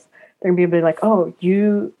classes. They're going to be like, oh,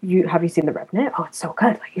 you have you seen The Revenant? Oh, it's so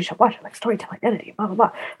good. Like, you should watch it. Like, storytelling, identity, blah, blah,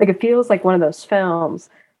 blah. Like, it feels like one of those films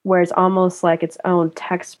where it's almost like its own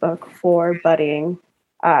textbook for budding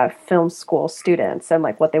film school students and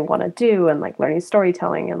like what they want to do and like learning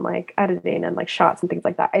storytelling and like editing and like shots and things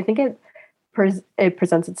like that. I think it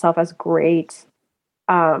presents itself as great.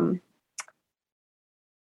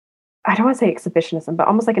 I don't want to say exhibitionism, but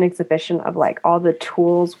almost like an exhibition of like all the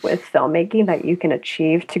tools with filmmaking that you can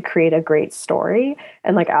achieve to create a great story.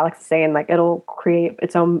 And like Alex is saying, like it'll create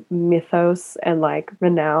its own mythos and like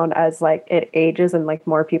renown as like it ages and like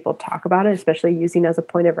more people talk about it, especially using as a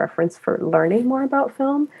point of reference for learning more about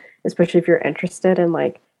film, especially if you're interested in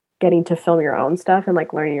like getting to film your own stuff and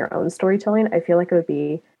like learning your own storytelling. I feel like it would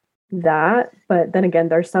be that. But then again,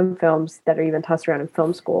 there's some films that are even tossed around in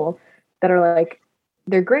film school that are like,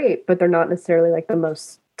 they're great, but they're not necessarily like the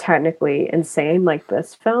most technically insane like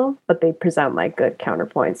this film, but they present like good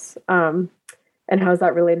counterpoints. And how is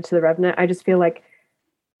that related to The Revenant? I just feel like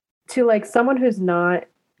to like someone who's not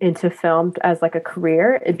into film as like a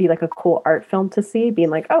career, it'd be like a cool art film to see, being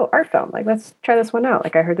like, oh, art film, like let's try this one out.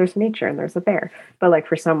 Like I heard there's nature and there's a bear. But like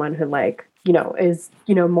for someone who like, is,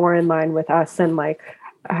 more in line with us and like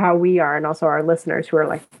how we are, and also our listeners who are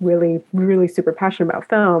like really, really super passionate about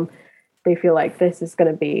film, they feel like this is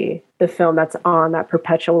going to be the film that's on that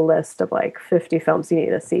perpetual list of like 50 films you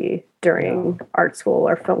need to see during art school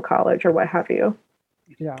or film college or what have you.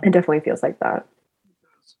 Yeah. It definitely feels like that.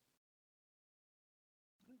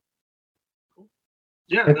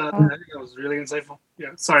 Yeah, I think that was really insightful. Yeah.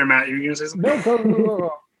 Sorry, Matt, you were going to say something? No,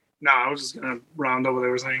 go. No, I was just going to round up what they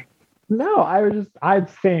were saying. No, I was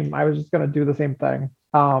just going to do the same thing.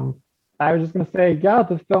 I was just going to say, yeah,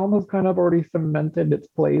 the film has kind of already cemented its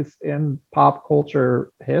place in pop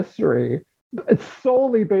culture history. It's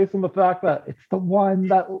solely based on the fact that it's the one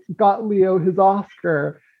that got Leo his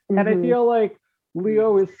Oscar. Mm-hmm. And I feel like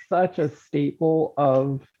Leo is such a staple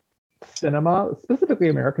of cinema, specifically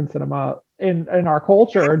American cinema, in our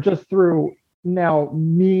culture, just through now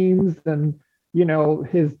memes and,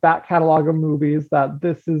 his back catalog of movies, that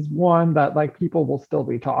this is one that like people will still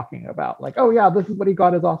be talking about. Like, oh yeah, this is what he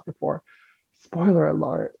got his Oscar for. Spoiler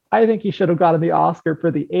alert. I think he should have gotten the Oscar for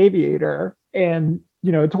The Aviator in,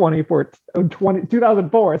 2004,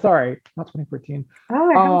 sorry, not 2014. Oh,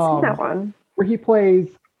 I haven't seen that one. Where he plays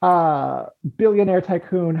billionaire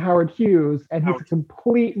tycoon Howard Hughes, and he's a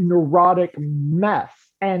complete neurotic mess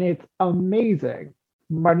and it's amazing.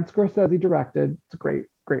 Martin Scorsese directed. It's a great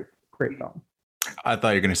film. I thought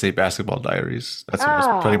you were going to say Basketball Diaries. That's what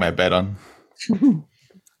I was putting my bet on.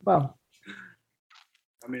 Well,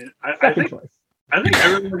 I mean, second choice. I think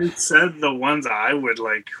everybody said the ones I would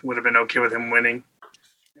have been okay with him winning.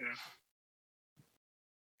 Yeah.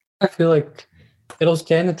 I feel like it'll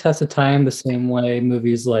stand the test of time the same way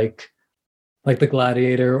movies like The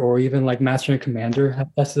Gladiator or even like Master and Commander have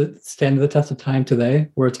stand the test of time today,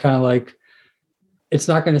 where it's kind of like it's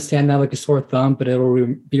not going to stand out like a sore thumb, but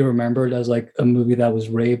it'll be remembered as like a movie that was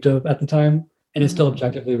raved of at the time, and it's still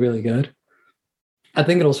objectively really good. I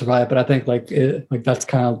think it'll survive, but I think that's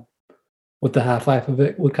kind of what the half-life of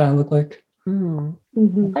it would kind of look like.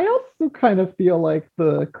 Mm-hmm. I also kind of feel like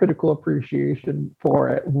the critical appreciation for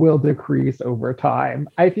it will decrease over time.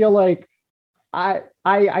 I feel like I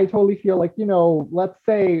totally feel like, let's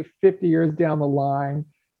say 50 years down the line,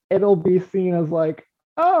 it'll be seen as like,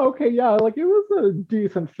 oh, okay, yeah, like it was a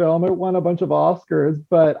decent film. It won a bunch of Oscars,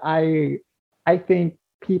 but I think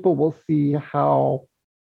people will see how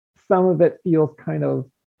some of it feels kind of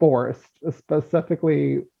forced,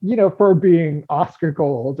 specifically, for being Oscar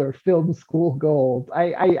gold or film school gold.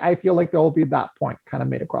 I feel like there will be that point kind of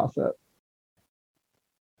made across it.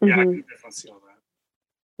 Yeah, I can definitely see all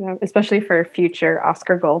that. Yeah, especially for future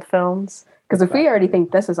Oscar gold films. Because if we already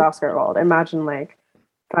think this is Oscar gold, imagine like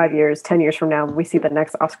 5 years, 10 years from now, we see the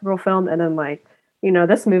next Oscar gold film, and then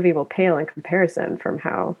this movie will pale in comparison from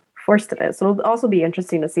how forced it is. So it'll also be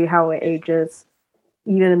interesting to see how it ages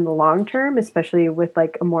even in the long term, especially with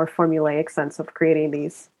like a more formulaic sense of creating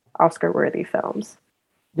these Oscar-worthy films.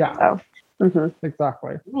 Yeah, so,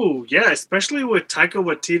 exactly. Ooh, yeah, especially with Taika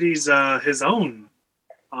Waititi's his own.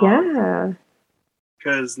 Yeah,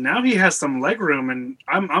 because now he has some leg room, and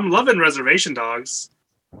I'm loving Reservation Dogs.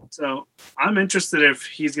 So I'm interested if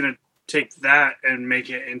he's gonna take that and make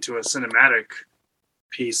it into a cinematic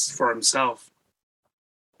piece for himself.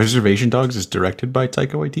 Reservation Dogs is directed by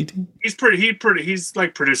Taika Waititi. He's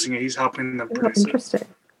like producing it. He's helping them produce it. Interesting.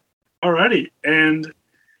 Alrighty, and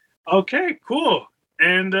okay, cool,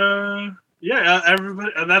 and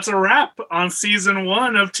everybody, that's a wrap on season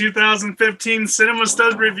 1 of 2015 Cinema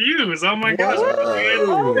Studs Reviews. Oh my gosh!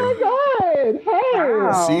 Oh my god! Hey,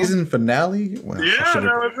 Wow. Season finale. Well, Yeah, I should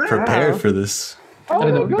that was have it. prepared for this. oh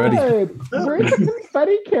my Ready. god! Bring the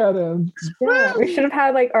confetti cannon. Yeah, we should have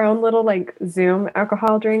had like our own little like Zoom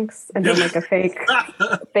alcohol drinks and then like a fake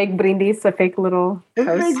brindis, a fake little Big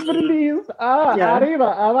toast. brindis. Yeah. Arriba,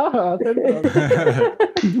 abajo.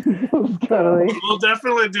 Totally. We'll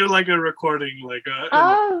definitely do like a recording, like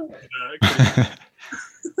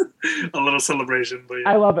a little celebration. But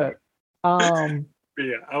I yeah, love it.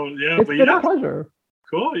 It's been a pleasure.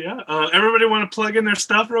 Cool. Yeah. Everybody want to plug in their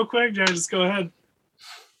stuff real quick? Yeah, just go ahead.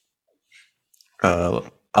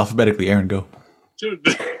 Alphabetically, Aaron, go. Dude.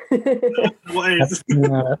 Wait.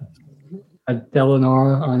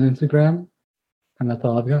 Delanora on Instagram, and that's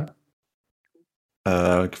all I've got.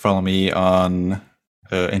 You can follow me on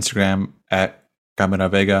Instagram at Camera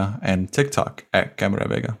Vega and TikTok at Camera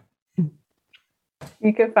Vega.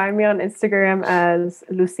 You can find me on Instagram as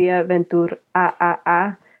Lucia Ventur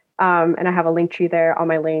AAA. And I have a link tree there. All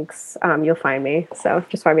my links, you'll find me. So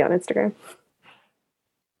just find me on Instagram.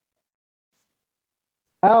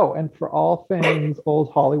 Oh, and for all things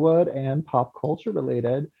old Hollywood and pop culture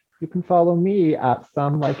related, you can follow me at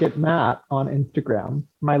Some Like It Matt on Instagram.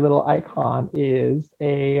 My little icon is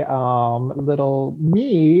a little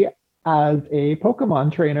me as a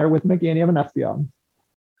Pokemon trainer with Meganium and Espeon.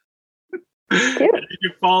 You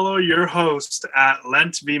can follow your host at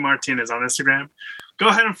Lent V Martinez on Instagram. Go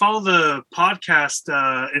ahead and follow the podcast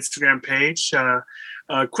Instagram page.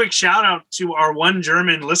 Quick shout out to our one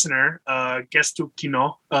German listener, Gestu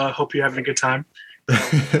Kino. Hope you're having a good time.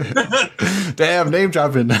 Damn, name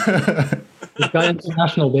dropping. We've got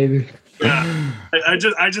international, baby. Yeah, I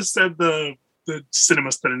just said the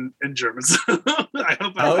cinema spin in German. So I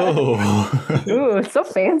hope. Oh. Ooh, it's so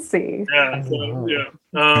fancy. Yeah.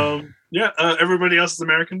 So, yeah. Everybody else is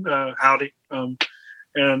American. Howdy.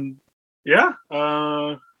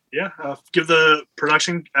 Give the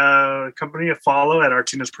production company a follow at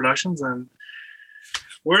Artinas Productions, and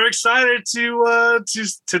we're excited to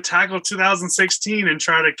tackle 2016 and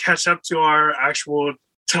try to catch up to our actual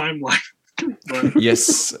timeline.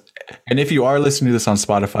 Yes, and if you are listening to this on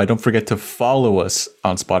Spotify, don't forget to follow us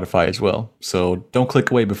on Spotify as well. So don't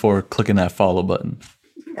click away before clicking that follow button.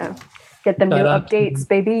 Yeah. Get them new updates,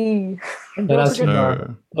 baby. That's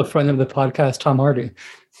a friend of the podcast, Tom Hardy.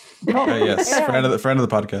 Yes, Yeah. friend of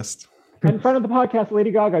the podcast. In front of the podcast,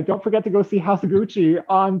 Lady Gaga, don't forget to go see House of Gucci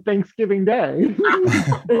on Thanksgiving Day.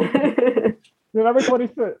 November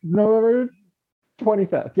 25th. November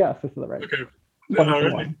 25th. Yes, this is right. Okay.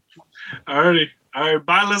 2021. Alrighty. All right.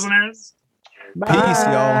 Bye, listeners. Peace,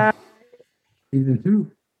 y'all. Season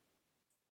 2.